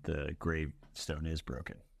bottom, the gravestone is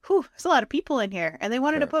broken. Whew, there's a lot of people in here, and they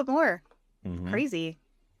wanted to put more. Mm-hmm. Crazy.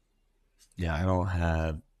 Yeah, I don't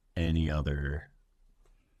have any other.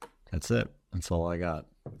 That's it. That's all I got.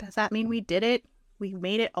 Does that mean we did it? We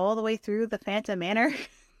made it all the way through the Phantom Manor?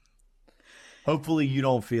 Hopefully you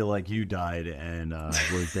don't feel like you died and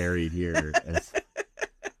we're buried here.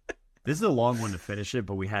 This is a long one to finish it,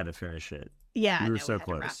 but we had to finish it. Yeah, we were so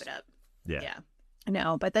close. To wrap it up. Yeah.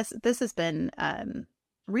 No, but this has been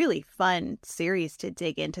really fun series to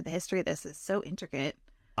dig into. The history of this is so intricate.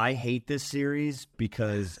 I hate this series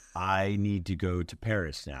because I need to go to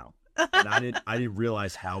Paris now. And I didn't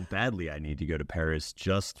realize how badly I need to go to Paris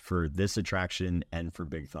just for this attraction and for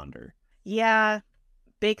Big Thunder. Yeah.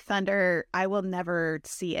 Big Thunder, I will never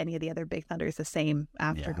see any of the other Big Thunders the same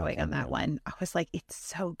after going on that one. I was like, it's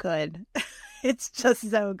so good. It's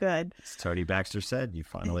just so good. As Tony Baxter said, you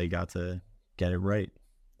finally got to get it right.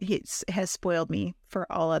 It has spoiled me for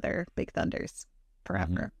all other Big Thunders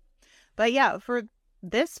forever. Mm-hmm. But yeah, for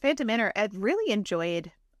this Phantom Manor, I really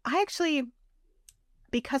enjoyed. I actually,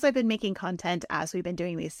 because I've been making content as we've been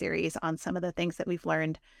doing these series on some of the things that we've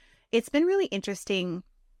learned, it's been really interesting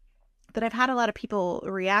that I've had a lot of people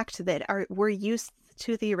react that were used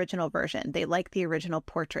to the original version. They like the original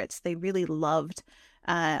portraits. They really loved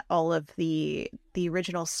all of the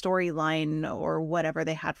original storyline or whatever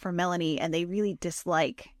they had for Melanie, and they really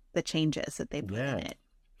dislike the changes that they put in it.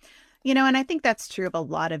 You know, and I think that's true of a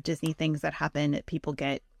lot of Disney things that happen. People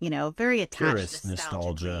get, you know, very attached,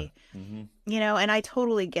 nostalgia. You know, and I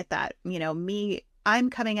totally get that. You know, I'm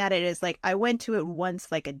coming at it as like, I went to it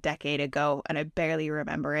once like a decade ago and I barely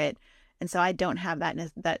remember it. And so I don't have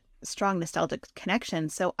that strong nostalgic connection.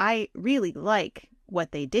 So I really like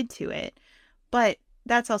what they did to it. But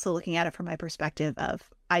that's also looking at it from my perspective of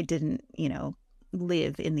I didn't, you know,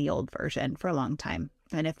 live in the old version for a long time.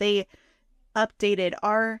 And if they updated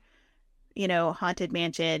our, you know, Haunted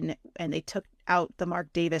Mansion and they took out the Mark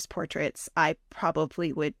Davis portraits, I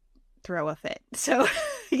probably would throw a fit. So,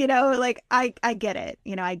 you know, like I get it.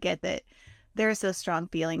 You know, I get that there's those strong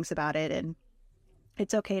feelings about it, and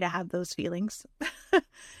it's okay to have those feelings,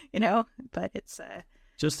 you know, but it's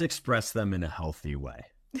just express them in a healthy way.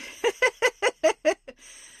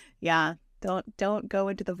 Yeah, don't go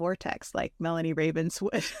into the vortex like Melanie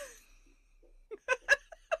Ravenswood.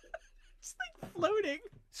 Just like floating.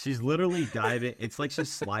 She's literally diving. It's like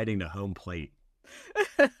she's sliding to home plate.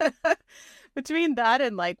 Between that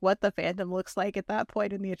and like what the Phantom looks like at that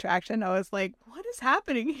point in the attraction, I was like, what is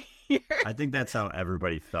happening here? I think that's how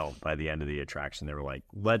everybody felt by the end of the attraction. They were like,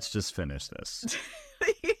 let's just finish this.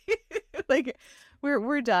 Like,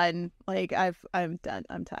 we're done. Like, I'm done.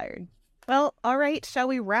 I'm tired. Well, all right. Shall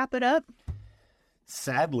we wrap it up?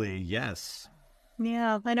 Sadly, yes.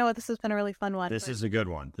 Yeah, I know this has been a really fun one. This is a good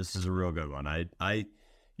one. This is a real good one.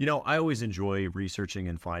 You know, I always enjoy researching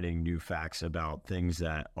and finding new facts about things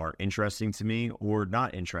that are interesting to me or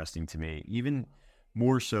not interesting to me, even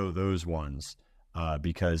more so those ones,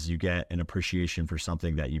 because you get an appreciation for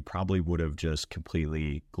something that you probably would have just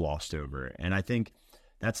completely glossed over. And I think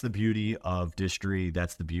that's the beauty of Distry.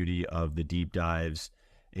 That's the beauty of the deep dives,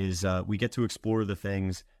 is we get to explore the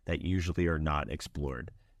things that usually are not explored.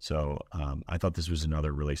 So I thought this was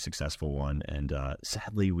another really successful one. And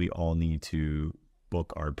sadly, we all need to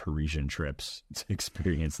book our Parisian trips to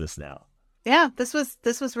experience this now. Yeah, this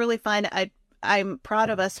was really fun. I'm proud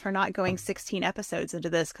of us for not going 16 episodes into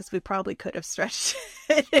this, because we probably could have stretched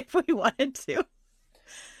it if we wanted to.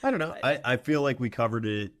 I don't know. I feel like we covered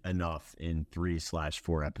it enough in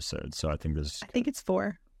 3/4 episodes. So I think this. I think it's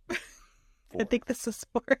 4. I think this is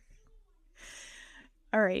 4.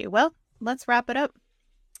 All right. Well, let's wrap it up.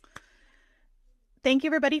 Thank you,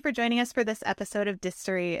 everybody, for joining us for this episode of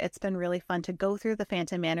Distry. It's been really fun to go through the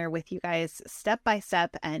Phantom Manor with you guys step by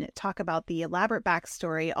step and talk about the elaborate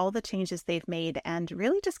backstory, all the changes they've made, and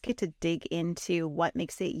really just get to dig into what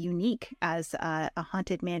makes it unique as a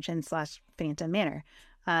haunted mansion / Phantom Manor.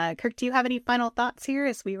 Kirk, do you have any final thoughts here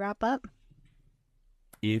as we wrap up?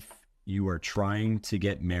 If you are trying to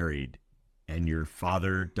get married and your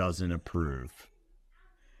father doesn't approve,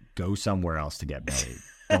 go somewhere else to get married.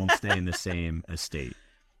 Don't stay in the same estate.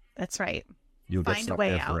 That's right. You'll get stuck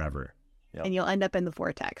there forever. Yep. And you'll end up in the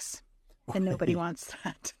vortex. And nobody wants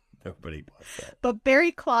that. Nobody wants that. But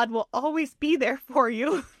Barry Claude will always be there for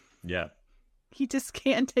you. Yeah. He just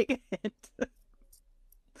can't take a hint.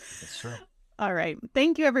 That's true. All right.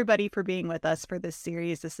 Thank you, everybody, for being with us for this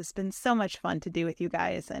series. This has been so much fun to do with you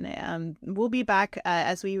guys. And we'll be back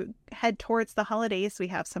as we head towards the holidays. We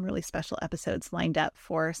have some really special episodes lined up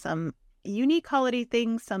for some unique holiday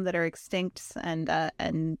things, some that are extinct,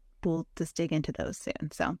 and we'll just dig into those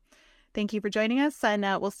soon. So thank you for joining us, and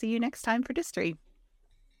we'll see you next time for Distry.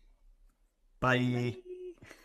 Bye.